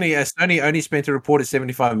 Additionally, as Sony only spent a reported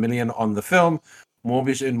 75 million on the film,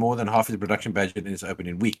 Morbius earned more than half its production budget in its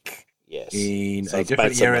opening week. Yes. In a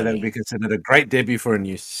different era that would be considered a great debut for a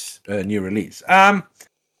new release.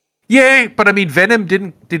 Yeah, but I mean,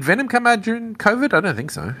 did Venom come out during COVID? I don't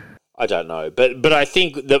think so. I don't know, but I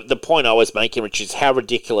think the point I was making, which is how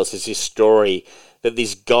ridiculous is this story that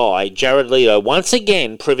this guy Jared Leto, once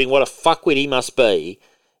again proving what a fuckwit he must be,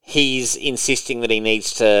 he's insisting that he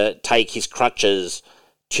needs to take his crutches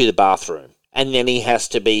to the bathroom, and then he has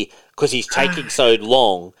to be, because he's taking so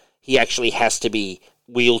long, he actually has to be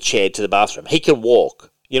wheelchaired to the bathroom. He can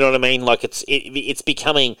walk. You know what I mean? Like it's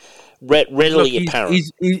becoming readily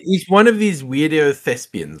apparent. He's one of these weirdo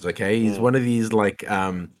thespians. Okay, he's one of these like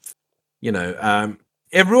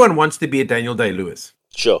everyone wants to be a Daniel Day-Lewis.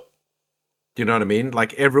 Sure. Do you know what I mean?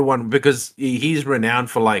 Like everyone, because he's renowned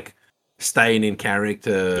for like staying in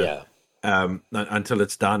character. Yeah. Until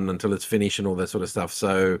it's done, until it's finished, and all that sort of stuff.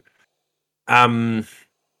 So, but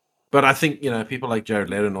I think people like Jared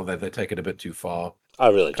Leto and all that, they take it a bit too far. I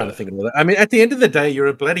really kind of think about that. I mean, at the end of the day, you're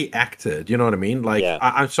a bloody actor. Do you know what I mean? Like, yeah.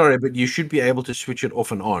 I'm sorry, but you should be able to switch it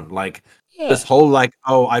off and on. Like this whole like,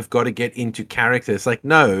 oh, I've got to get into character. It's like,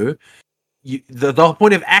 no, the whole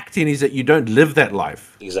point of acting is that you don't live that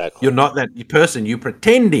life. Exactly. You're not that person. You're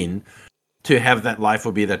pretending to have that life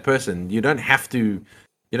or be that person. You don't have to.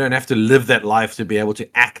 You don't have to live that life to be able to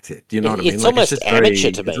act it. Do you know what I mean? It's almost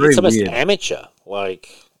amateur to me. It's almost amateur. Like.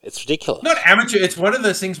 It's ridiculous. Not amateur. It's one of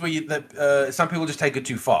those things where some people just take it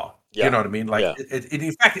too far. Yeah. You know what I mean? Like,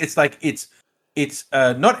 in fact, it's like it's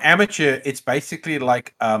not amateur. It's basically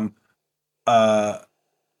like it's a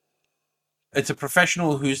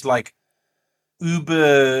professional who's like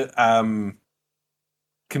uber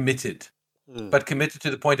committed, but committed to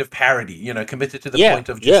the point of parody. Committed to the point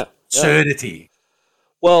of just absurdity.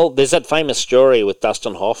 Well, there's that famous story with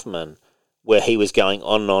Dustin Hoffman, where he was going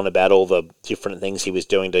on and on about all the different things he was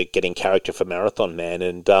doing to get in character for Marathon Man,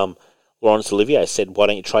 and Laurence Olivier said, "Why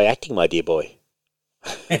don't you try acting, my dear boy?"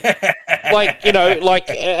 at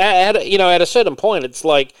a certain point, it's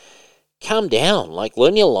like, calm down, like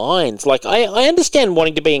learn your lines. Like I understand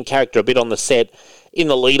wanting to be in character a bit on the set in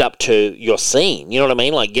the lead up to your scene. You know what I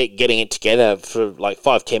mean? Like getting it together for like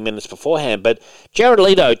 5-10 minutes beforehand. But Jared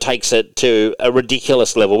Leto takes it to a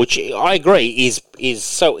ridiculous level, which I agree is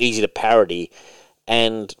so easy to parody.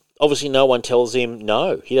 And obviously no one tells him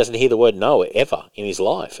no. He doesn't hear the word no ever in his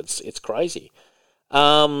life. It's crazy.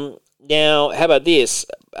 Now, how about this?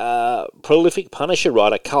 Prolific Punisher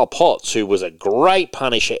writer Carl Potts, who was a great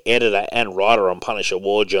Punisher editor and writer on Punisher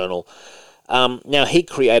War Journal, now he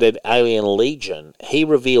created Alien Legion. He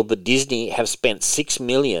revealed that Disney have spent $6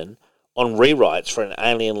 million on rewrites for an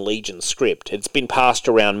Alien Legion script. It's been passed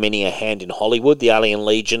around many a hand in Hollywood, the Alien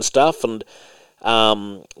Legion stuff, and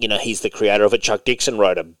he's the creator of it. Chuck Dixon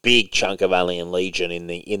wrote a big chunk of Alien Legion in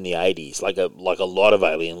the 80s, like a lot of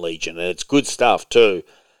Alien Legion, and it's good stuff too.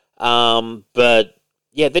 But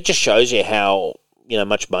yeah, that just shows you how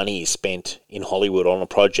much money is spent in Hollywood on a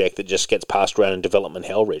project that just gets passed around in development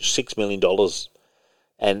hell, Rich. $6 million,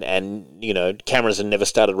 and cameras have never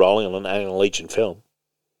started rolling on an Alien Legion film.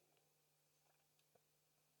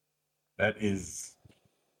 That is,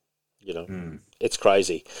 it's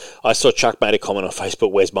crazy. I saw Chuck made a comment on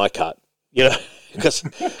Facebook, "Where's my cut?"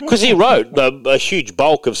 Because he wrote a huge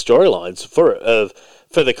bulk of storylines for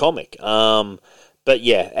the comic. But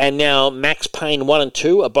yeah, and now Max Payne 1 and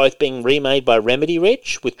 2 are both being remade by Remedy,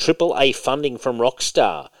 Rich, with AAA funding from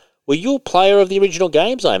Rockstar. Were you a player of the original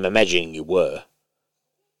games? I'm imagining you were.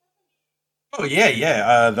 Oh,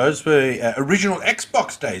 yeah. Those were original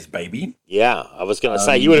Xbox days, baby. Yeah, I was going to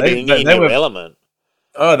say, you would have been in your element.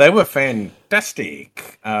 Oh, they were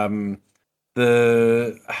fantastic. Yeah,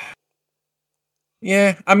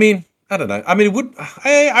 I mean, I don't know. I mean, it would.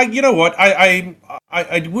 You know what? I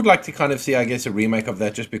would like to kind of see, I guess, a remake of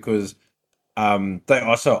that, just because they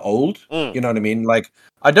are so old. Mm. You know what I mean? Like,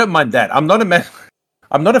 I don't mind that. I'm not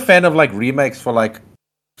a fan of like remakes for like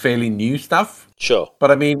fairly new stuff. Sure.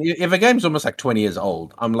 But I mean, if a game's almost like 20 years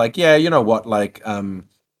old, I'm like, yeah, you know what? Like,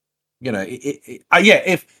 you know, yeah.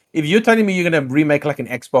 If you're telling me you're gonna remake like an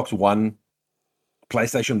Xbox One,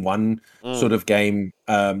 PlayStation 1 sort of game,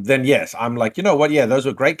 then yes, I'm like, you know what? Yeah, those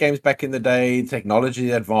were great games back in the day.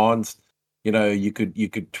 Technology advanced. You know, you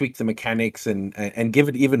could tweak the mechanics and give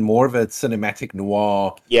it even more of a cinematic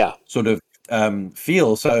noir sort of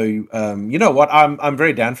feel. So you know what? I'm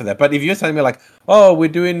very down for that. But if you're telling me like, oh, we're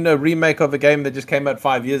doing a remake of a game that just came out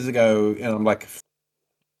 5 years ago, and I'm like,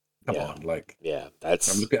 come on, like,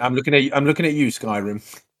 that's I'm looking at you, Skyrim.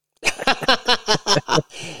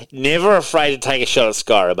 Never afraid to take a shot at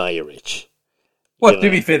Skyrim, are you, Rich? Well, to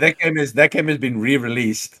be fair, that game has been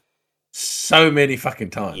re-released so many fucking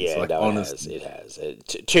times. Yeah, like, no, honestly. it has.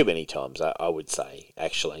 Too many times, I would say,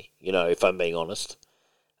 actually. You know, if I'm being honest.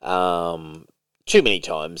 Too many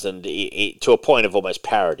times, and to a point of almost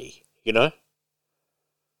parody, you know?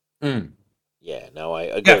 Mm. Yeah, no, I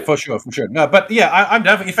agree. Yeah, for sure. No, but yeah, I'm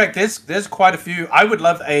definitely. In fact, there's quite a few. I would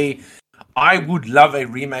love a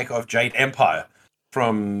remake of Jade Empire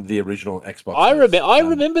from the original Xbox. I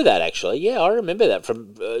remember that, actually. Yeah, I remember that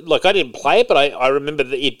from like, I didn't play it, but I remember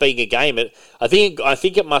it being a game. I think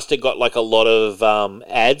it must have got like a lot of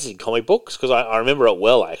ads in comic books, because I remember it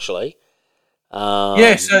well, actually.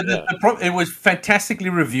 Yeah, so it was fantastically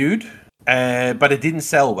reviewed, but it didn't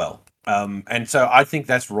sell well. And so I think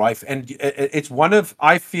that's rife. And it's one of,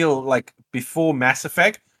 I feel like, before Mass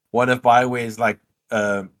Effect, one of BioWare's like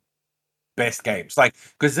best games. Like,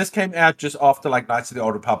 because this came out just after like Knights of the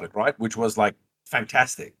Old Republic, right? Which was like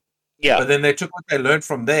fantastic. Yeah. But then they took what they learned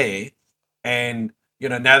from there, and you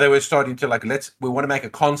know, now they were starting to like, we want to make a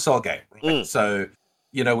console game, right? So,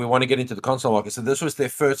 you know, we want to get into the console market. So this was their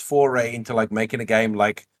first foray into like making a game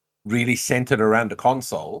like really centered around the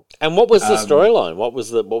console. And what was the storyline? What was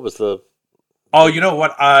the? Oh, you know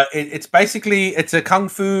what? It's basically, it's a kung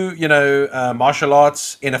fu, you know, martial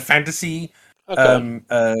arts in a fantasy,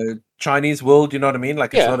 Chinese world. You know what I mean?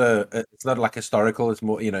 Like, it's not like historical. It's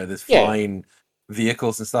more, you know, there's flying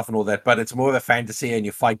vehicles and stuff and all that. But it's more of a fantasy, and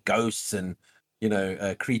you fight ghosts and, you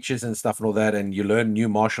know, creatures and stuff and all that, and you learn new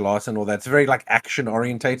martial arts and all that. It's very like action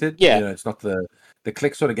orientated. Yeah, you know, it's not the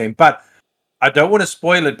click sort of game. But I don't want to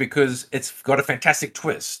spoil it because it's got a fantastic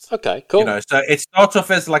twist. Okay, cool. You know, so it starts off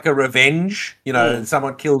as like a revenge. You know, and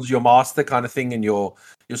someone kills your master kind of thing in your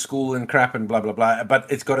school and crap and blah blah blah. But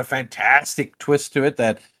it's got a fantastic twist to it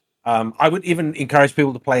that I would even encourage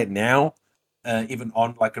people to play it now. Even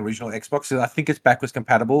on like original Xbox, I think it's backwards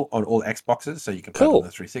compatible on all Xboxes, so you can play it on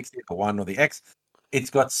the 360, the One, or the X.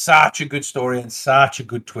 It's got such a good story and such a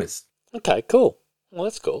good twist. Okay, cool. Well,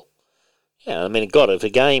 that's cool. Yeah, I mean, God, if a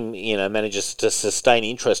game, you know, manages to sustain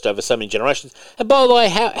interest over so many generations. And by the way,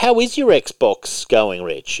 how is your Xbox going,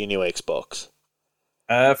 Rich? Your new Xbox?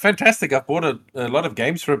 Fantastic. I've bought a lot of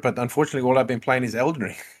games for it, but unfortunately, all I've been playing is Elden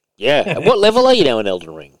Ring. Yeah. And what level are you now in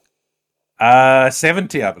Elden Ring?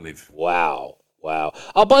 70, I believe. Wow.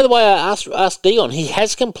 Oh, by the way, I asked Dion. He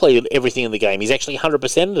has completed everything in the game. He's actually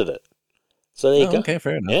 100%ed it. So there you go. Okay,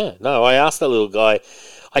 fair enough. Yeah. No, I asked that little guy.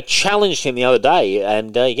 I challenged him the other day,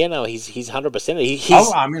 and he's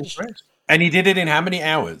 100%. I'm impressed. And he did it in how many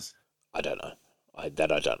hours? I don't know. I don't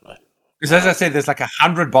know. Because as I said, there's like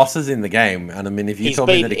 100 bosses in the game, and I mean, if you told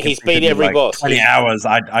me that he's beat every boss, 20 hours,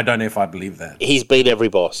 I don't know if I believe that. He's beat every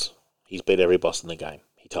boss. He's beat every boss in the game.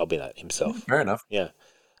 He told me that himself. Fair enough. Yeah.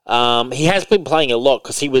 He has been playing a lot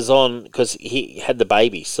because he had the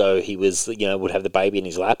baby, so he was, you know, would have the baby in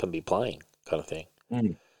his lap and be playing, kind of thing.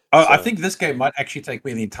 Oh, so, I think this game might actually take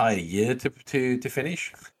me the entire year to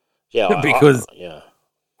finish. Yeah, because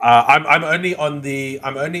I'm only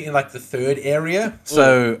in like the third area.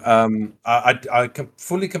 So I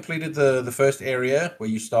fully completed the first area where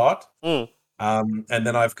you start. And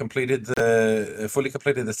then I've fully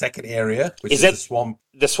completed the second area, which is the swamp.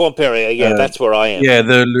 The swamp area, yeah, that's where I am. Yeah,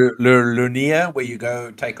 the Lunia, where you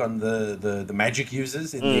go take on the magic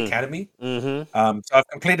users in the academy. So I've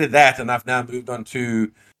completed that, and I've now moved on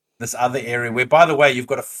to this other area where, by the way, you've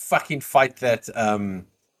got to fucking fight that.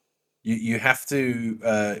 You have to.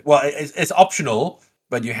 It's optional.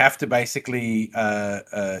 But you have to basically,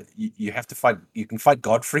 you have to fight. You can fight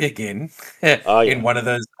Godfrey again in one of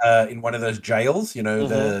those jails. You know,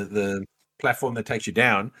 the platform that takes you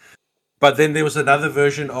down. But then there was another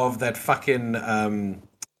version of that fucking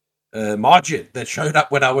Margit that showed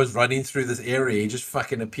up when I was running through this area. He just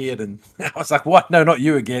fucking appeared, and I was like, "What? No, not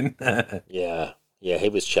you again." Yeah. Yeah, he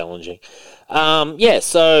was challenging. I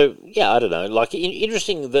don't know. Like,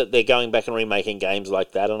 interesting that they're going back and remaking games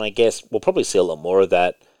like that, and I guess we'll probably see a lot more of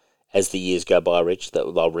that as the years go by, Rich, that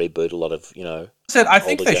they'll reboot a lot of, I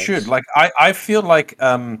think they should. Like, I feel like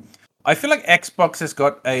Xbox has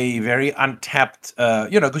got a very untapped,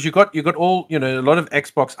 because you got all, a lot of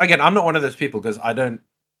Xbox. Again, I'm not one of those people because I don't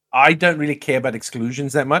really care about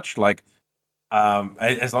exclusions that much. Like,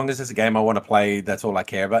 as long as it's a game I want to play, that's all I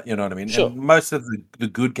care about. You know what I mean? Sure. And most of the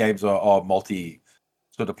good games are multi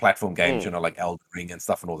sort of platform games, like Elden Ring and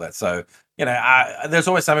stuff and all that. So, there's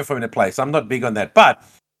always something for me to play. So I'm not big on that. But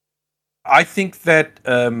I think that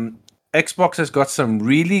Xbox has got some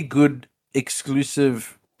really good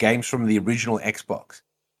exclusive games from the original Xbox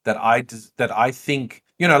that I think,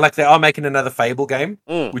 like they are making another Fable game,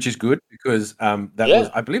 which is good because I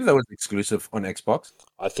believe that was exclusive on Xbox.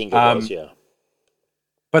 I think it was, yeah.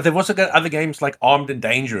 But they've also got other games like Armed and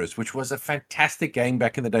Dangerous, which was a fantastic game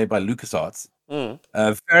back in the day by LucasArts.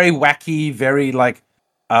 Very wacky, very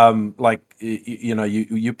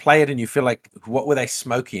you play it and you feel like, what were they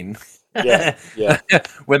smoking? Yeah.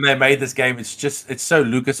 When they made this game, it's so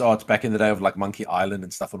LucasArts back in the day of like Monkey Island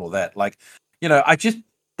and stuff and all that. Like,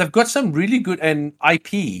 they've got some really good and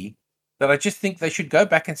IP that I just think they should go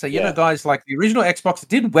back and say, guys, like the original Xbox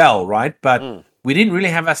did well, right? But we didn't really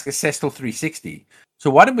have a successful 360. So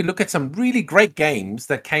why don't we look at some really great games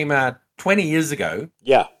that came out 20 years ago?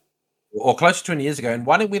 Yeah. Or close to 20 years ago, and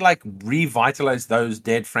why don't we like revitalize those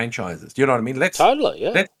dead franchises? Do you know what I mean? Let's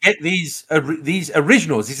get these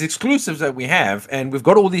originals, these exclusives that we have, and we've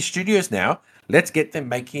got all these studios now. Let's get them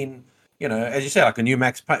making, as you say, like a new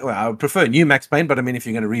Max Payne. Well, I would prefer new Max Payne, but I mean, if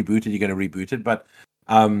you're going to reboot it, you're going to reboot it. But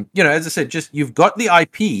as I said, just you've got the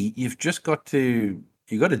IP, you've just got to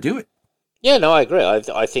do it. Yeah, no, I agree.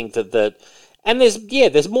 I think that. And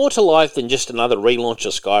there's more to life than just another relaunch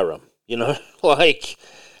of Skyrim. Like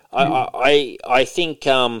I think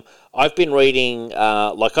I've been reading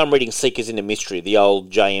I'm reading Seekers into Mystery, the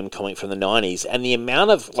old JM comic from the 90s, and the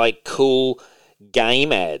amount of like cool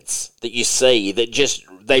game ads that you see that just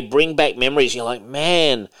they bring back memories. You're like,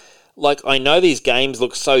 man, like I know these games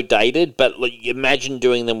look so dated, but like, imagine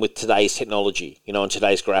doing them with today's technology, and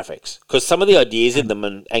today's graphics, because some of the ideas in them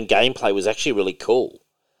and gameplay was actually really cool.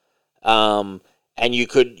 And you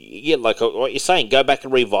could, like what you're saying, go back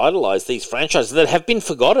and revitalize these franchises that have been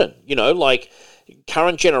forgotten, like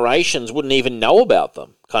current generations wouldn't even know about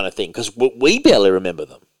them kind of thing, because we barely remember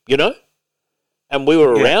them, and we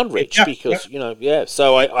were around, Rich, because,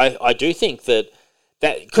 so I do think that,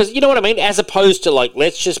 because you know what I mean, as opposed to like,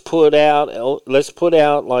 let's put out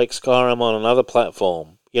like Skyrim on another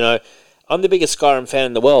platform, I'm the biggest Skyrim fan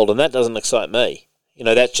in the world, and that doesn't excite me,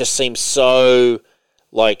 that just seems so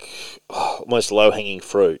like almost low-hanging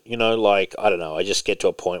fruit, like, I don't know, I just get to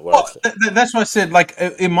a point where that's what I said, like,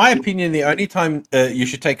 in my opinion, the only time you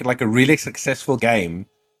should take like a really successful game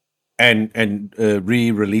and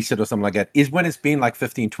re-release it or something like that is when it's been like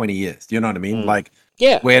 15-20 years. Do you know what I mean? Like,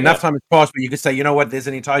 where enough time has passed where you could say, you know what, there's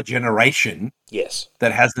an entire generation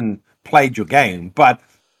that hasn't played your game. But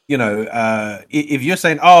if you're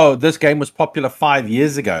saying, oh, this game was popular 5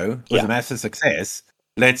 years ago, was a massive success,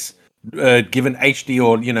 let's give an HD,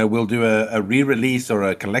 or we'll do a re-release or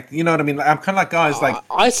a collect. You know what I mean? I'm kind of like, guys, like,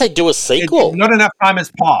 I say do a sequel. Not enough time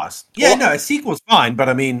has passed. A sequel's fine, but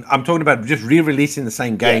I mean, I'm talking about just re-releasing the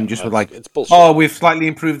same game, just with like, it's bullshit. Oh, we've slightly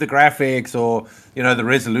improved the graphics or the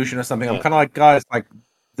resolution or something. I'm kind of like, guys, like,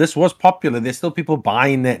 this was popular. There's still people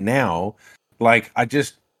buying that now. Like, I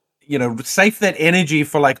just save that energy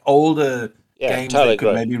for like older games that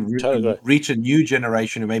could maybe reach a new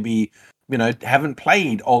generation who maybe haven't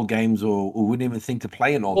played old games or wouldn't even think to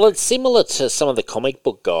play an old game. It's similar to some of the comic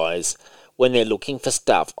book guys when they're looking for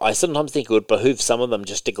stuff. I sometimes think it would behoove some of them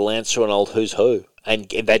just to glance through an old Who's Who, and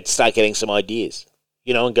they'd start getting some ideas,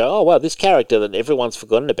 and go, oh, wow, this character that everyone's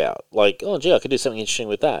forgotten about. Like, oh, gee, I could do something interesting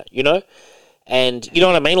with that, And you know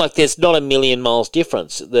what I mean? Like, there's not a million miles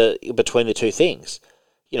difference between the two things.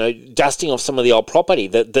 Dusting off some of the old property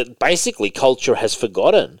that basically culture has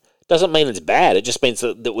forgotten. Doesn't mean it's bad. It just means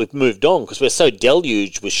that we've moved on because we're so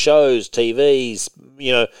deluged with shows, TVs,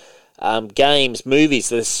 games, movies.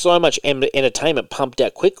 There's so much entertainment pumped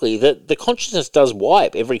out quickly that the consciousness does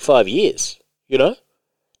wipe every 5 years,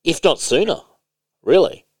 if not sooner,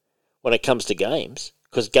 really, when it comes to games.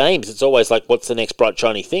 Because games, it's always like, what's the next bright,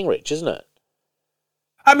 shiny thing, Rich, isn't it?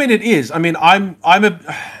 I mean, it is. I mean,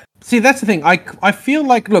 see, that's the thing. I feel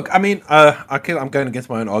like, look, I mean, I'm going against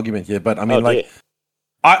my own argument here, but I mean,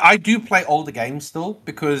 I do play older games still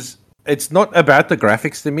because it's not about the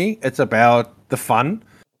graphics to me. It's about the fun.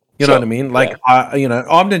 You know what I mean? Like,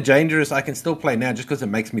 Armed and Dangerous, I can still play now just because it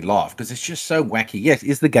makes me laugh because it's just so wacky. Yes,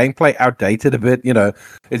 is the gameplay outdated a bit?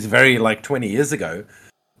 It's very like 20 years ago,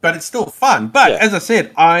 but it's still fun. But as I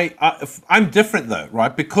said, I'm different though,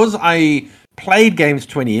 right? Because I played games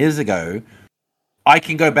 20 years ago, I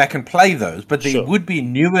can go back and play those. But there would be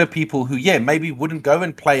newer people who, maybe wouldn't go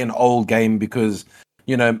and play an old game because,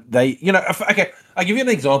 okay, I'll give you an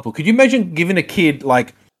example. Could you imagine giving a kid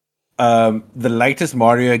like the latest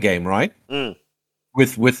Mario game, right?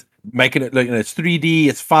 With making it look, it's 3D,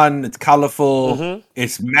 it's fun, it's colorful,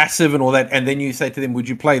 it's massive and all that, and then you say to them, would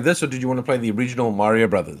you play this or did you want to play the original Mario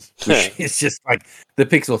Brothers? Which is just like the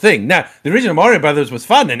pixel thing. Now, the original Mario Brothers was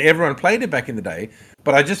fun and everyone played it back in the day,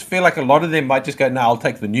 but I just feel like a lot of them might just go, no, I'll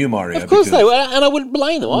take the new Mario. Of course they will, and I wouldn't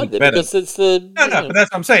blame them either, because it's the... No, but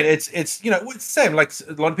that's what I'm saying. It's it's the same. Like,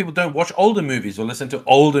 a lot of people don't watch older movies or listen to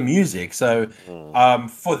older music. So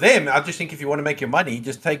for them, I just think if you want to make your money,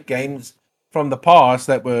 just take games from the past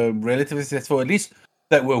that were relatively successful, at least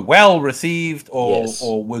that were well received or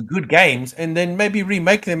were good games, and then maybe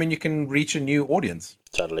remake them and you can reach a new audience.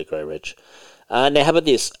 Totally agree, Rich. Now, how about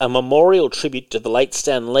this? A memorial tribute to the late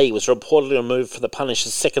Stan Lee was reportedly removed for The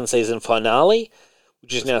Punisher's second season finale,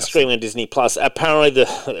 which is now streaming on Disney+. Apparently,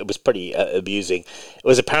 it was pretty abusing. It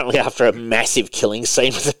was apparently after a massive killing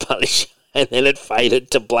scene with The Punisher, and then it faded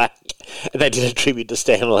to black, and they did a tribute to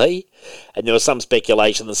Stan Lee. And there was some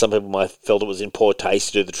speculation that some people might have felt it was in poor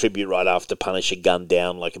taste to do the tribute right after Punisher gunned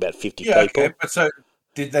down like about 50 people. Okay, but so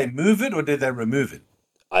did they move it or did they remove it?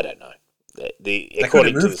 I don't know.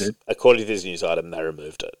 According to this news item, they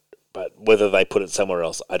removed it. But whether they put it somewhere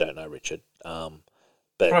else, I don't know, Richard. But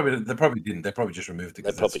they probably didn't. They probably just removed it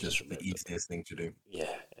because that's just the easiest thing to do. Yeah,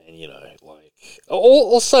 and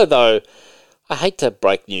also though, I hate to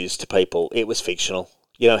break news to people. It was fictional.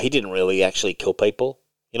 He didn't really actually kill people.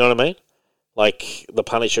 You know what I mean? Like, the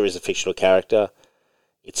Punisher is a fictional character.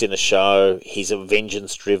 It's in a show. He's a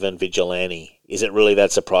vengeance-driven vigilante. Is it really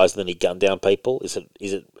that surprising that he gunned down people? Is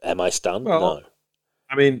it? Am I stunned? Well, no.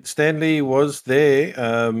 I mean, Stan Lee was there,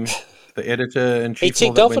 the editor-in-chief. He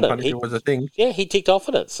ticked off on it. Punisher was a thing. Yeah, he ticked off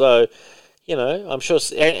on it. So, I'm sure.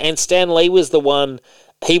 And Stan Lee was the one.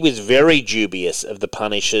 He was very dubious of the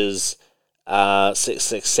Punisher's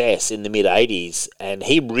success in the mid-'80s, and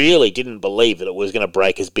he really didn't believe that it was going to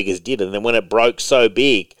break as big as it did. And then when it broke so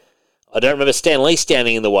big, I don't remember Stan Lee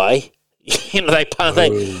standing in the way.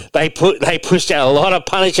 They pushed out a lot of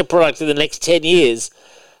Punisher products in the next 10 years.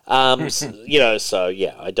 So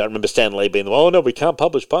I don't remember Stan Lee being the one, oh no, we can't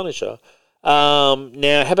publish Punisher.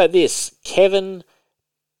 Now, how about this? Kevin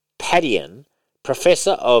Padian,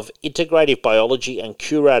 Professor of Integrative Biology and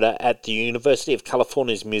Curator at the University of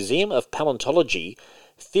California's Museum of Paleontology,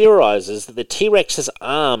 theorizes that the T-Rex's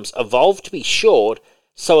arms evolved to be short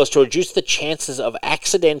so as to reduce the chances of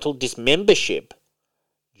accidental dismembership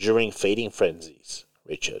during feeding frenzies,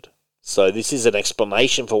 Richard. So this is an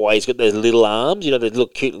explanation for why he's got those little arms, those little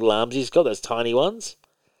cute little arms he's got, those tiny ones.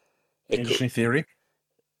 Interesting theory.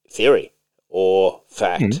 Theory or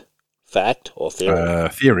fact? Fact or theory?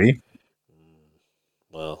 Theory.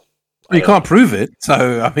 Well, you can't prove it,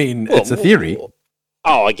 so I mean, it's a theory.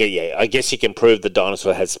 I guess you can prove the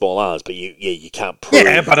dinosaur had small arms, but you can't prove.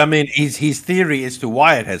 Yeah, but I mean, his theory as to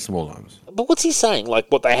why it had small arms. But what's he saying? Like,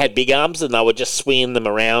 what, they had big arms and they were just swinging them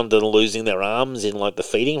around and losing their arms in like the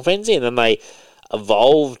feeding frenzy, and then they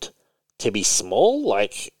evolved to be small?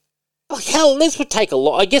 Like hell, this would take a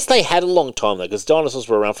lot. I guess they had a long time though, because dinosaurs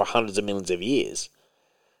were around for hundreds of millions of years.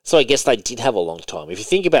 So I guess they did have a long time. If you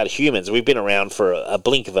think about humans, we've been around for a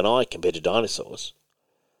blink of an eye compared to dinosaurs.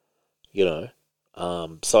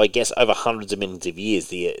 So I guess over hundreds of millions of years,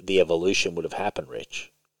 the evolution would have happened,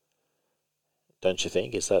 Rich. Don't you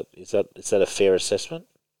think? Is that a fair assessment?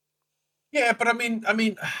 Yeah, but I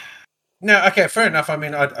mean, no, okay, fair enough. I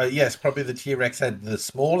mean, yes, probably the T-Rex had the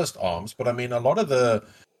smallest arms, but I mean, a lot of the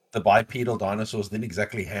bipedal dinosaurs didn't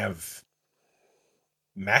exactly have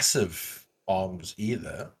massive arms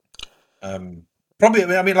either. Probably,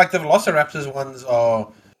 I mean, like the Velociraptors ones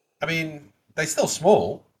are, I mean, they're still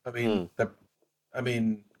small. I mean,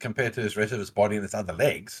 compared to the rest of its body and its other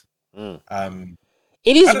legs.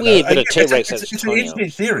 It is weird that a T-Rex has it's an interesting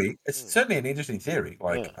theory. It's certainly an interesting theory.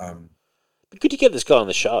 Like, But could you get this guy on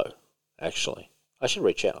the show? Actually, I should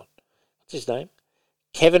reach out. What's his name?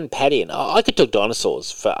 Kevin Padian. I could talk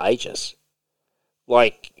dinosaurs for ages.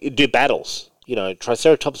 Like, do battles.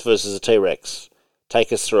 Triceratops versus a T-Rex.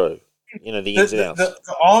 Take us through. The ins and outs.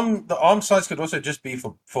 The arm size could also just be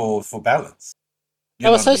for balance. They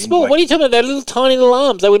were so small. Like, what are you talking about? They're little tiny little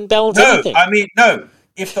arms. They wouldn't balance anything. No.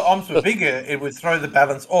 if the arms were bigger, it would throw the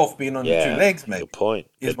balance off being on the two legs, maybe. Good point.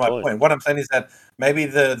 Is my point. What I'm saying is that maybe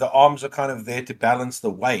the arms are kind of there to balance the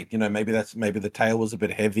weight. Maybe the tail was a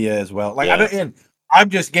bit heavier as well. Like I'm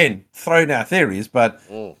just again throwing out theories, but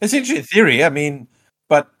it's interesting theory. I mean,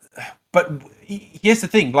 but here's the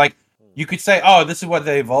thing: like you could say, oh, this is what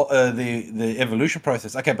the evolution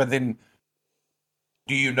process. Okay, but then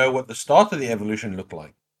do you know what the start of the evolution looked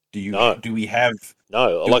like? Do we have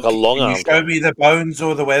like a long arm? You show me the bones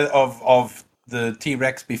or the way of the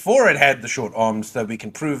T-Rex before it had the short arms, so we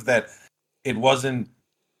can prove that it wasn't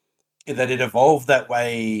that it evolved that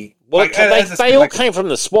way. Well, they all came from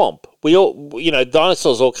the swamp. We all,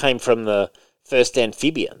 dinosaurs all came from the first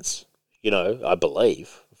amphibians. I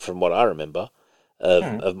believe, from what I remember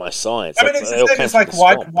of my science. I mean, it's like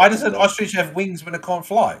why does an ostrich have wings when it can't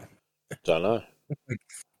fly? Don't know.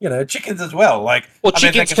 Chickens as well.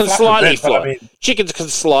 Chickens can slightly fly. Chickens can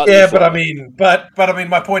slightly. Yeah, fly. but I mean,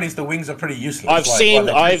 my point is the wings are pretty useless.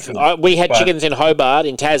 We had chickens in Hobart,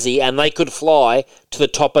 in Tassie, and they could fly to the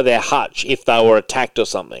top of their hutch if they were attacked or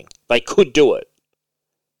something. They could do it.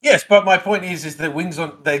 Yes, but my point is the wings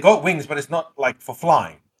they got wings, but it's not like for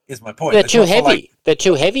flying. Is my point? They're too heavy. They're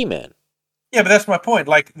too heavy, man. Yeah, but that's my point.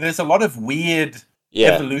 Like, there's a lot of weird.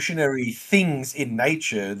 Evolutionary things in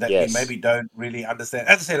nature that we maybe don't really understand.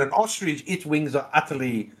 As I said, an ostrich, its wings are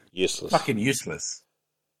utterly fucking useless.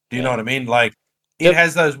 Do you know what I mean? Like, it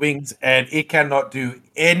has those wings and it cannot do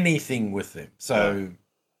anything with them. So,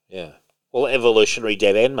 well, evolutionary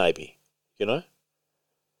dead end, maybe.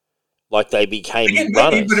 Like they became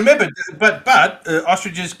runners. But remember,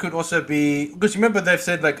 ostriches could also be, because remember they've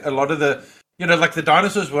said like a lot of the, like the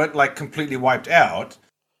dinosaurs weren't like completely wiped out.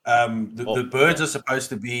 The birds are supposed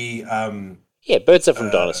to be birds are from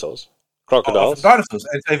dinosaurs, crocodiles, from dinosaurs.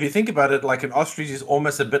 And so if you think about it, like an ostrich is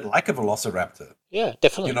almost a bit like a velociraptor. Yeah,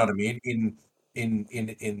 definitely. You know what I mean?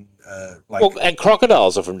 In and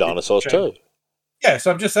crocodiles are from dinosaurs too. Yeah, so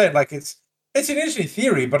I'm just saying, like it's an interesting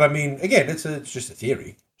theory, but I mean, again, it's just a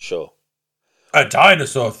theory. Sure. A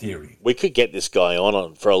dinosaur theory. We could get this guy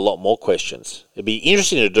on for a lot more questions. It'd be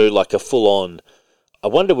interesting to do like a full-on. I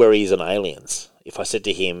wonder where he is on aliens. If I said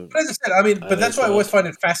to him, but as I said, I mean, but that's why I always find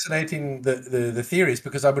it fascinating the theories,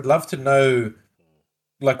 because I would love to know,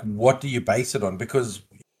 like, what do you base it on? Because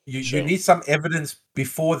you need some evidence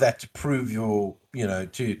before that to prove your,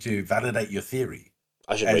 to validate your theory.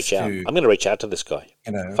 I should reach out. I'm going to reach out to this guy.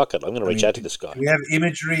 Fuck it, I'm going to reach out to this guy. Do we have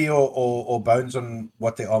imagery or bones on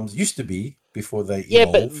what their arms used to be before they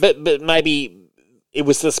evolved? but maybe it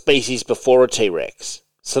was the species before a T-Rex.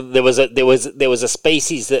 So there was a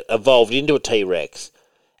species that evolved into a T-Rex,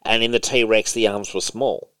 and in the T-Rex the arms were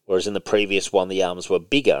small, whereas in the previous one the arms were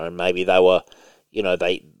bigger, and maybe they were,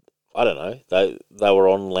 they were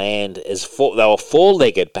on land as they were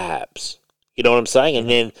four-legged perhaps. You know what I'm saying? And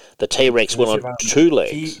then the T-Rex went on two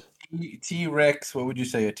legs. T-Rex, what would you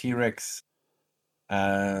say? A T-Rex?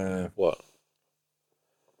 What?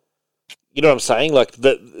 You know what I'm saying? Like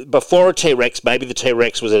before a T-Rex, maybe the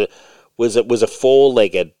T-Rex was a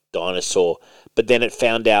four-legged dinosaur, but then it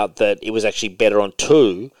found out that it was actually better on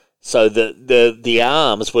two, so the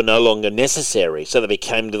arms were no longer necessary, so they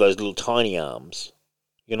became to those little tiny arms.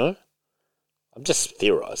 I'm just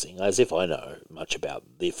theorizing, as if I know much about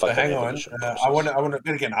the fucking evolution process. I want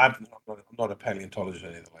to. Again, I'm not a paleontologist or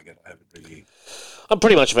anything like that. I haven't really. I'm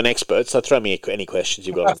pretty much of an expert, so throw me any questions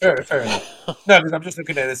you've got. Fair enough. No, because I'm just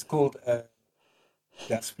looking at it. It's called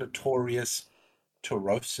Daspletoreus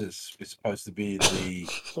taurosus. Is supposed to be the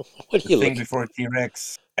thing before a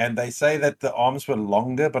T-Rex, and they say that the arms were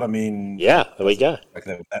longer. But I mean, yeah, there we go. Like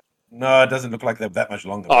no, it doesn't look like they're that much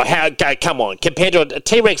longer. Oh, come on! Compared to a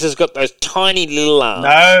T-Rex, has got those tiny little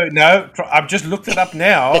arms. No, I've just looked it up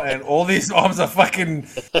now, and all these arms are fucking.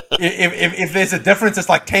 If there's a difference, it's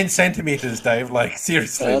like 10 centimeters, Dave. Like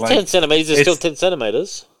seriously, 10 centimeters is still 10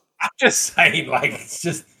 centimeters. I'm just saying, like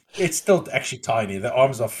it's still actually tiny. The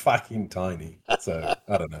arms are fucking tiny. So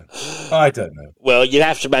I don't know. Well, you'd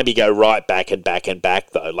have to maybe go right back and back and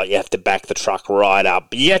back though. Like you have to back the truck right up.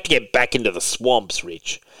 But you have to get back into the swamps,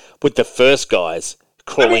 Rich. With the first guys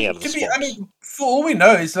crawling out of the swamps. For all we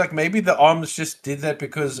know, it's like maybe the arms just did that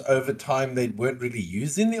because over time they weren't really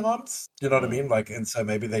using the arms. Do you know what I mean? Like, and so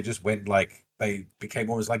maybe they just went like they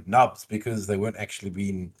became almost like nubs because they weren't actually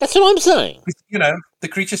being. That's what I'm saying. The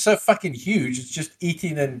creature's so fucking huge; it's just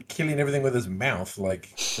eating and killing everything with his mouth.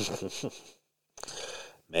 Like,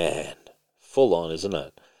 man, full on, isn't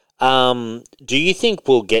it? Do you think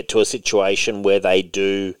we'll get to a situation where they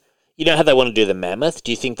do? You know how they want to do the mammoth?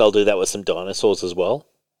 Do you think they'll do that with some dinosaurs as well?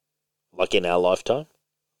 Like in our lifetime?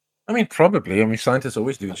 I mean, probably. I mean, scientists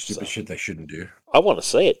always doing stupid shit they shouldn't do. I want to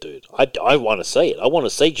see it, dude. I want to see it. I want to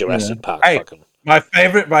see Jurassic Park. Hey, fucking. my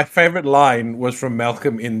favorite line was from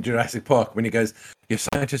Malcolm in Jurassic Park when he goes, "If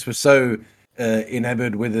scientists were so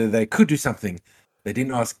enamored whether they could do something, they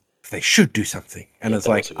didn't ask if they should do something." And it's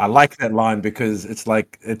like, I like that line because it's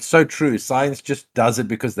like, it's so true. Science just does it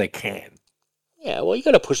because they can. Yeah, well, you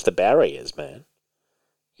got to push the barriers, man.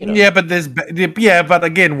 You know? Yeah, but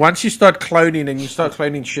again, once you start cloning and you start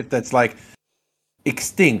cloning shit that's like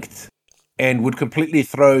extinct and would completely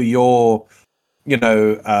throw your,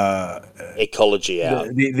 ecology out.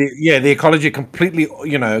 The ecology completely,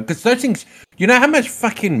 because those things, you know how much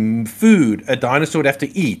fucking food a dinosaur would have to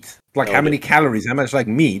eat, like how many calories, how much like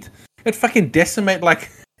meat, it'd fucking decimate like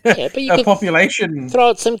but you a population. Throw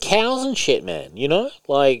out some cows and shit, man.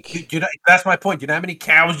 Like that's my point. You know how many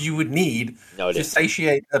cows you would need to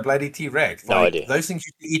satiate a bloody T-Rex? No idea. Those things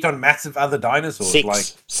you eat on massive other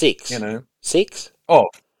dinosaurs. Six. 6? Oh,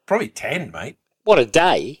 probably 10, mate. What, a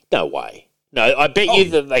day? No way. No, I bet you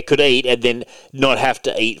that they could eat and then not have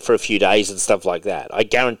to eat for a few days and stuff like that. I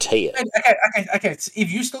guarantee it. Okay. So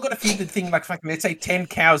if you still got to feed the thing like fucking, let's say 10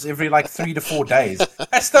 cows every like 3 to 4 days,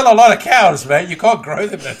 that's still a lot of cows, man. You can't grow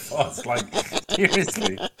them that fast. Like,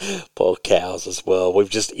 seriously. Poor cows as well. We've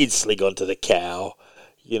just instantly gone to the cow.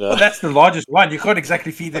 Well, that's the largest one. You can't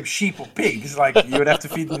exactly feed them sheep or pigs. Like, you would have to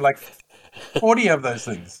feed them like 40 of those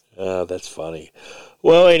things. Oh, that's funny.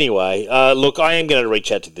 Well, anyway, look, I am going to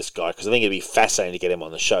reach out to this guy because I think it'd be fascinating to get him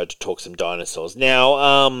on the show to talk some dinosaurs.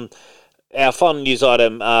 Now, our final news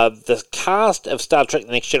item, the cast of Star Trek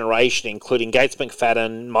The Next Generation, including Gates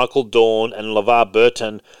McFadden, Michael Dorn, and LeVar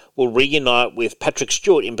Burton, will reunite with Patrick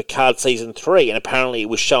Stewart in Picard Season 3, and apparently it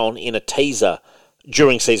was shown in a teaser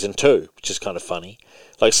during Season 2, which is kind of funny.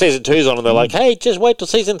 Like, Season 2's on, and they're like, hey, just wait till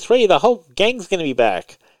Season 3, the whole gang's going to be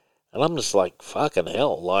back. And I'm just like, fucking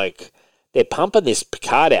hell, like... They're pumping this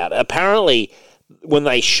Picard out. Apparently, when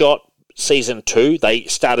they shot Season 2, they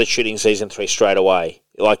started shooting Season 3 straight away.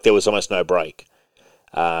 Like, there was almost no break.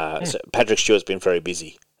 So Patrick Stewart's been very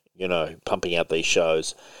busy, pumping out these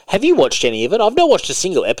shows. Have you watched any of it? I've not watched a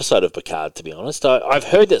single episode of Picard, to be honest. I've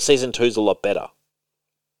heard that Season 2's a lot better.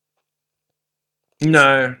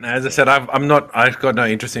 No, as I said, I've got no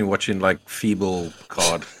interest in watching, like, feeble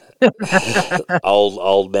Picard.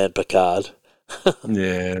 old man Picard.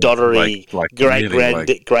 Yeah, doddery,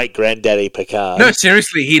 great granddaddy Picard. No,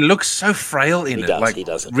 seriously, he looks so frail in it. He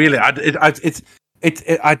doesn't. Really,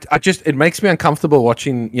 it makes me uncomfortable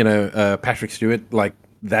watching Patrick Stewart like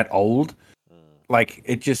that old. Like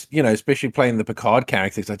it just especially playing the Picard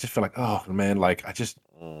characters, I just feel like, oh man, like I just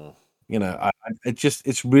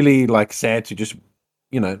it's really like sad to just.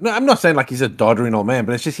 No, I'm not saying like he's a doddering old man,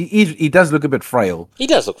 but it's just he does look a bit frail. He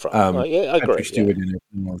does look frail. I agree.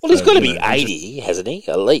 Well, he's got to be 80, hasn't he?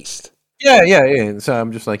 At least. Yeah. So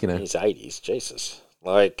I'm just like, He's 80s, Jesus.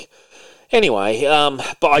 Like, anyway,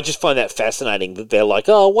 but I just find that fascinating that they're like,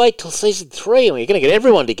 oh, wait till Season 3 and we're going to get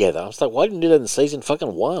everyone together. I was like, why didn't you do that in Season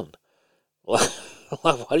fucking 1? Why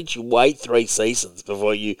did you wait 3 seasons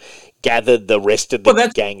before you gathered the rest of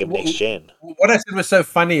the gang of Next Gen? What I said was so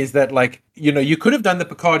funny is that, like, you could have done the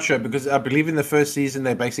Picard show because I believe in the first season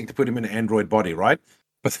they basically put him in an android body, right?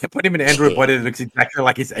 But they put him in an android body that looks exactly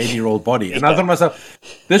like his 80-year-old body. And I thought to myself,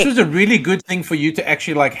 this was a really good thing for you to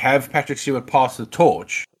actually, like, have Patrick Stewart pass the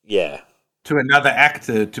torch. Yeah. To another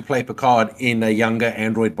actor to play Picard in a younger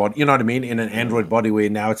android body. You know what I mean? In an android body where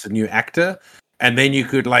now it's a new actor. And then you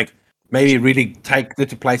could, like, maybe really take it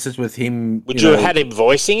to places with him. Would you have had him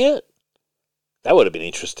voicing it? That would have been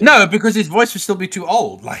interesting. No, because his voice would still be too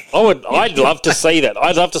old. Like, I'd love to see that.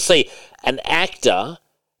 I'd love to see an actor,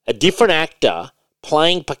 a different actor,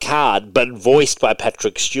 playing Picard, but voiced by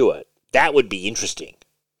Patrick Stewart. That would be interesting.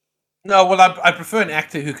 No, well, I prefer an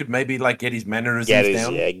actor who could maybe like get his mannerisms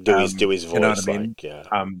down. Yeah, do his voice. You know what I mean?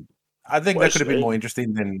 I think that could have been more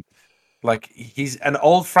interesting than. Like, he's an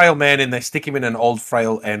old, frail man, and they stick him in an old,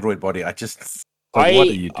 frail android body. What are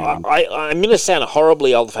you doing? I'm going to sound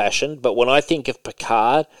horribly old-fashioned, but when I think of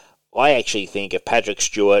Picard, I actually think of Patrick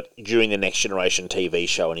Stewart during the Next Generation TV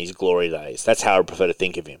show in his glory days. That's how I prefer to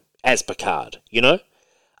think of him, as Picard,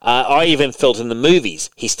 I even felt in the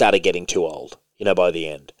movies he started getting too old, by the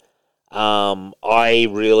end. I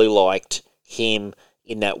really liked him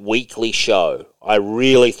in that weekly show. I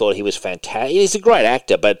really thought he was fantastic. He's a great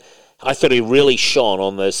actor, but I thought he really shone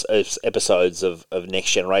on those episodes of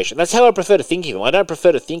Next Generation. That's how I prefer to think of him. I don't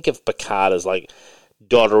prefer to think of Picard as like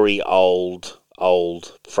doddery, old,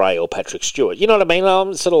 frail Patrick Stewart. You know what I mean?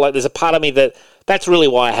 I'm sort of like, there's a part of me that's really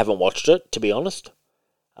why I haven't watched it, to be honest.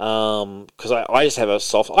 Because I just have a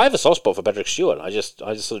soft spot for Patrick Stewart.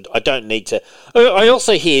 I don't need to. I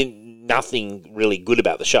also hear nothing really good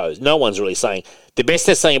about the shows. No one's really saying the best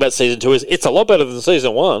they're saying about season 2 is it's a lot better than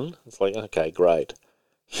season 1. It's like, okay, great.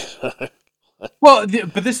 Well,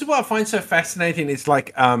 but this is what I find so fascinating. It's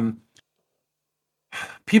like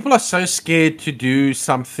people are so scared to do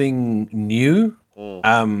something new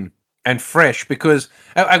and fresh because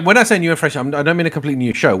when I say new and fresh, I don't mean a completely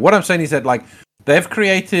new show. What I'm saying is that like they've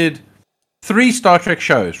created 3 Star Trek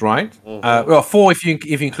shows, right? Well, 4 if you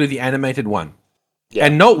include the animated one. Yeah.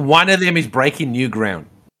 And not one of them is breaking new ground,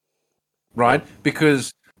 right?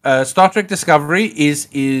 Because Star Trek Discovery is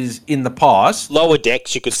in the past. Lower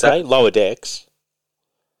Decks, you could say. Lower Decks.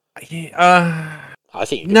 Yeah. I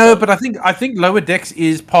think but I think Lower Decks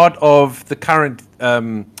is part of the current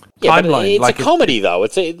timeline. It's a comedy, though. I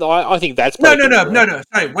think that's no.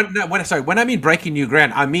 Sorry. When I mean breaking new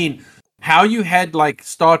ground, I mean how you had like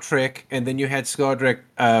Star Trek, and then you had Star Trek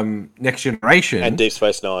Next Generation and Deep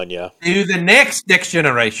Space Nine. Yeah, to the next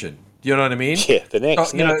Generation. Do you know what I mean? Yeah, the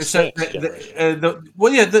next.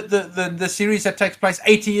 The series that takes place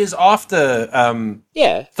 80 years after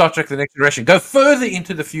Star Trek: The Next Generation. Go further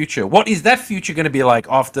into the future. What is that future going to be like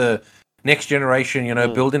after Next Generation? You know,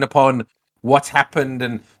 building upon what's happened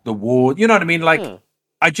and the war. You know what I mean? Like,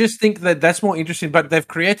 I just think that's more interesting. But they've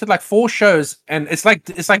created like 4 shows, and it's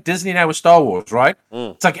like Disney now with Star Wars, right?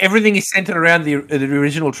 It's like everything is centered around the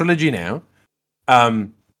original trilogy now,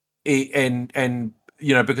 and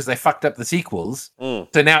you know, because they fucked up the sequels. So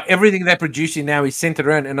now everything they're producing now is centered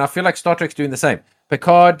around, and I feel like Star Trek's doing the same.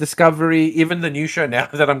 Picard, Discovery, even the new show now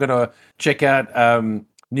that I'm going to check out,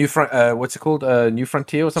 what's it called? New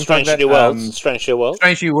Frontier or something like that. Strange New Worlds.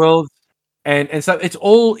 Strange New Worlds. And so it's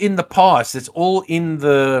all in the past. It's all in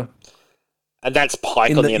the... And that's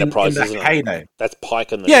Pike on the Enterprise, isn't it? Heyday. That's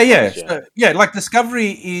Pike on the Enterprise. So, like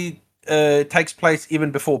Discovery takes place even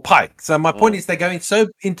before Pike. So my point is they're going so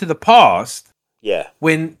into the past... Yeah.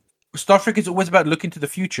 When Star Trek is always about looking to the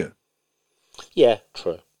future. Yeah,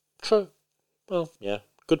 true. Well, yeah,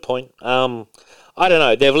 good point. I don't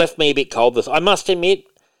know. They've left me a bit cold. I must admit,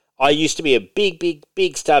 I used to be a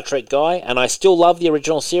big Star Trek guy, and I still love the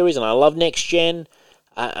original series, and I love Next Gen,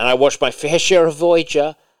 and I watched my fair share of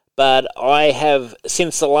Voyager, but I have,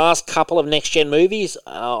 since the last couple of Next Gen movies,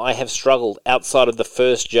 I have struggled outside of the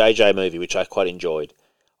first JJ movie, which I quite enjoyed.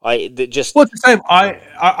 Well, it's the same.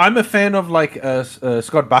 I'm a fan of like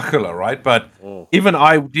Scott Bakula, right? But even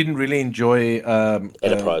I didn't really enjoy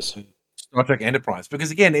Enterprise, Star Trek Enterprise, because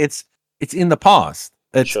again, it's in the past.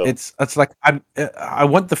 It's like I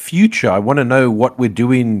want the future. I want to know what we're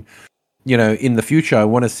doing, you know, in the future. I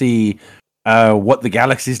want to see what the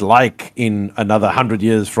galaxy's like in another 100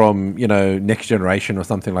 years from, you know, Next Generation or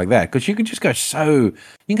something like that. Because you can go so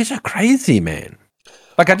crazy, man.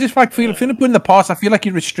 Like, I just like feel in the past, I feel like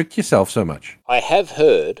you restrict yourself so much. I have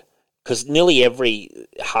heard, because nearly every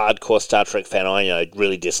hardcore Star Trek fan I know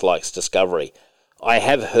really dislikes Discovery. I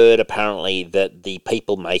have heard, apparently, that the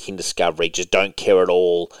people making Discovery just don't care at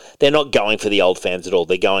all. They're not going for the old fans at all.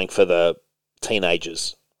 They're going for the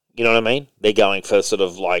teenagers. You know what I mean? They're going for sort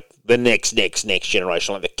of like the next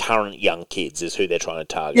generation, like the current young kids is who they're trying to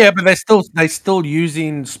target. Yeah, but they're still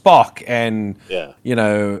using Spock and you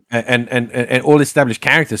know and all established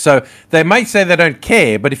characters. So they might say they don't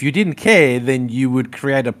care, but if you didn't care, then you would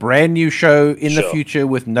create a brand new show in the future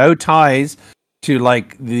with no ties to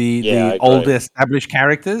like the older established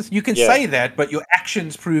characters. You can say that, but your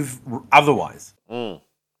actions prove otherwise.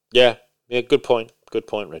 Yeah, good point,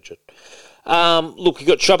 Richard. Look, you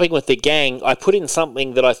got Shopping with the Gang. I put in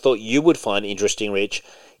something that I thought you would find interesting, Rich.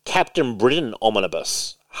 Captain Britain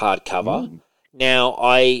Omnibus hardcover. Now,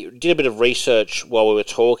 I did a bit of research while we were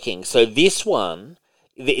talking. So this one,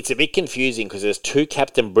 it's a bit confusing because there's 2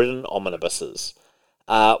 Captain Britain omnibuses.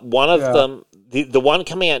 One of them, the one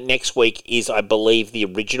coming out next week is, I believe, the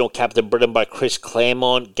original Captain Britain by Chris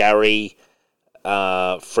Claremont, Gary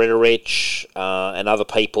Friedrich, and other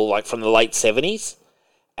people like from the late 70s.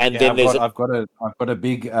 And then I've got a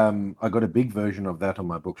big version of that on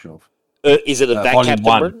my bookshelf. Is it that Captain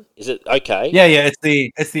Britain? Is it okay? Yeah.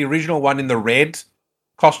 It's the original one in the red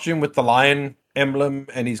costume with the lion emblem,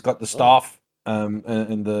 and he's got the staff, and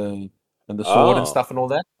the sword and stuff and all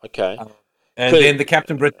that. Okay. And then the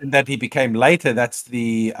Captain Britain that he became later, that's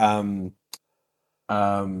the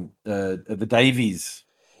Davies.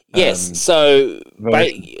 Yes, so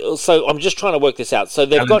I'm just trying to work this out. So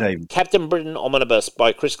they've got Captain Britain Omnibus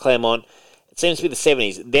by Chris Claremont. It seems to be the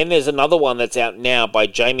 70s. Then there's another one that's out now by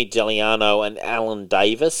Jamie Deliano and Alan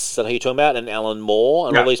Davis. Is that who you're talking about? And Alan Moore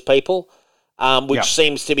and all these people, which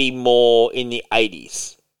seems to be more in the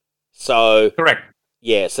 80s. So correct.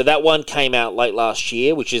 Yeah, so that one came out late last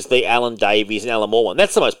year, which is the Alan Davies and Alan Moore one.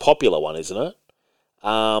 That's the most popular one, isn't it?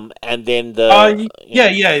 And then the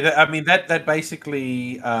yeah. I mean that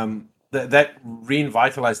basically that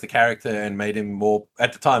revitalized the character and made him more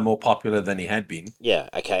at the time more popular than he had been. Yeah,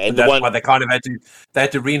 okay, and that's why they kind of had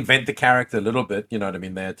to reinvent the character a little bit. You know what I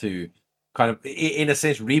mean? They had to kind of, in a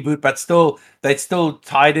sense, reboot, but they still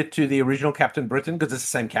tied it to the original Captain Britain because it's the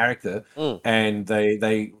same character, and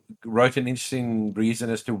they wrote an interesting reason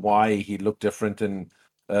as to why he looked different and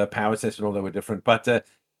power sets and all that were different. But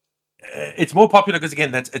it's more popular because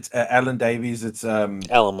again, it's Alan Davies, it's Alan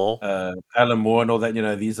Moore, and all that. You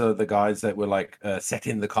know, these are the guys that were like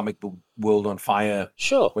setting the comic book world on fire.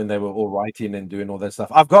 Sure, when they were all writing and doing all that stuff.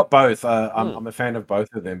 I've got both. I'm a fan of both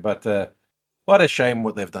of them, but. What a shame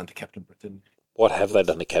what they've done to Captain Britain. What have they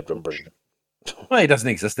done to Captain Britain? Well, he doesn't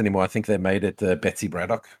exist anymore. I think they made it Betsy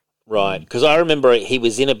Braddock. Right, because I remember he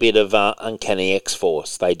was in a bit of Uncanny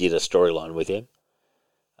X-Force. They did a storyline with him.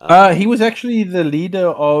 He was actually the leader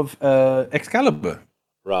of Excalibur.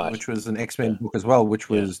 Right. Which was an X-Men book as well, which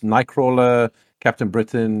was Nightcrawler, Captain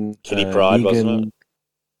Britain, Kitty Pryde, wasn't it?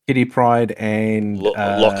 Kitty Pryde and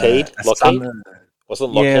Lockheed? Lockheed?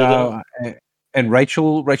 Wasn't Lockheed and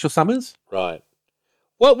Rachel Summers. Right.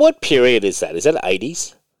 What period is that? Is that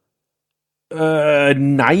 80s?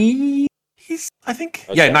 90s, I think.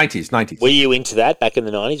 Okay. Yeah, 90s. Were you into that back in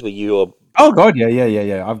the 90s? Were you? Oh God,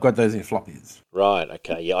 yeah. I've got those in floppies. Right.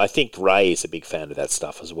 Okay. Yeah, I think Ray is a big fan of that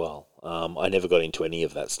stuff as well. I never got into any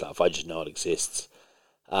of that stuff. I just know it exists.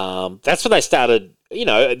 That's when they started. You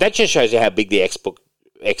know, that just shows you how big the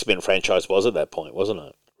X-Men franchise was at that point, wasn't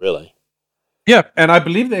it? Really. Yeah, and I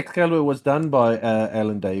believe the Excalibur was done by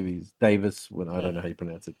Alan Davis. I don't know how you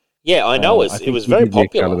pronounce it. Yeah, I know it was very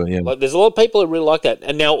popular. Yeah. Like, there's a lot of people who really like that,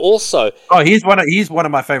 and now also. Oh, he's one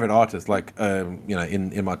of my favorite artists. Like,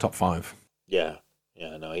 in my top 5. Yeah,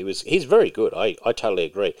 no, he's very good. I totally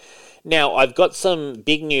agree. Now I've got some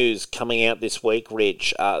big news coming out this week,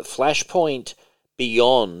 Rich. Flashpoint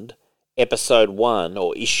Beyond episode 1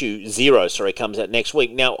 or issue 0, comes out next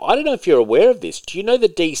week. Now I don't know if you're aware of this. Do you know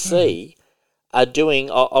that DC? Are doing.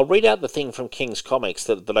 I'll read out the thing from King's Comics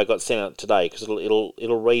that I got sent out today because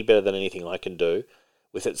it'll read better than anything I can do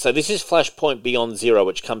with it. So this is Flashpoint Beyond Zero,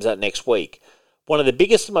 which comes out next week. One of the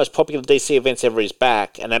biggest and most popular DC events ever is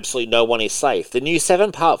back, and absolutely no one is safe. The new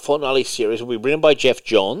 7-part fortnightly series will be written by Jeff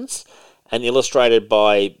Johns and illustrated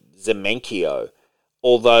by Zemeckio,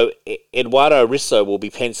 although Eduardo Risso will be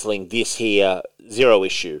penciling this here 0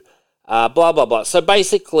 issue. Blah blah blah. So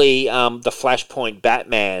basically, the Flashpoint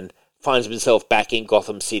Batman finds himself back in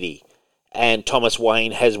Gotham City, and Thomas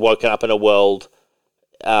Wayne has woken up in a world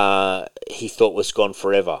he thought was gone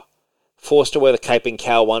forever. Forced to wear the cape and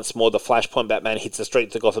cowl once more, the Flashpoint Batman hits the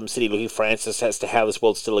streets of Gotham City looking for answers as to how this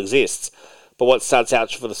world still exists. But what starts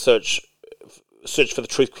out for the search for the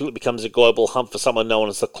truth quickly becomes a global hunt for someone known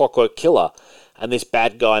as the Clockwork Killer, and this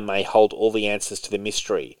bad guy may hold all the answers to the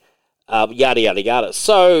mystery. Yada yada yada.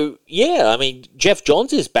 So yeah, I mean Jeff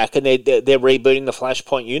Johns is back, and they're rebooting the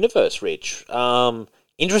Flashpoint universe. Rich,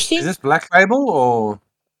 interesting. Is this Black Label or?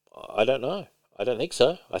 I don't know. I don't think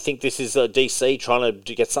so. I think this is DC trying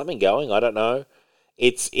to get something going. I don't know.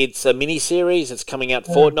 It's a mini series. It's coming out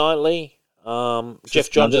fortnightly. Jeff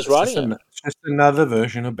Johns is writing it. It's just another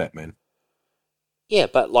version of Batman. Yeah,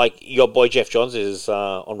 but like your boy Jeff Johns is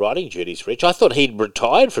on writing duties. Rich, I thought he'd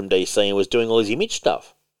retired from DC and was doing all his image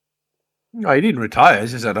stuff. No, he didn't retire.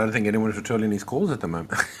 It's just I don't think anyone's returning his calls at the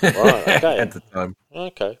moment. Right, okay. At the time.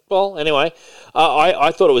 Okay. Well, anyway,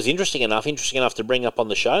 I thought it was interesting enough to bring up on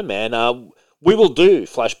the show, man. We will do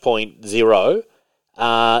Flashpoint 0.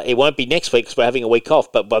 It won't be next week because we're having a week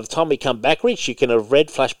off, but by the time we come back, Rich, you can have read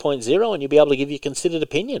Flashpoint 0 and you'll be able to give your considered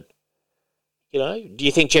opinion. You know, do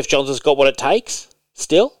you think Jeff Johns has got what it takes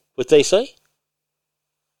still with DC?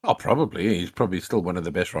 Oh, probably. He's probably still one of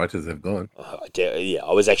the best writers they've got. Yeah,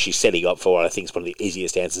 I was actually setting up for what I think is one of the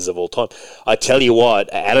easiest answers of all time. I tell you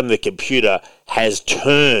what, Adam the Computer has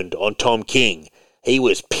turned on Tom King. He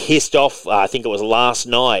was pissed off, I think it was last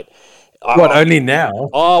night. What, only now?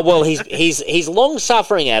 Oh, well, he's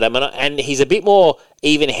long-suffering, Adam, and he's a bit more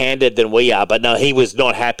even-handed than we are, but no, he was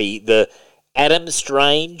not happy. The Adam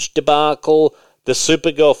Strange debacle, the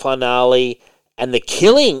Supergirl finale, and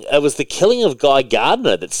it was the killing of Guy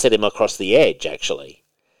Gardner that set him across the edge, actually,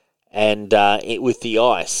 and with the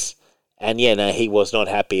ice. And yeah, no, he was not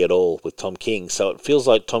happy at all with Tom King. So it feels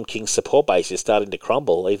like Tom King's support base is starting to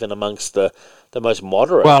crumble, even amongst the most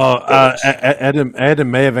moderate. Well,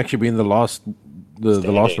 Adam may have actually been the last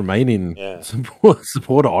remaining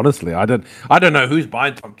supporter. Honestly, I don't know who's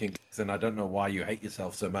buying Tom King, and I don't know why you hate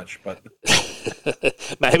yourself so much, but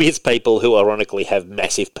Maybe it's people who ironically have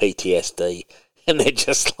massive PTSD. And they're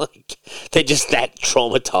just that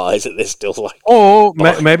traumatized that they're still like. Or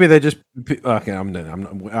maybe they're just okay.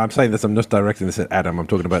 I'm saying this. I'm just directing this at Adam. I'm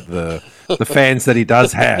talking about the fans that he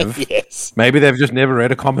does have. Yes. Maybe they've just never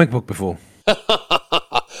read a comic book before.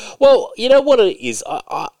 Well, you know what it is.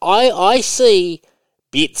 I see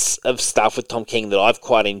bits of stuff with Tom King that I've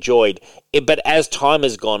quite enjoyed, but as time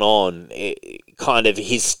has gone on, kind of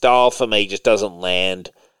his style for me just doesn't land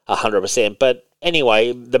 100%. But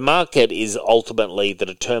anyway, the market is ultimately the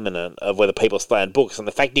determinant of whether people stay in books. And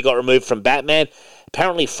the fact he got removed from Batman,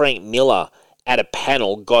 apparently Frank Miller at a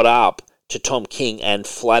panel got up to Tom King and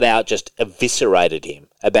flat out just eviscerated him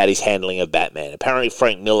about his handling of Batman. Apparently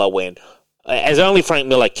Frank Miller went, as only Frank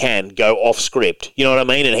Miller can, go off script. You know what I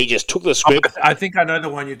mean? And he just took the script. I think I know the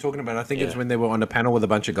one you're talking about. I think it's when they were on a panel with a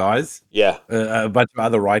bunch of guys. Yeah. A bunch of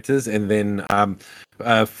other writers. And then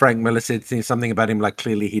Frank Miller said something about him, like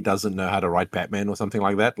clearly he doesn't know how to write Batman or something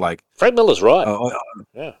like that. Like Frank Miller's right.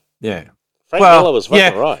 Yeah. Frank Miller was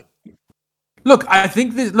fucking right. Look, I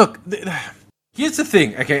think this. Look, here's the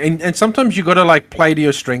thing. Okay, and sometimes you got to like play to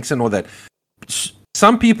your strengths and all that.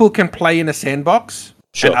 Some people can play in a sandbox,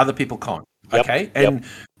 and other people can't. Yep. Okay, and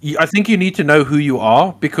I think you need to know who you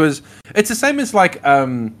are, because it's the same as like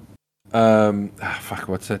what's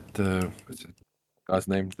that guy's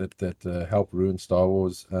name that helped ruin Star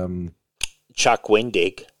Wars? Chuck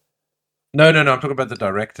Wendig. No. I'm talking about the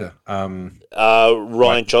director. Ryan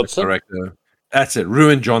Johnson. Director. That's it.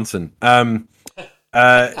 Ruin Johnson.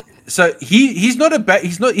 So he's not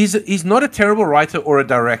a terrible writer or a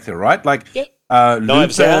director, right? Like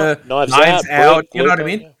Knives Out. You know what I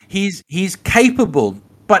mean? Yeah. He's capable,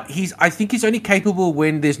 but I think he's only capable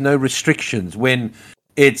when there's no restrictions, when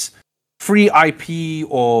it's free IP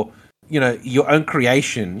or your own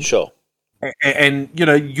creation. Sure. And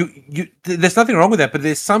you there's nothing wrong with that, but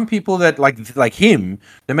there's some people that like him,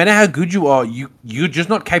 no matter how good you are, you're just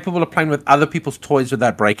not capable of playing with other people's toys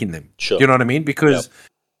without breaking them. Sure. You know what I mean? Because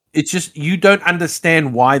it's just, you don't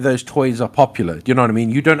understand why those toys are popular. Do you know what I mean?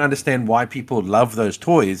 You don't understand why people love those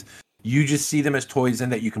toys. You just see them as toys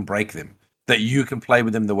and that you can break them, that you can play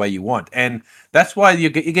with them the way you want. And that's why,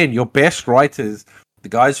 your best writers, the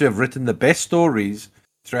guys who have written the best stories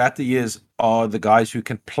throughout the years, are the guys who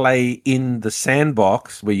can play in the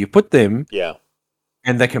sandbox where you put them. Yeah.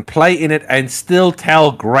 And they can play in it and still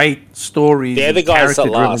tell great stories. They're the guys that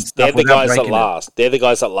last. They're the guys that last. They're the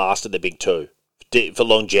guys that last at the big two for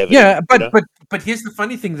longevity. Yeah, but here's the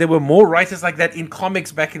funny thing: there were more writers like that in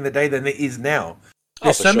comics back in the day than there is now.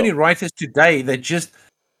 There's so many writers today that just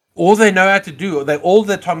all they know how to do.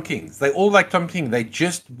 They're Tom Kings. They all like Tom King. They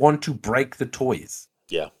just want to break the toys.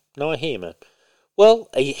 Yeah. No, I hear you, man. Well,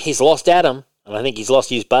 he's lost Adam, and I think he's lost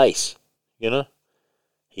his base.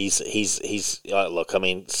 He's look, I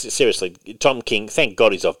mean, seriously, Tom King, thank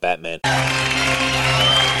God he's off Batman.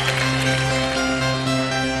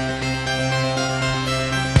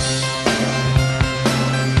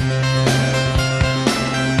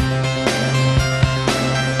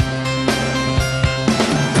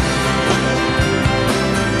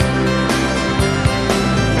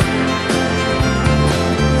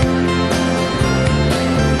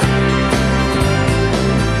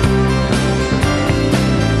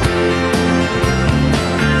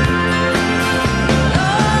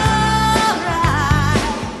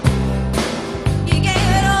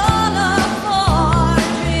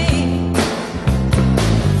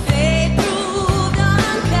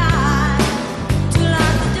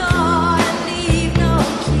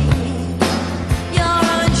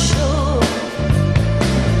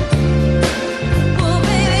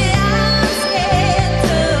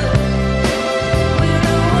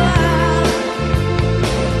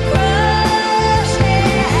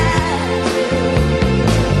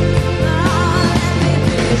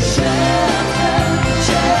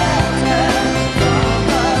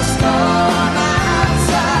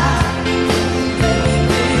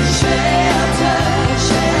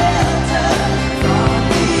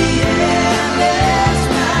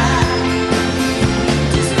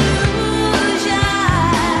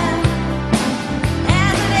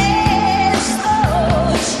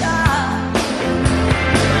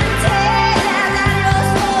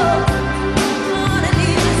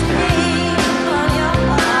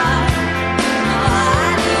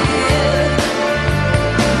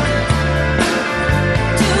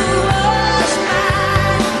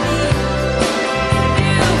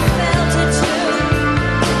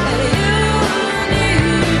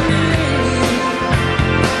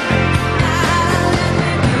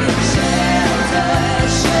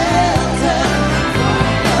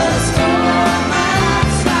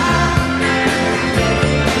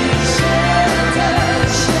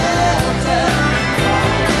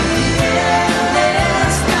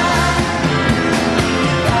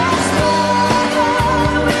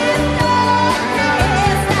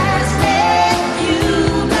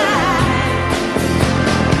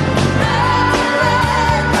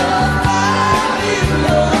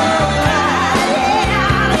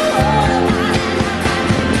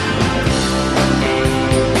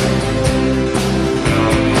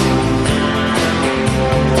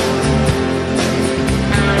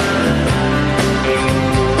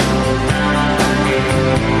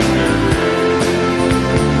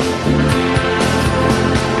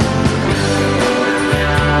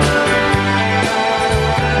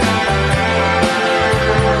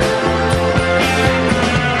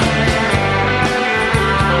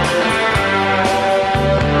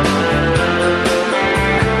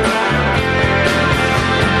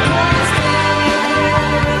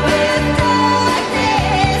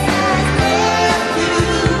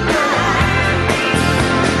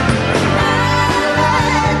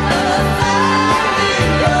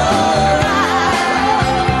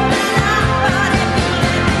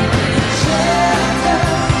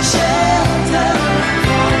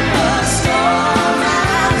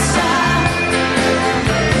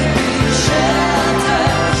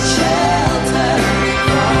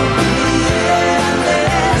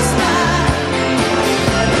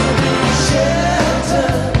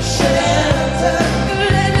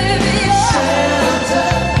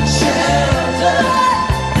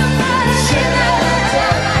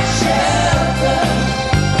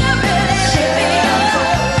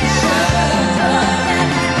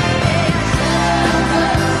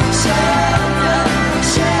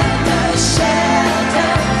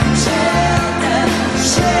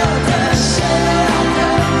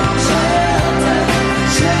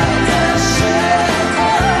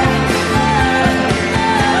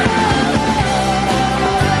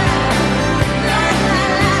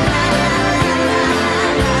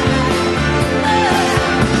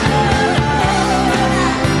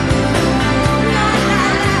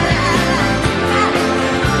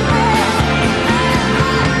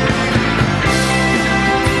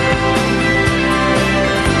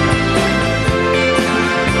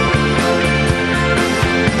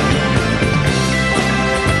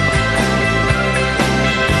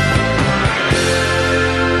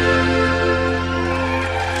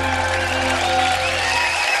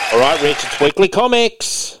 right, Rich, it's Weekly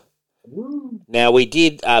Comics. Now, we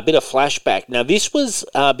did a bit of flashback. Now, this was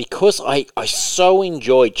because I so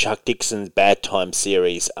enjoyed Chuck Dixon's Bad Time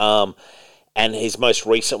series and his most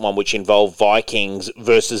recent one, which involved Vikings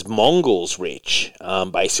versus Mongols, Rich,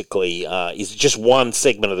 basically, is just one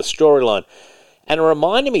segment of the storyline. And it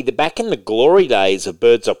reminded me that back in the glory days of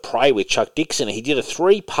Birds of Prey with Chuck Dixon, he did a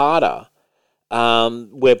 3-parter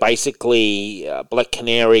where basically Black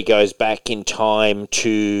Canary goes back in time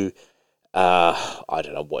to, I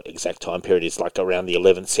don't know what exact time period it is, like around the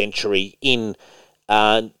 11th century in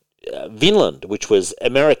Vinland, which was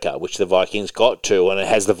America, which the Vikings got to, and it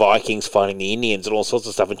has the Vikings fighting the Indians and all sorts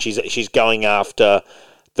of stuff, and she's going after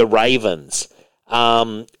the Ravens.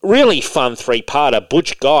 Really fun 3-parter.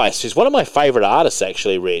 Butch Geist, who's one of my favourite artists,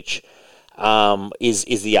 actually, Rich,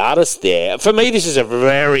 is the artist there. For me, this is a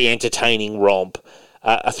very entertaining romp,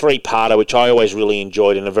 a 3-parter, which I always really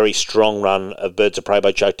enjoyed, in a very strong run of Birds of Prey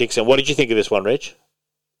by Chuck Dixon. What did you think of this one, Rich?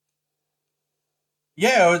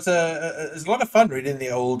 Yeah, it was a lot of fun reading the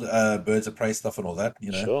old Birds of Prey stuff and all that,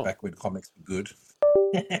 Sure. Back when comics were good.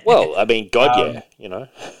 Well, I mean, God,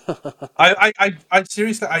 I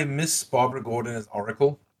seriously, I miss Barbara Gordon as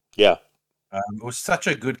Oracle. Yeah. It was such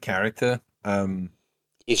a good character. It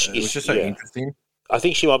was just so interesting. I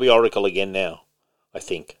think she might be Oracle again now. I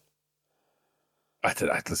think.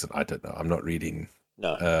 Listen, I don't know. I'm not reading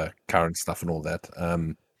current stuff and all that.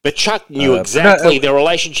 But Chuck knew exactly the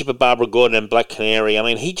relationship of Barbara Gordon and Black Canary. I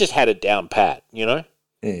mean, he just had it down pat, Yeah.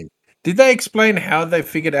 Did they explain how they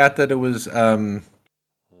figured out that it was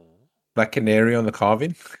Black Canary on the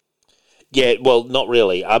carving? Yeah, well, not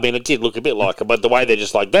really. I mean, it did look a bit like it, but the way they're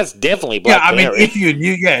just like, that's definitely Black Canary. Yeah, I mean,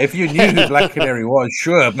 if you knew who Black Canary was,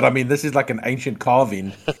 sure. But I mean, this is like an ancient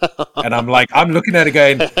carving, and I'm looking at it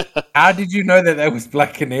going, how did you know that was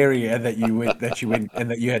Black Canary and that you went and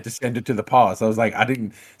that you had to send it to the past? I was like, I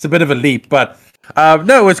didn't. It's a bit of a leap, but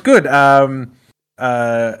no, it's good.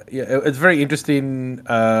 It's very interesting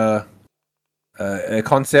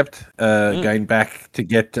concept. Going back to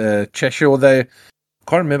get Cheshire, although. I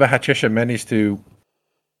can't remember how Cheshire managed to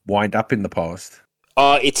wind up in the past.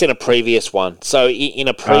 It's in a previous one. So in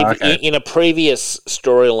a previous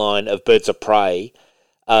storyline of Birds of Prey,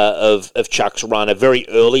 of Chuck's run, a very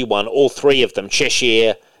early one, all three of them,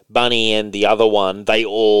 Cheshire, Bunny, and the other one, they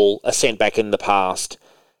all are sent back in the past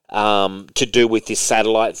to do with this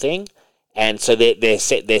satellite thing, and so they're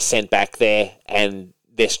sent back there, and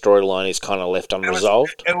their storyline is kind of left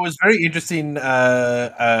unresolved. It was very interesting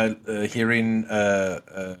hearing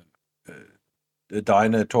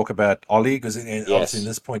Dinah talk about Ollie, because obviously in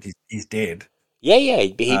this point he's dead. Yeah,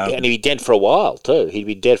 and he'd be dead for a while too. He'd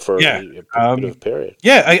be dead for a bit of a period.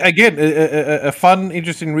 Yeah, again, a fun,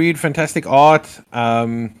 interesting read, fantastic art.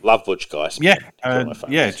 Love Butch Geist. Yeah,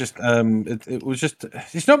 just it was just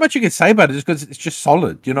there's not much you can say about it, just because it's just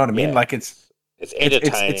solid. You know what I mean? Yeah. Like it's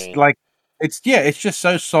entertaining. It's like. It's just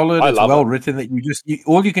so solid. It's well written that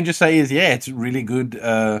all you can just say is it's really good.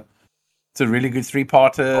 It's a really good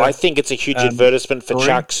 3-parter. I think it's a huge advertisement for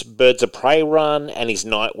Chuck's Birds of Prey run and his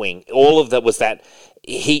Nightwing. All of that was that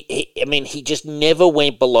he just never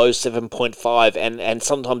went below 7.5, and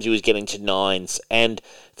sometimes he was getting to 9s. And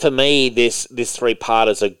for me, this 3-parter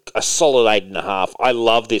is a solid 8.5. I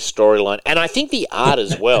love this storyline, and I think the art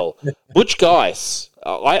as well. Butch Geist,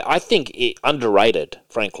 I think underrated,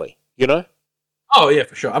 frankly. Oh yeah,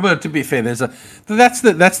 for sure. I mean, to be fair, that's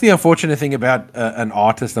the unfortunate thing about an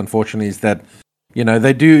artist. Unfortunately, is that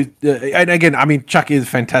they do. And again, I mean, Chuck is a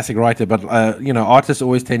fantastic writer, but artists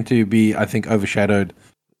always tend to be, I think, overshadowed.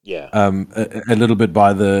 Yeah. A little bit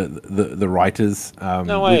by the writers,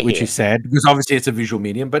 which is sad, because obviously it's a visual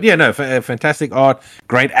medium. But yeah, fantastic art,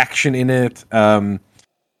 great action in it.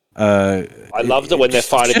 I loved it when they're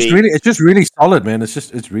fighting. It's just really solid, man.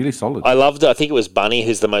 It's really solid. I loved it. I think it was Bunny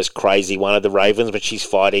who's the most crazy one of the Ravens, but she's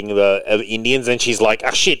fighting the Indians, and she's like,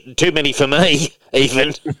 "Oh shit, too many for me."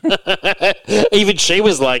 Even she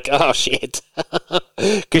was like, "Oh shit,"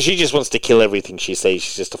 because she just wants to kill everything she sees.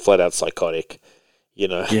 She's just a flat out psychotic,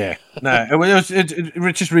 Yeah, no,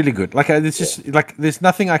 it's just really good. Like it's just like there's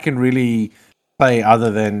nothing I can really play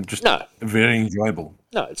other than just very enjoyable.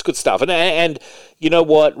 No, it's good stuff. And you know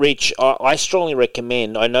what, Rich? I strongly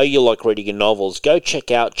recommend, I know you like reading your novels, go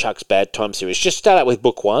check out Chuck's Bad Time series. Just start out with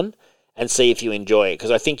book 1 and see if you enjoy it,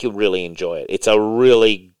 because I think you'll really enjoy it. It's a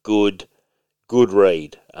really good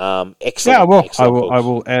read. Excellent. Yeah, I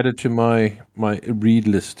will add it to my read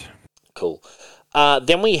list. Cool.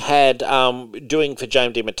 Then we had, doing for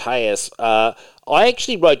James DeMatteis, I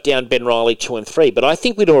actually wrote down Ben Reilly 2 and 3, but I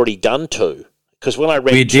think we'd already done 2. Because when I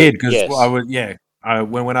read we did, because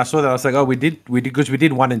when I saw that, I was like, oh, we did because we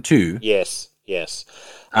did 1 and 2. Yes.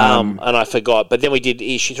 And I forgot. But then we did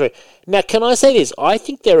issue 3. Now, can I say this? I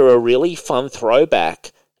think they're a really fun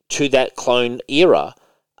throwback to that Clone era.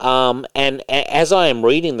 And as I am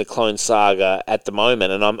reading the Clone Saga at the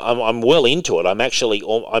moment, and I'm well into it.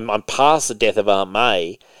 I'm past the death of Aunt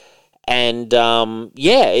May, and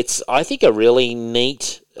it's I think a really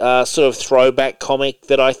neat sort of throwback comic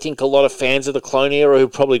that I think a lot of fans of the Clone era who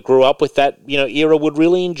probably grew up with that era would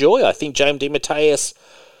really enjoy. I think James DeMatteis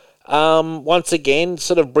once again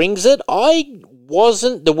sort of brings it. I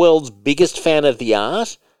wasn't the world's biggest fan of the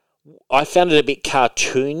art. I found it a bit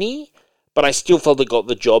cartoony. But I still felt it got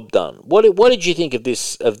the job done. What did you think of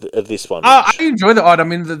this one? I enjoy the art. I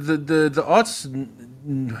mean, the art's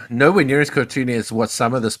nowhere near as cartoony as what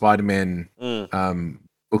some of the Spider-Man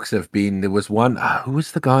books have been. There was one. Who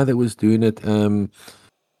was the guy that was doing it?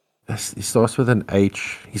 He starts with an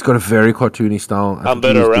H. He's got a very cartoony style.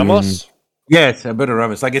 Humberto Ramos. Yes, Humberto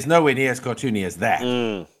Ramos. Like, it's nowhere near as cartoony as that.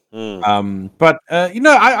 But I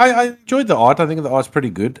enjoyed the art. I think the art's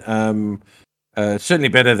pretty good. Certainly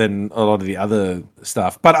better than a lot of the other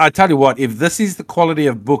stuff. But I tell you what, if this is the quality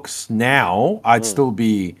of books now, I'd still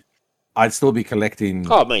be collecting.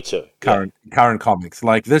 Oh, me too. Current comics.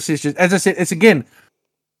 Like, this is just, as I said,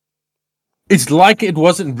 it's like it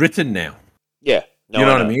wasn't written now. Yeah, no, you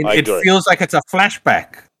know what I mean. It feels like it's a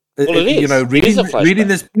flashback. Well, it is. Reading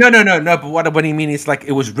this. No. But what I mean is, like,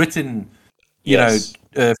 it was written.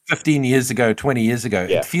 15 years ago, 20 years ago.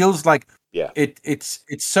 Yeah. It feels like. Yeah, it's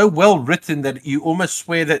so well written that you almost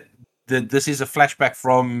swear that this is a flashback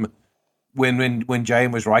from when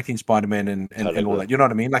JM was writing Spider-Man and all that. You know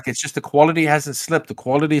what I mean? Like, it's just the quality hasn't slipped. The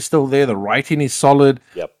quality is still there. The writing is solid.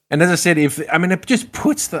 Yep. And as I said, it just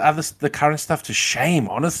puts the current stuff to shame,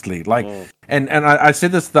 honestly. Like, and I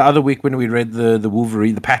said this the other week when we read the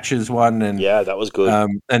Wolverine, the Patches one, and that was good.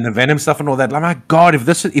 And the Venom stuff and all that. Like, my God, if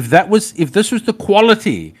this was the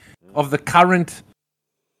quality of the current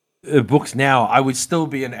books now, I would still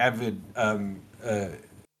be an avid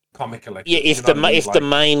comic collector. Yeah, if the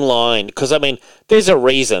main line, because I mean, there's a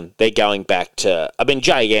reason they're going back to. I mean,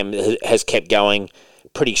 JM has kept going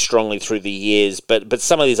pretty strongly through the years, but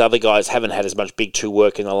some of these other guys haven't had as much Big Two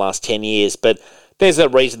work in the last 10 years. But there's a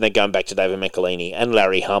reason they're going back to David Michelinie and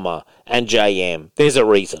Larry Hama and JM. There's a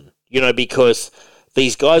reason, because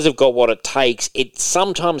these guys have got what it takes. It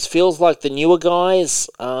sometimes feels like the newer guys.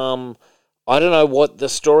 I don't know what the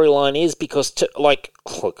storyline is because, look,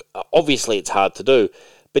 obviously it's hard to do,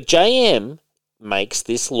 but JM makes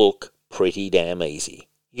this look pretty damn easy.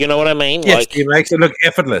 You know what I mean? Yes, he makes it look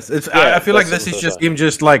effortless. I feel like this is just him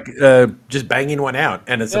just banging one out,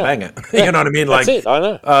 and it's a banger. You know what I mean? Like, that's it, I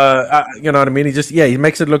know. You know what I mean? He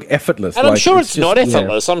makes it look effortless. And I'm sure it's not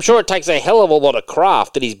effortless. I'm sure it takes a hell of a lot of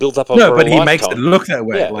craft that he's built up over a lifetime. No, but he makes it look that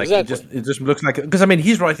way. Yeah, like, exactly. it just looks like it. Because, I mean,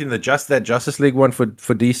 he's writing that Justice League one for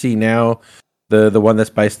DC now, the one that's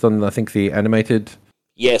based on, I think, the animated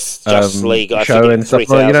Justice League show and stuff,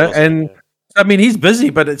 and I mean, he's busy,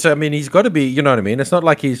 but he's got to be, you know what I mean? It's not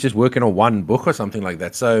like he's just working on one book or something like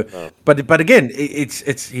that. So, but again,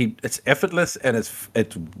 it's effortless and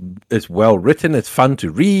it's well written. It's fun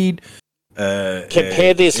to read.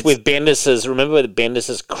 Compare this with Bendis's. Remember the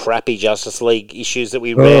Bendis's crappy Justice League issues that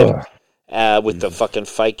we read with the fucking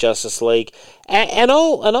fake Justice League. And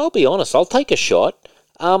I'll be honest, I'll take a shot.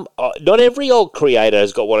 Not every old creator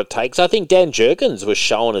has got what it takes. I think Dan Jurgens was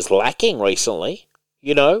shown as lacking recently.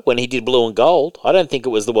 When he did Blue and Gold, I don't think it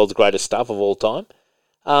was the world's greatest stuff of all time.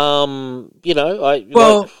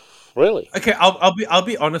 Really. Okay, I'll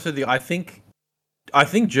be honest with you. I think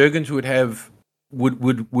Jurgens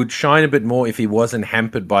would shine a bit more if he wasn't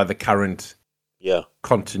hampered by the current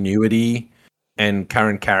continuity and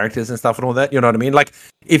current characters and stuff and all that. You know what I mean? Like,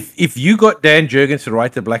 if you got Dan Jurgens to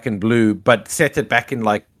write the Black and Blue, but set it back in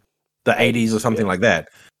like the 80s or something like that,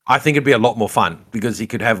 I think it'd be a lot more fun because he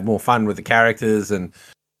could have more fun with the characters and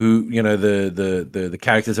who, the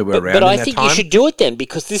characters that were around. But I think you should do it then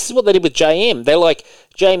because this is what they did with JM. They're like,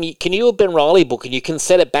 JM, can you do a Ben Reilly book and you can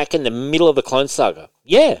set it back in the middle of the Clone Saga?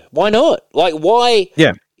 Yeah, why not? Like, why?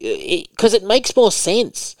 Yeah. Because it makes more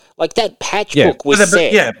sense. Like, that patch book was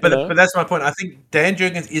set. But that's my point. I think Dan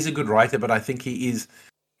Jurgens is a good writer, but I think he's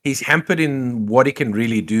hampered in what he can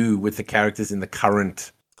really do with the characters in the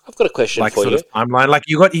current. I've got a question for you. Timeline, like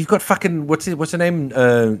you've got fucking what's her name,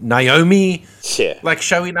 Naomi, like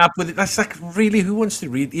showing up with it. That's like really who wants to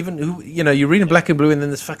read? Even who you're reading Black and Blue, and then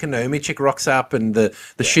this fucking Naomi chick rocks up, and the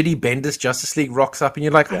shitty Bendis Justice League rocks up, and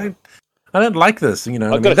you're like, I don't like this. I've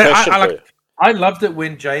got a question for you. I loved it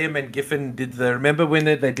when JM and Giffen did remember when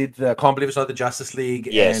they did the I Can't Believe It's Not the Justice League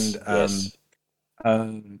and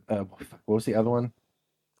what was the other one?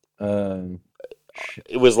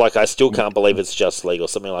 it was like, I still can't believe it's Just League or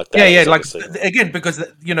something like that. Yeah, like, again, because,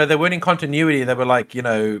 you know, they weren't in continuity. They were like, you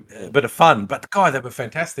know, a bit of fun. But, God, they were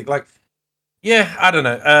fantastic. Like, yeah, I don't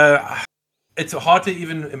know. It's hard to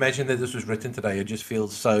even imagine that this was written today. It just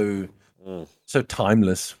feels so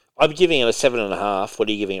timeless. I'm giving it a 7.5. What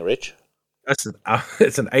are you giving it, Rich?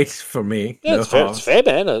 It's an 8 for me. Yeah, it's fair,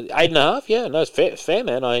 man. 8.5. Yeah, no, it's fair,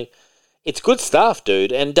 man. It's good stuff,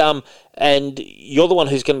 dude. And you're the one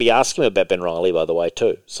who's going to be asking about Ben Reilly, by the way,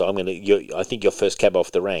 too. So I think you're first cab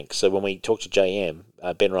off the rank. So when we talk to JM,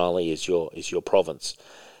 Ben Reilly is your province.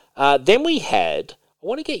 Then we had, I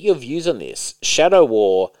want to get your views on this, Shadow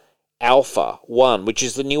War Alpha 1, which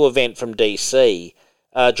is the new event from DC.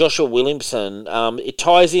 Joshua Williamson, it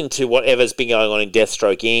ties into whatever's been going on in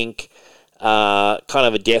Deathstroke Inc., kind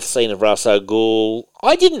of a death scene of Ra's al Ghul.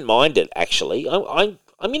 I didn't mind it, actually. I'm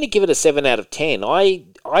going to give it a 7 out of 10. I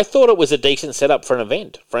thought it was a decent setup for an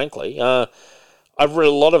event, frankly. I've read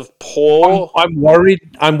a lot of poor... I'm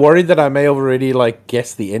worried that I may have already, like,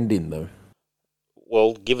 guessed the ending, though.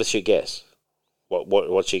 Well, give us your guess.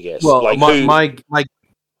 What's your guess? Well, like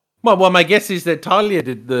my guess is that Talia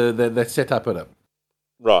did the setup it up.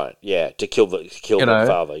 Right, yeah, to kill the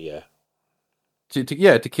father, yeah. To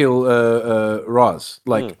kill Raz.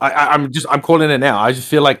 Like, I'm calling it now. I just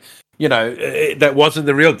feel like, you know, that wasn't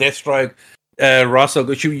the real Deathstroke. Ra's al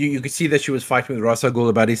Ghul, you could see that she was fighting with Ra's al Ghul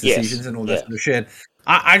about his decisions and all that sort of shit.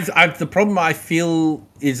 The problem I feel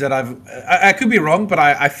is that I could be wrong, but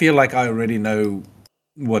I feel like I already know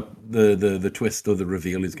what the twist or the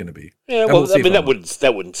reveal is going to be. Yeah, well, I mean, that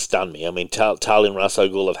wouldn't stun me. I mean, Talia and Ra's al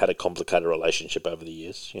Ghul have had a complicated relationship over the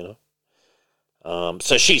years, you know.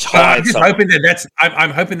 So she's hired. I'm just hoping I'm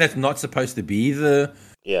hoping that's not supposed to be the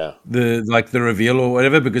reveal or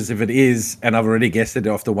whatever. Because if it is, and I've already guessed it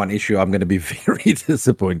after one issue, I'm going to be very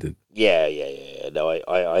disappointed. Yeah. No,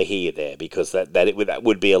 I hear you there, because that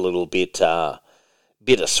would be a little bit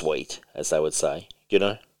bittersweet, as they would say. You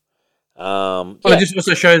know. It just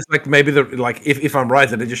also shows, like, maybe if I'm right,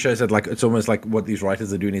 that it just shows that, like, it's almost like what these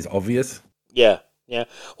writers are doing is obvious. Yeah.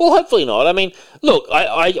 Well, hopefully not. I mean, look,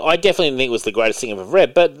 I definitely think it was the greatest thing I've ever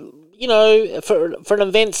read, but, you know, for an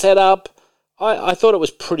event setup, I thought it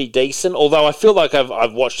was pretty decent. Although I feel like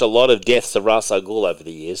I've watched a lot of deaths of Ra's al Ghul over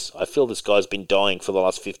the years. I feel this guy's been dying for the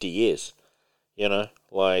last 50 years. You know,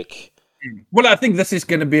 like. Well, I think this is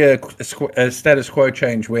going to be a status quo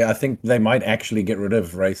change where I think they might actually get rid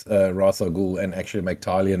of Ra's al Ghul and actually make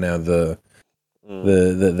Talia now the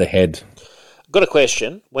head. Got a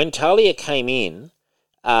question. When Talia came in,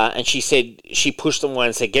 and she said she pushed them away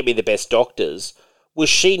and said, "Get me the best doctors," was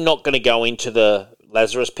she not going to go into the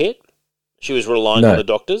Lazarus Pit? She was relying on the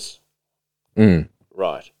doctors.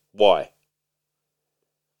 Right. Why?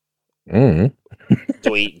 Do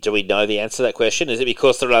we know the answer to that question? Is it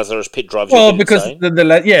because the Lazarus Pit drives you insane? Well, because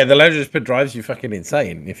the Lazarus Pit drives you fucking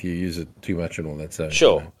insane if you use it too much and all that. So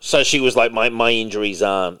sure. You know. So she was like, my injuries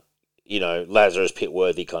aren't, you know, Lazarus Pit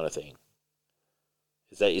worthy kind of thing.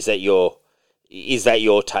 Is that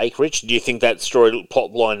your take, Rich? Do you think that story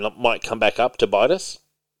plot line might come back up to bite us?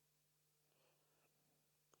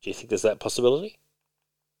 Do you think there's that possibility?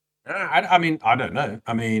 I mean, I don't know.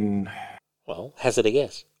 I mean, well, hazard a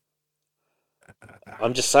guess.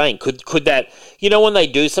 I'm just saying, could that, you know, when they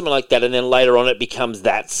do something like that and then later on it becomes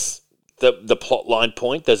that's the plot line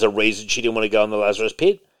point, there's a reason she didn't want to go in the Lazarus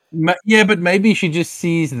Pit? Yeah, but maybe she just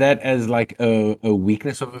sees that as like a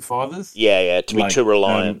weakness of her father's. Yeah, to be too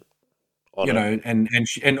reliant on you it. know,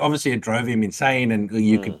 and obviously it drove him insane, and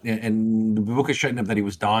and the book has shown him that he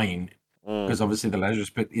was dying because obviously the Lazarus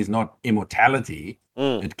Pit is not immortality.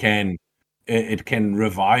 It can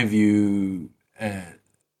revive you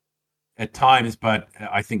at times, but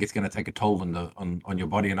I think it's going to take a toll on your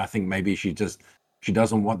body, and I think maybe she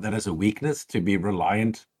doesn't want that as a weakness to be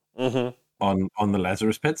reliant on the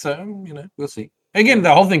Lazarus Pit. So you know, we'll see. Again,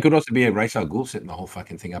 the whole thing could also be a Ra's al Ghul setting the whole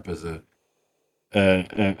fucking thing up as a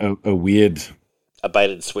weird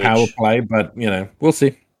bait and switch power play, but you know, we'll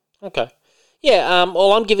see. Okay, yeah.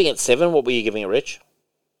 Well, I'm giving it 7. What were you giving it, Rich?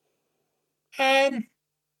 Yeah,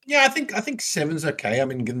 I think 7's okay. I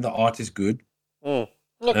mean, given the art is good.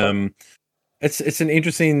 Okay. It's an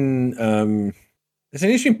interesting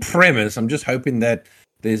premise. I'm just hoping that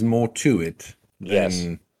there's more to it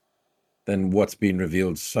than what's been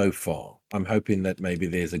revealed so far. I'm hoping that maybe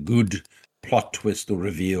there's a good plot twist or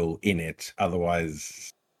reveal in it.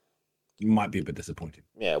 Otherwise, it might be a bit disappointing.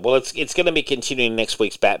 Yeah, well, it's going to be continuing next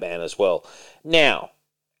week's Batman as well. Now,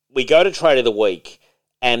 we go to Trade of the Week,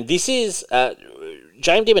 and this is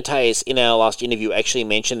James DeMatteis in our last interview actually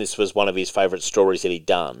mentioned this was one of his favourite stories that he'd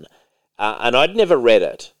done, and I'd never read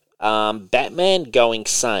it. Batman going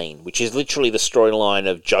sane, which is literally the storyline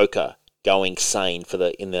of Joker going sane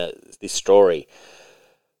this story.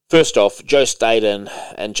 First off, Joe Staten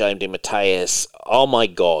and James DeMatteis. Oh my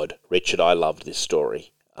God, Richard, I loved this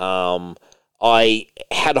story. I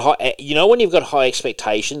had high, when you've got high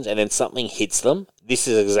expectations and then something hits them. This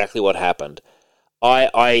is exactly what happened.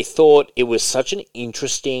 I thought it was such an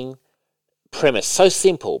interesting premise, so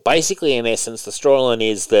simple. Basically, in essence, the storyline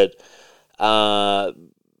is that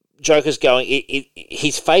Joker's going.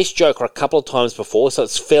 He's faced Joker a couple of times before, so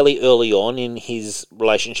it's fairly early on in his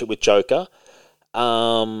relationship with Joker.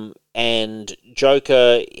 And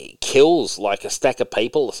Joker kills like a stack of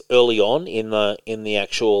people early on in the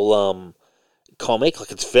actual comic.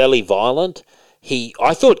 Like, it's fairly violent.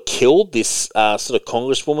 I thought killed this sort of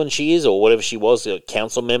congresswoman she is, or whatever she was, a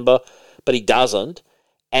council member, but he doesn't.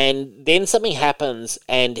 And then something happens,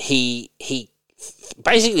 and he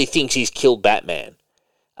basically thinks he's killed Batman.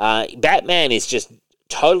 Batman is just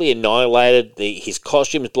totally annihilated. His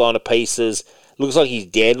costume is blown to pieces. Looks like he's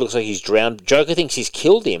dead. Looks like he's drowned. Joker thinks he's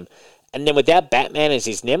killed him. And then without Batman as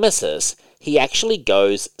his nemesis, he actually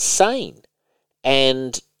goes sane.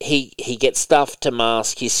 And he gets stuff to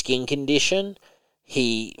mask his skin condition.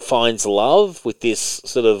 He finds love with this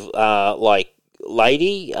sort of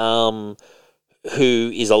lady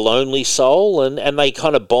who is a lonely soul, and they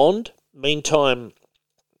kind of bond. Meantime,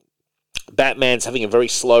 Batman's having a very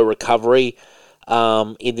slow recovery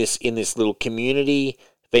in this little community.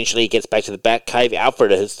 Eventually, he gets back to the Batcave.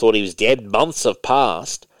 Alfred has thought he was dead. Months have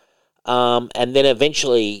passed, and then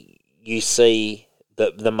eventually you see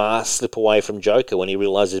the mask slip away from Joker when he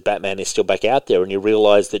realizes Batman is still back out there, and you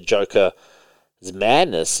realize that Joker's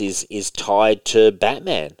madness is tied to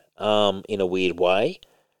Batman in a weird way.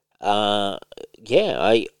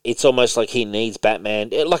 It's almost like he needs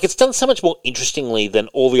Batman. Like, it's done so much more interestingly than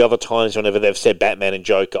all the other times whenever they've said Batman and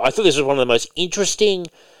Joker. I thought this was one of the most interesting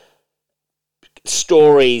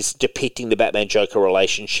stories depicting the Batman-Joker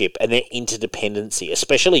relationship and their interdependency,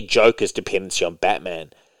 especially Joker's dependency on Batman.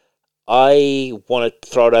 I want to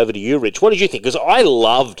throw it over to you, Rich. What did you think? Because I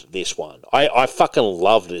loved this one. I fucking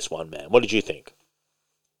loved this one, man. What did you think?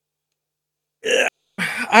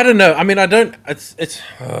 I don't know. I mean, I don't.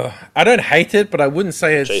 I don't hate it, but I wouldn't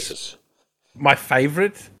say it's my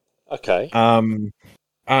favorite. Okay.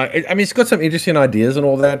 It's got some interesting ideas and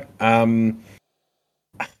all that. I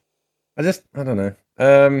don't know.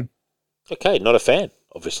 Okay, not a fan,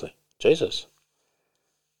 obviously. Jesus.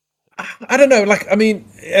 I don't know. Like, I mean,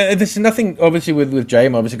 there's nothing obviously with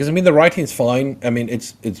James, obviously, because I mean the writing's fine. I mean,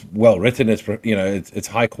 it's well written. It's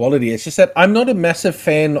high quality. It's just that I'm not a massive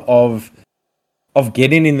fan of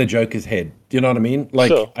getting in the Joker's head. Do you know what I mean? Like,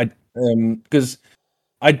 sure. Because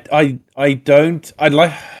I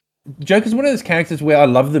like Joker's one of those characters where I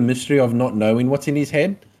love the mystery of not knowing what's in his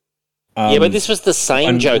head. But this was the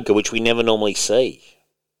same Joker, which we never normally see.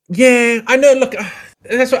 Yeah, I know. Look,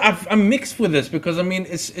 that's what I'm mixed with this because I mean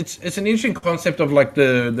it's an interesting concept of like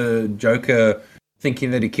the Joker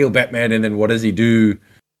thinking that he killed Batman and then what does he do,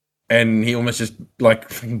 and he almost just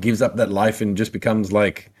like gives up that life and just becomes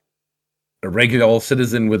like a regular old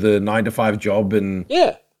citizen with a 9-to-5 job and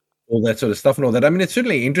all that sort of stuff and all that. I mean, it's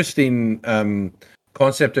certainly interesting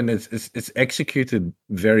concept and it's executed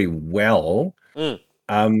very well. I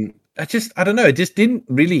don't know. It just didn't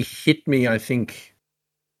really hit me, I think,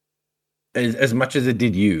 as much as it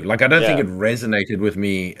did you. Like, I don't think it resonated with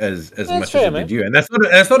me as much as it did you. And that's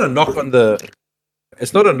not a knock on the.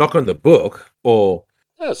 It's not a knock on the book or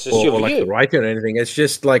like the writer or anything. It's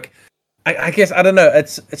just like, I guess I don't know.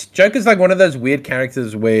 It's Joker's like one of those weird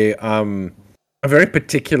characters where I'm very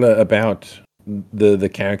particular about the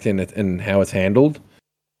character and how it's handled.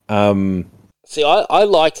 See, I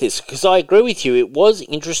like this because I agree with you. It was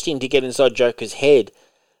interesting to get inside Joker's head,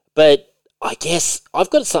 but I guess I've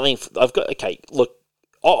got something. Okay, look.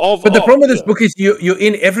 But the problem with this book is you're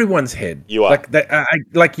in everyone's head. You are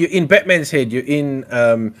like you're in Batman's head. You're in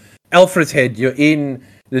Alfred's head. You're in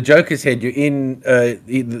the Joker's head. You're in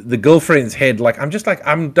the girlfriend's head. Like, I'm just like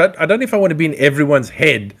I don't know if I want to be in everyone's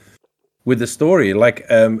head with the story. Like,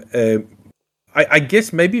 I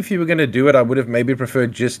guess maybe if you were going to do it, I would have maybe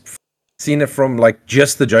preferred just seen it from like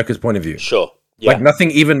just the Joker's point of view. Sure. Yeah. Like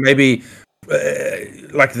nothing even maybe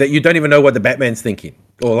like that you don't even know what the Batman's thinking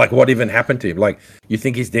or like what even happened to him. Like you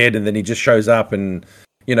think he's dead and then he just shows up and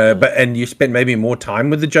and you spend maybe more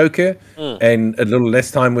time with the Joker and a little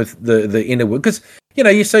less time with the inner world because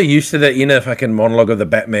you're so used to the inner fucking monologue of the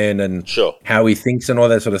Batman and how he thinks and all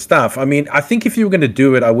that sort of stuff. I mean, I think if you were going to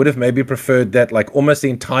do it, I would have maybe preferred that like almost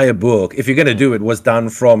the entire book, if you're going to do it, was done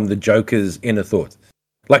from the Joker's inner thoughts.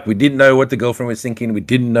 Like, we didn't know what the girlfriend was thinking. We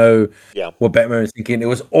didn't know Yeah. what Batman was thinking. It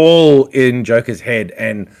was all in Joker's head,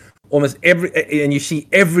 and almost and you see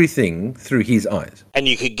everything through his eyes. And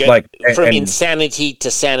you could get Like, from and- insanity to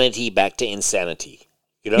sanity back to insanity.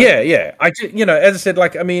 You know? Yeah. As I said,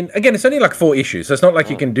 like, I mean, again, it's only like 4 issues, so it's not like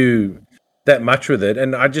you can do that much with it.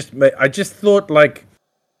 And I just thought, like,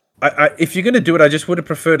 if you're going to do it, I just would have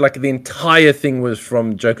preferred, like, the entire thing was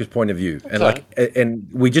from Joker's point of view, and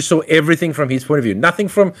we just saw everything from his point of view, nothing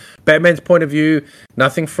from Batman's point of view,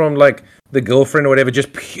 nothing from, like, the girlfriend or whatever,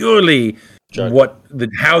 just purely Joker.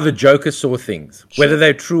 how the Joker saw things, whether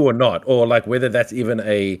they're true or not, or like whether that's even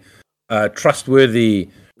a trustworthy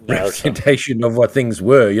representation of what things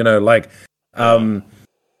were, like,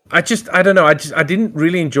 I don't know. I didn't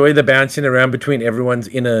really enjoy the bouncing around between everyone's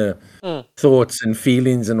inner thoughts and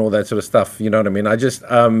feelings and all that sort of stuff. You know what I mean? I just,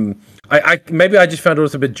 maybe I just found it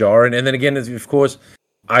was a bit jarring. And then again, of course,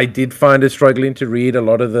 I did find it struggling to read a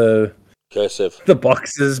lot of the cursive, the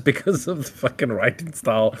boxes because of the fucking writing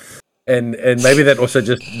style. And maybe that also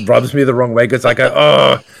just rubs me the wrong way because I go,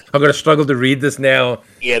 I've got to struggle to read this now.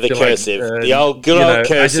 Yeah, the cursive, the old good old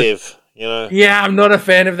cursive. Yeah, I'm not a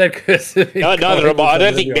fan of that cursive. No, neither am I. I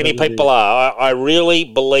don't think many people are. I really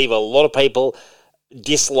believe a lot of people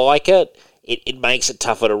dislike it. It makes it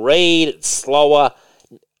tougher to read. It's slower.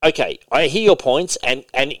 Okay, I hear your points, and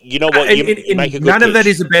you know what? You make a good none of that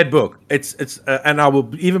pitch. is a bad book. It's and I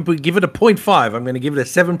will even give it a 0.5. I'm going to give it a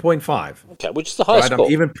 7.5. Okay, which is the highest Right, score.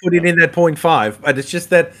 I'm even putting in that 0.5, but it's just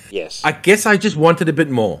that. Yes, I guess I just wanted a bit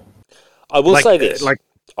more. I will like, say this. like-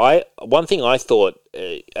 One thing I thought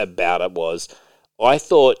about it was, I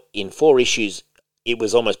thought in 4 issues it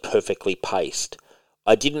was almost perfectly paced.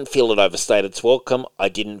 I didn't feel it overstayed its welcome. I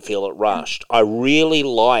didn't feel it rushed. I really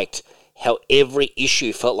liked how every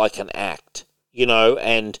issue felt like an act,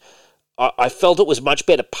 and I felt it was much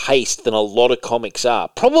better paced than a lot of comics are.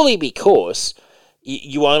 Probably because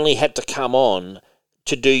you only had to come on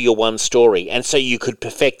to do your one story, and so you could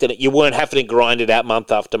perfect it. You weren't having to grind it out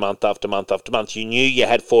month after month after month after month. You knew you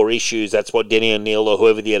had 4 issues. That's what Denny O'Neil or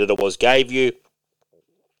whoever the editor was gave you.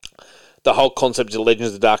 The whole concept of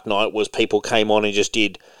Legends of the Dark Knight was people came on and just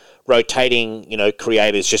did rotating,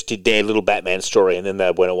 creators just did their little Batman story and then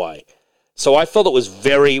they went away. So I felt it was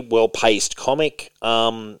very well-paced comic.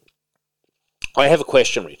 I have a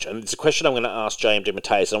question, Rich, and it's a question I'm going to ask J.M.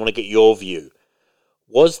 DeMatteis, and I want to get your view.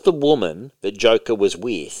 Was the woman that Joker was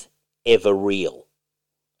with ever real?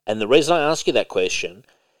 And the reason I ask you that question,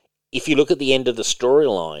 if you look at the end of the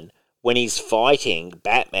storyline, when he's fighting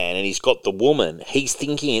Batman and he's got the woman, he's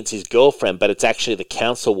thinking it's his girlfriend, but it's actually the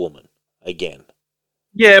councilwoman again.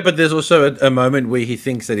 Yeah, but there's also a moment where he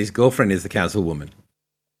thinks that his girlfriend is the councilwoman.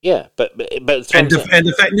 Yeah, but it's And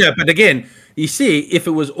the fact, yeah, but again, you see, if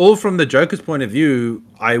it was all from the Joker's point of view,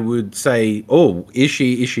 I would say, oh, is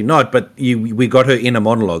she not? But we got her in a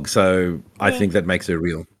monologue, so I think that makes her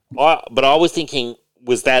real. But I was thinking,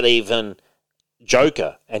 was that even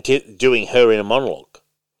Joker and doing her in a monologue?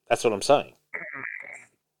 That's what I'm saying.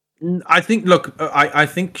 I think, look, I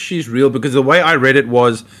think she's real because the way I read it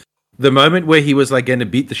was the moment where he was like going to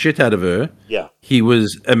beat the shit out of her. Yeah. He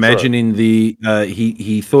was imagining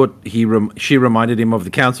he thought she reminded him of the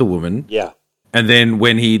councilwoman. Yeah. And then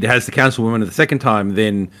when he has the councilwoman the second time,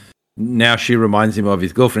 then now she reminds him of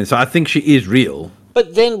his girlfriend. So I think she is real.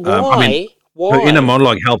 But then why? Her inner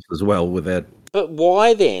monologue helps as well with that. But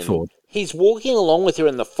why then? Thought. He's walking along with her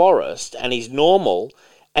in the forest and he's normal,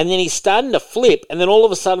 and then he's starting to flip, and then all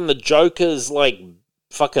of a sudden the Joker's like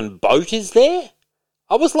fucking boat is there.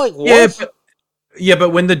 I was like, what?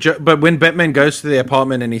 But when Batman goes to the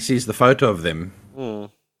apartment and he sees the photo of them,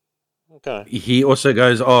 Okay. he also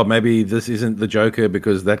goes, "Oh, maybe this isn't the Joker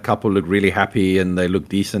because that couple look really happy and they look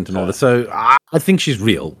decent and all that." So I think she's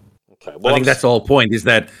real. Okay. Well, I think that's the whole point: is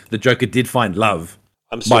that the Joker did find love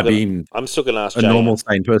by being I'm still going to ask a Jay. normal,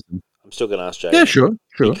 sane person. I'm still going to ask Jay. Yeah, sure.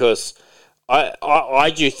 Because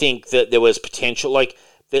I do think that there was potential. Like,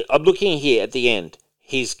 I'm looking here at the end.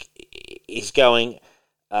 He's going,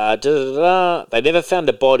 They never found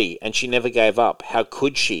a body, and she never gave up. How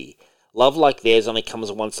could she? Love like theirs only comes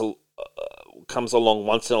along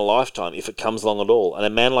once in a lifetime, if it comes along at all. And a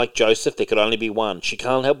man like Joseph, there could only be one. She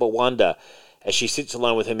can't help but wonder, as she sits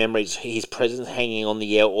alone with her memories, his presence hanging on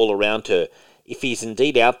the air all around her, if he's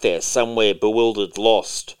indeed out there, somewhere bewildered,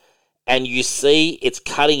 lost. And you see it's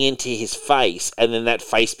cutting into his face, and then that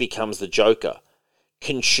face becomes the Joker,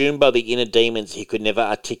 consumed by the inner demons he could never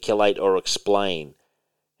articulate or explain.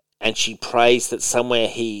 And she prays that somewhere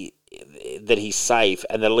he's safe,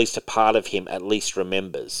 and that at least a part of him at least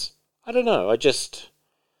remembers. I don't know. I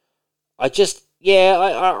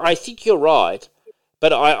think you're right,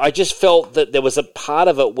 But I just felt that there was a part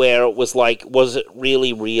of it where it was like, was it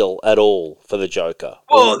really real at all for the Joker?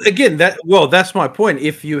 Well, again, that's my point.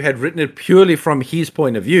 If you had written it purely from his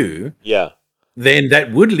point of view, then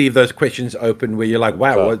that would leave those questions open where you're like,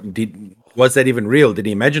 wow, was that even real? Did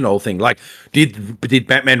he imagine the whole thing? Like, did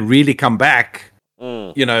Batman really come back?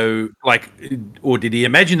 You know, like, or did he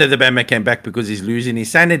imagine that the Batman came back because he's losing his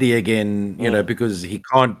sanity again? You know, because he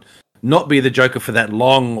can't not be the Joker for that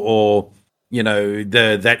long, or you know,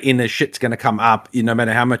 that inner shit's going to come up, no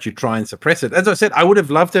matter how much you try and suppress it. As I said, I would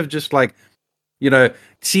have loved to have just like, you know,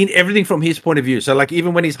 seen everything from his point of view. So like,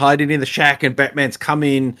 even when he's hiding in the shack and Batman's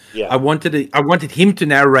coming, I wanted him to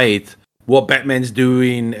narrate what Batman's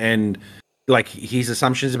doing and like his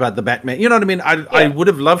assumptions about the Batman. You know what I mean? I would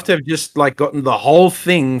have loved to have just like gotten the whole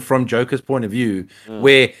thing from Joker's point of view,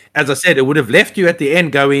 where, as I said, it would have left you at the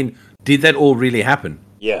end going, did that all really happen?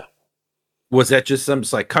 Yeah. Was that just some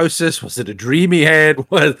psychosis? Was it a dream he had?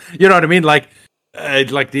 You know what I mean? Like,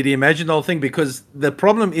 did he imagine the whole thing? Because the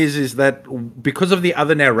problem is that because of the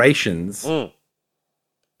other narrations, I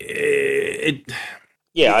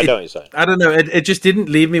know what you're saying. I don't know. It just didn't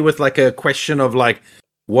leave me with like a question of like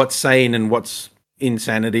what's sane and what's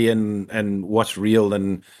insanity and what's real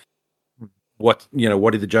and what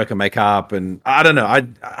did the Joker make up? And I don't know.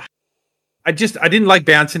 I didn't like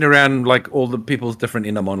bouncing around like all the people's different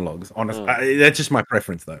inner monologues. Honestly, that's just my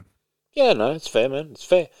preference, though. Yeah, no, it's fair, man. It's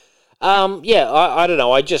fair. I don't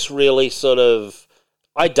know. I just really sort of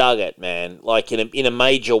I dug it, man. Like in a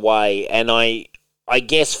major way, and I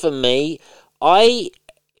guess for me,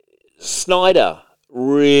 Snyder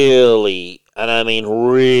really, and I mean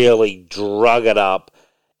really, drug it up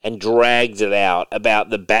and dragged it out about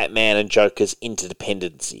the Batman and Joker's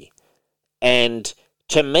interdependency, and.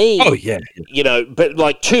 To me, but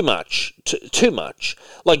like too much.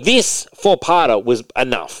 Like this 4-parter was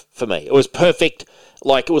enough for me. It was perfect.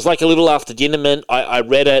 Like it was like a little after dinnerman. I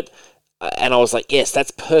read it and I was like, yes,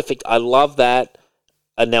 that's perfect. I love that.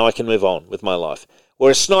 And now I can move on with my life.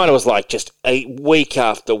 Whereas Snyder was like just a week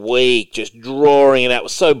after week, just drawing it out. It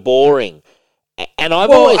was so boring. And I've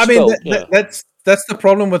always felt... That's the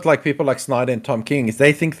problem with like people like Snyder and Tom King is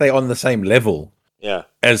they think they're on the same level. Yeah,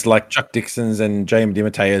 as like Chuck Dixon's and J.M.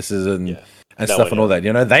 DeMatteis's and stuff and all that.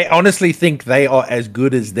 You know, they honestly think they are as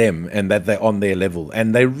good as them and that they're on their level,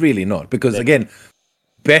 and they're really not. Because again,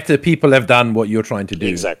 better people have done what you're trying to do.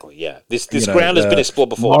 Exactly. Yeah, this ground has been explored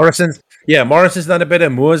before. Morrison's done it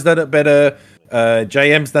better. Moore's done it better.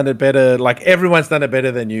 J.M.'s done it better. Like everyone's done it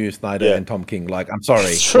better than you, Snyder and Tom King. Like I'm sorry,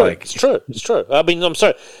 it's true. It's true. I mean, I'm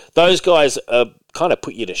sorry. Those guys kind of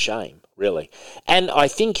put you to shame, really. And I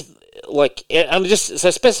think. Like, I'm just so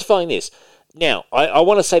specifying this. Now, I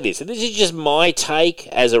want to say this, and this is just my take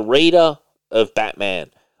as a reader of Batman.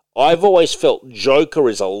 I've always felt Joker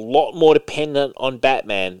is a lot more dependent on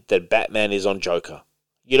Batman than Batman is on Joker.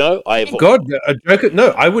 You know, Joker. No,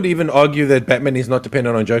 I would even argue that Batman is not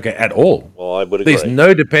dependent on Joker at all. Well, I would agree. There's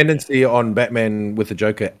no dependency on Batman with the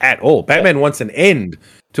Joker at all. Batman wants an end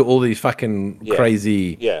to all these fucking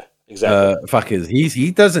crazy. Yeah. Exactly. Fuckers.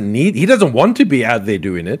 He doesn't want to be out there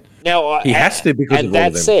doing it. Now he has to because of all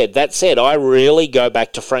of them. That said, I really go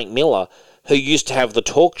back to Frank Miller, who used to have the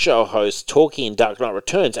talk show host talking in Dark Knight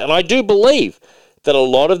Returns, and I do believe that a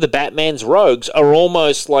lot of the Batman's rogues are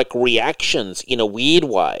almost like reactions in a weird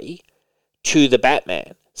way to the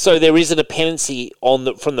Batman. So there is a dependency from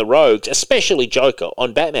the rogues, especially Joker,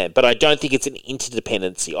 on Batman, but I don't think it's an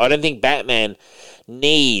interdependency. I don't think Batman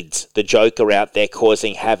needs the Joker out there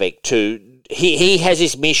causing havoc he has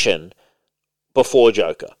his mission before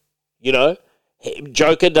Joker. You know?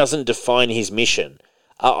 Joker doesn't define his mission.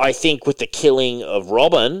 I think with the killing of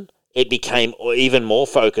Robin, it became even more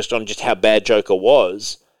focused on just how bad Joker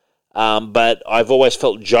was. But I've always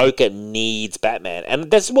felt Joker needs Batman. And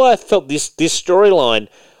that's why I felt this storyline,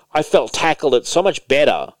 I felt tackled it so much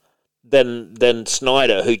better than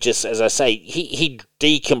Snyder, who just, as I say, he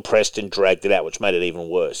decompressed and dragged it out, which made it even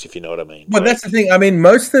worse, if you know what I mean. Well, that's the thing. I mean,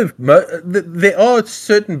 there are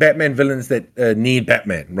certain Batman villains that need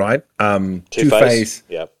Batman, right? Two-Face,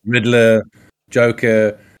 Riddler,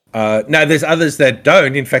 Joker. Now, there's others that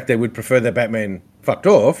don't. In fact, they would prefer that Batman fucked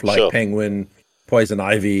off, like Penguin, Poison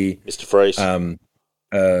Ivy, Mr. Freeze.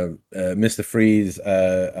 Mr. Freeze,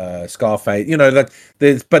 Scarface. You know, like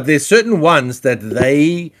there's certain ones that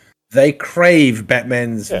they crave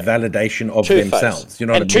Batman's validation of themselves. You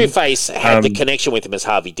know what I mean? And Two-Face had the connection with him as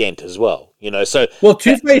Harvey Dent as well. You know, so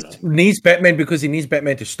Two-Face needs Batman because he needs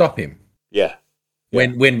Batman to stop him. Yeah.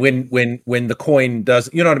 When the coin does,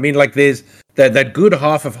 you know what I mean? Like there's that good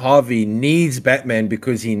half of Harvey needs Batman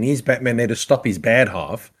because he needs Batman there to stop his bad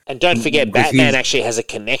half. And don't forget, Batman actually has a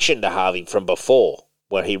connection to Harvey from before.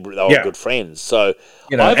 where they were good friends. So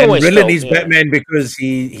I've always Riddler is Batman because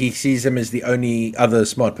he sees him as the only other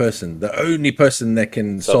smart person, the only person that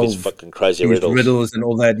can solve fucking crazy riddles and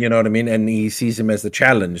all that. You know what I mean? And he sees him as the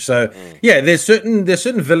challenge. So there's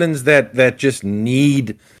certain villains that just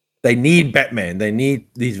need Batman. They need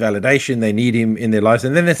these validation. They need him in their lives.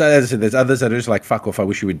 And then there's others that are just like, fuck off. I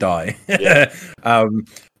wish you would die. Yeah.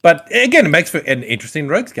 But again, it makes for an interesting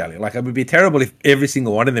rogues gallery. Like, it would be terrible if every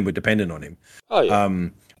single one of them were dependent on him. Oh, yeah.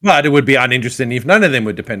 But it would be uninteresting if none of them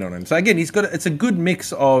would depend on him. So again, it's a good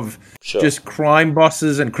mix of just crime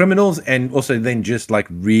bosses and criminals, and also then just like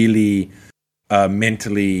really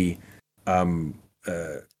mentally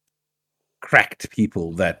cracked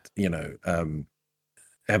people that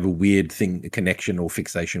have a weird connection or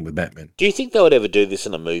fixation with Batman. Do you think they would ever do this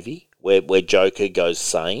in a movie where Joker goes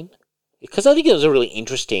sane? Because I think it was a really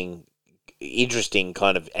interesting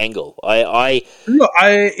kind of angle.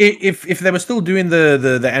 If they were still doing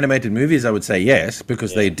the animated movies, I would say yes,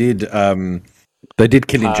 because they did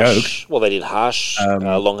Killing Joke. Well, they did Hush,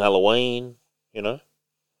 Long Halloween,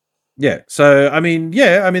 Yeah. So I mean,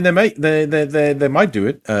 they might do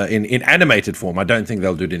it in animated form. I don't think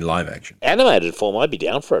they'll do it in live action. Animated form, I'd be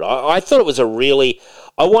down for it. I thought it was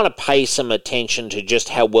I want to pay some attention to just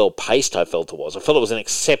how well paced I felt it was. I felt it was an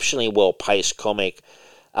exceptionally well paced comic.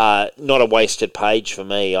 Not a wasted page for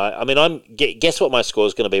me. Guess what my score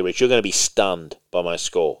is going to be, Rich? You're going to be stunned by my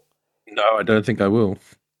score. No, I don't think I will.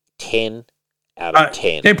 10 out of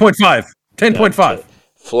 10. 10.5. 10.5.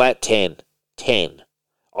 Flat 10. 10.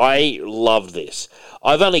 I loved this.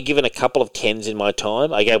 I've only given a couple of 10s in my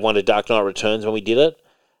time. I gave one to Dark Knight Returns when we did it,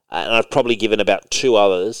 and I've probably given about 2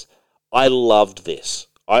 others. I loved this.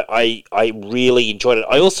 I really enjoyed it.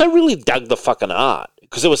 I also really dug the fucking art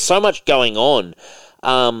because there was so much going on.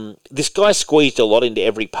 This guy squeezed a lot into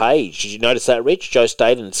every page. Did you notice that, Rich? Joe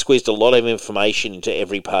Staten squeezed a lot of information into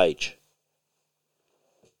every page.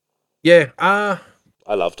 Yeah. I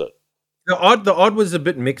loved it. The art was a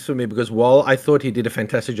bit mixed for me because while I thought he did a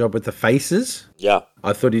fantastic job with the faces,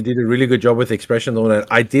 I thought he did a really good job with the expression and all that.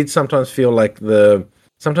 I did sometimes feel like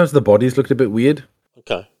sometimes the bodies looked a bit weird.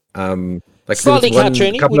 Okay. Like slightly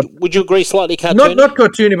cartoony. Would you agree? Slightly cartoony. Not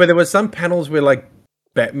cartoony, but there were some panels where like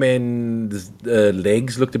Batman's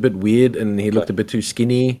legs looked a bit weird and he looked a bit too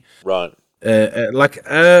skinny. Right.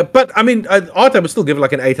 But I mean, art I would still give it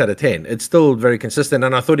like an 8 out of 10. It's still very consistent,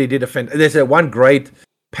 and I thought he did there's one great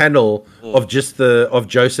panel of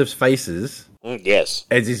Joseph's faces. Yes.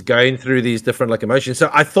 As he's going through these different like emotions. So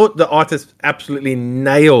I thought the artist absolutely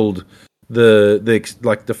nailed the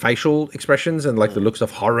facial expressions and like the looks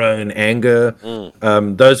of horror and anger.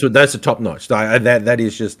 Those are top notch.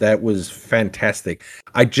 That was fantastic.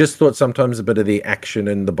 I just thought sometimes a bit of the action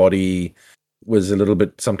and the body was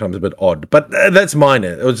sometimes a bit odd, but that's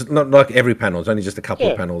minor. It was not like every panel. It's only just a couple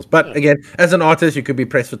of panels. But again, as an artist, you could be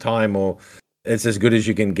pressed for time, or it's as good as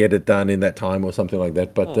you can get it done in that time, or something like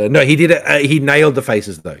that. But no, he did it. He nailed the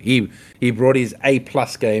faces though. He brought his A+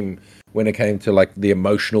 game when it came to like the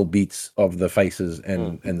emotional beats of the faces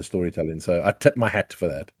and the storytelling. So I tip my hat for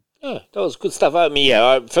that. Yeah, that was good stuff. I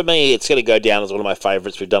mean, for me, it's going to go down as one of my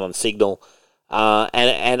favourites we've done on Signal,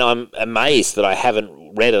 and I'm amazed that I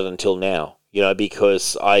haven't read it until now.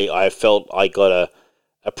 Because I felt I got a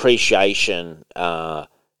appreciation for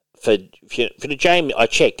James. I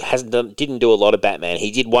checked, didn't do a lot of Batman.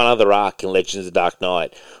 He did one other arc in Legends of the Dark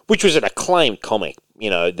Knight, which was an acclaimed comic,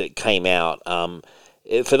 that came out.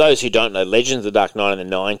 For those who don't know, Legends of the Dark Knight in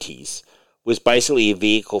the 90s was basically a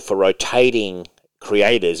vehicle for rotating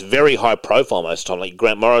creators, very high profile most of the time, like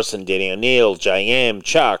Grant Morrison, Denny O'Neil, J.M.,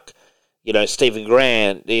 Chuck, Stephen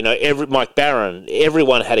Grant, Mike Barron.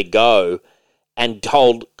 Everyone had a go and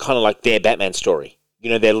told kind of like their Batman story,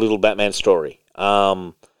 their little Batman story.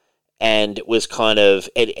 And it was kind of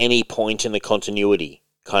at any point in the continuity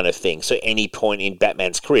kind of thing. So any point in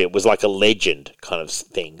Batman's career, it was like a legend kind of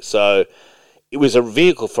thing. So it was a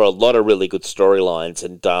vehicle for a lot of really good storylines.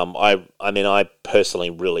 And I personally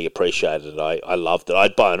really appreciated it. I loved it.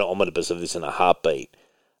 I'd buy an omnibus of this in a heartbeat.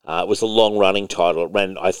 It was a long-running title.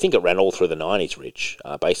 I think it ran all through the 90s, Rich,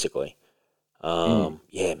 basically.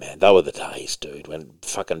 Yeah, man, they were the days, dude, when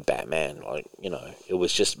fucking Batman, it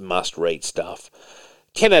was just must-read stuff.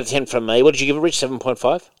 10 out of 10 from me. What did you give it, Rich?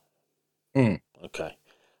 7.5? Okay.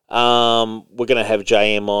 We're going to have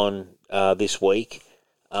JM on this week.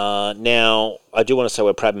 Now, I do want to say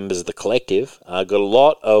we're proud members of the collective. Got a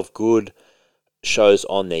lot of good shows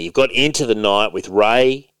on there. You've got Into the Night with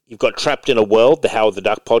Ray. You've got Trapped in a World, the Howard the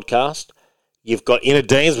Duck podcast. You've got Inner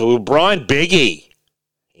Demons with Brian Biggie.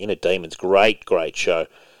 Inner Demons, great show.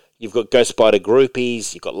 You've got Ghost Spider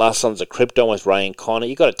Groupies. You've got Last Sons of Krypton with Ray and Connor.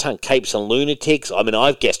 You've got a ton of Capes and Lunatics. I mean,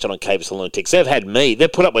 I've guessed on Capes and Lunatics. They've had me.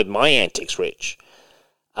 They've put up with my antics, Rich.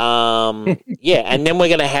 Yeah, and then we're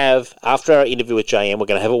going to have, after our interview with JM, we're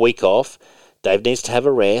going to have a week off. Dave needs to have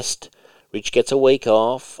a rest. Rich gets a week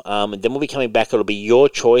off. And then we'll be coming back. It'll be your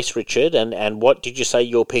choice, Richard. And what did you say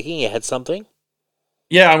you're picking? You had something?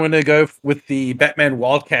 Yeah, I'm going to go with the Batman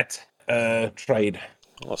Wildcat trade.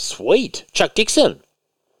 Oh, sweet. Chuck Dixon.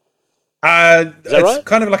 It's right?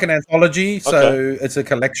 kind of like an anthology, so it's a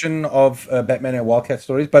collection of Batman and Wildcat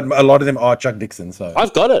stories, but a lot of them are Chuck Dixon. So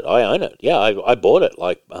I've got it. I own it. Yeah, I bought it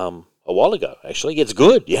like a while ago. Actually, it's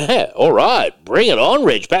good. Yeah. All right, bring it on,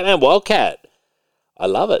 Rich. Batman Wildcat. I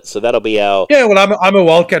love it. So that'll be our. Yeah, well, I'm a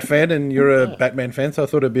Wildcat fan, and you're a Batman fan, so I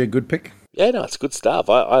thought it'd be a good pick. Yeah, no, it's good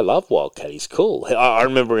stuff. I love Wildcat. He's cool. I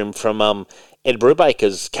remember him from Ed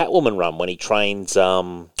Brubaker's Catwoman run when he trains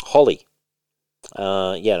Holly.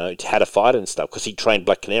 How to fight and stuff, because he trained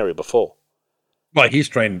Black Canary before. Well, he's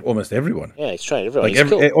trained almost everyone. Yeah, he's trained everyone. Like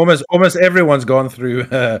cool. almost everyone's gone through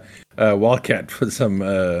Wildcat for some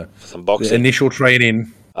boxing initial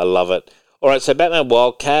training. I love it. All right, so Batman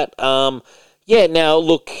Wildcat. Now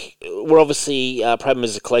look, we're obviously Problem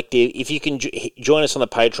as a collective. If you can join us on the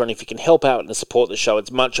Patreon, if you can help out and support the show,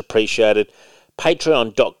 it's much appreciated.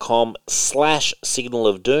 Patreon.com/Signal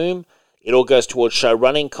of Doom. It all goes towards show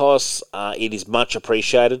running costs. It is much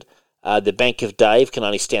appreciated. The Bank of Dave can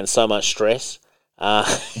only stand so much stress.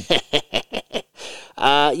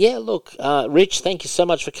 Rich, thank you so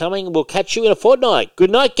much for coming. We'll catch you in a fortnight.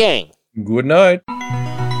 Good night, gang. Good night.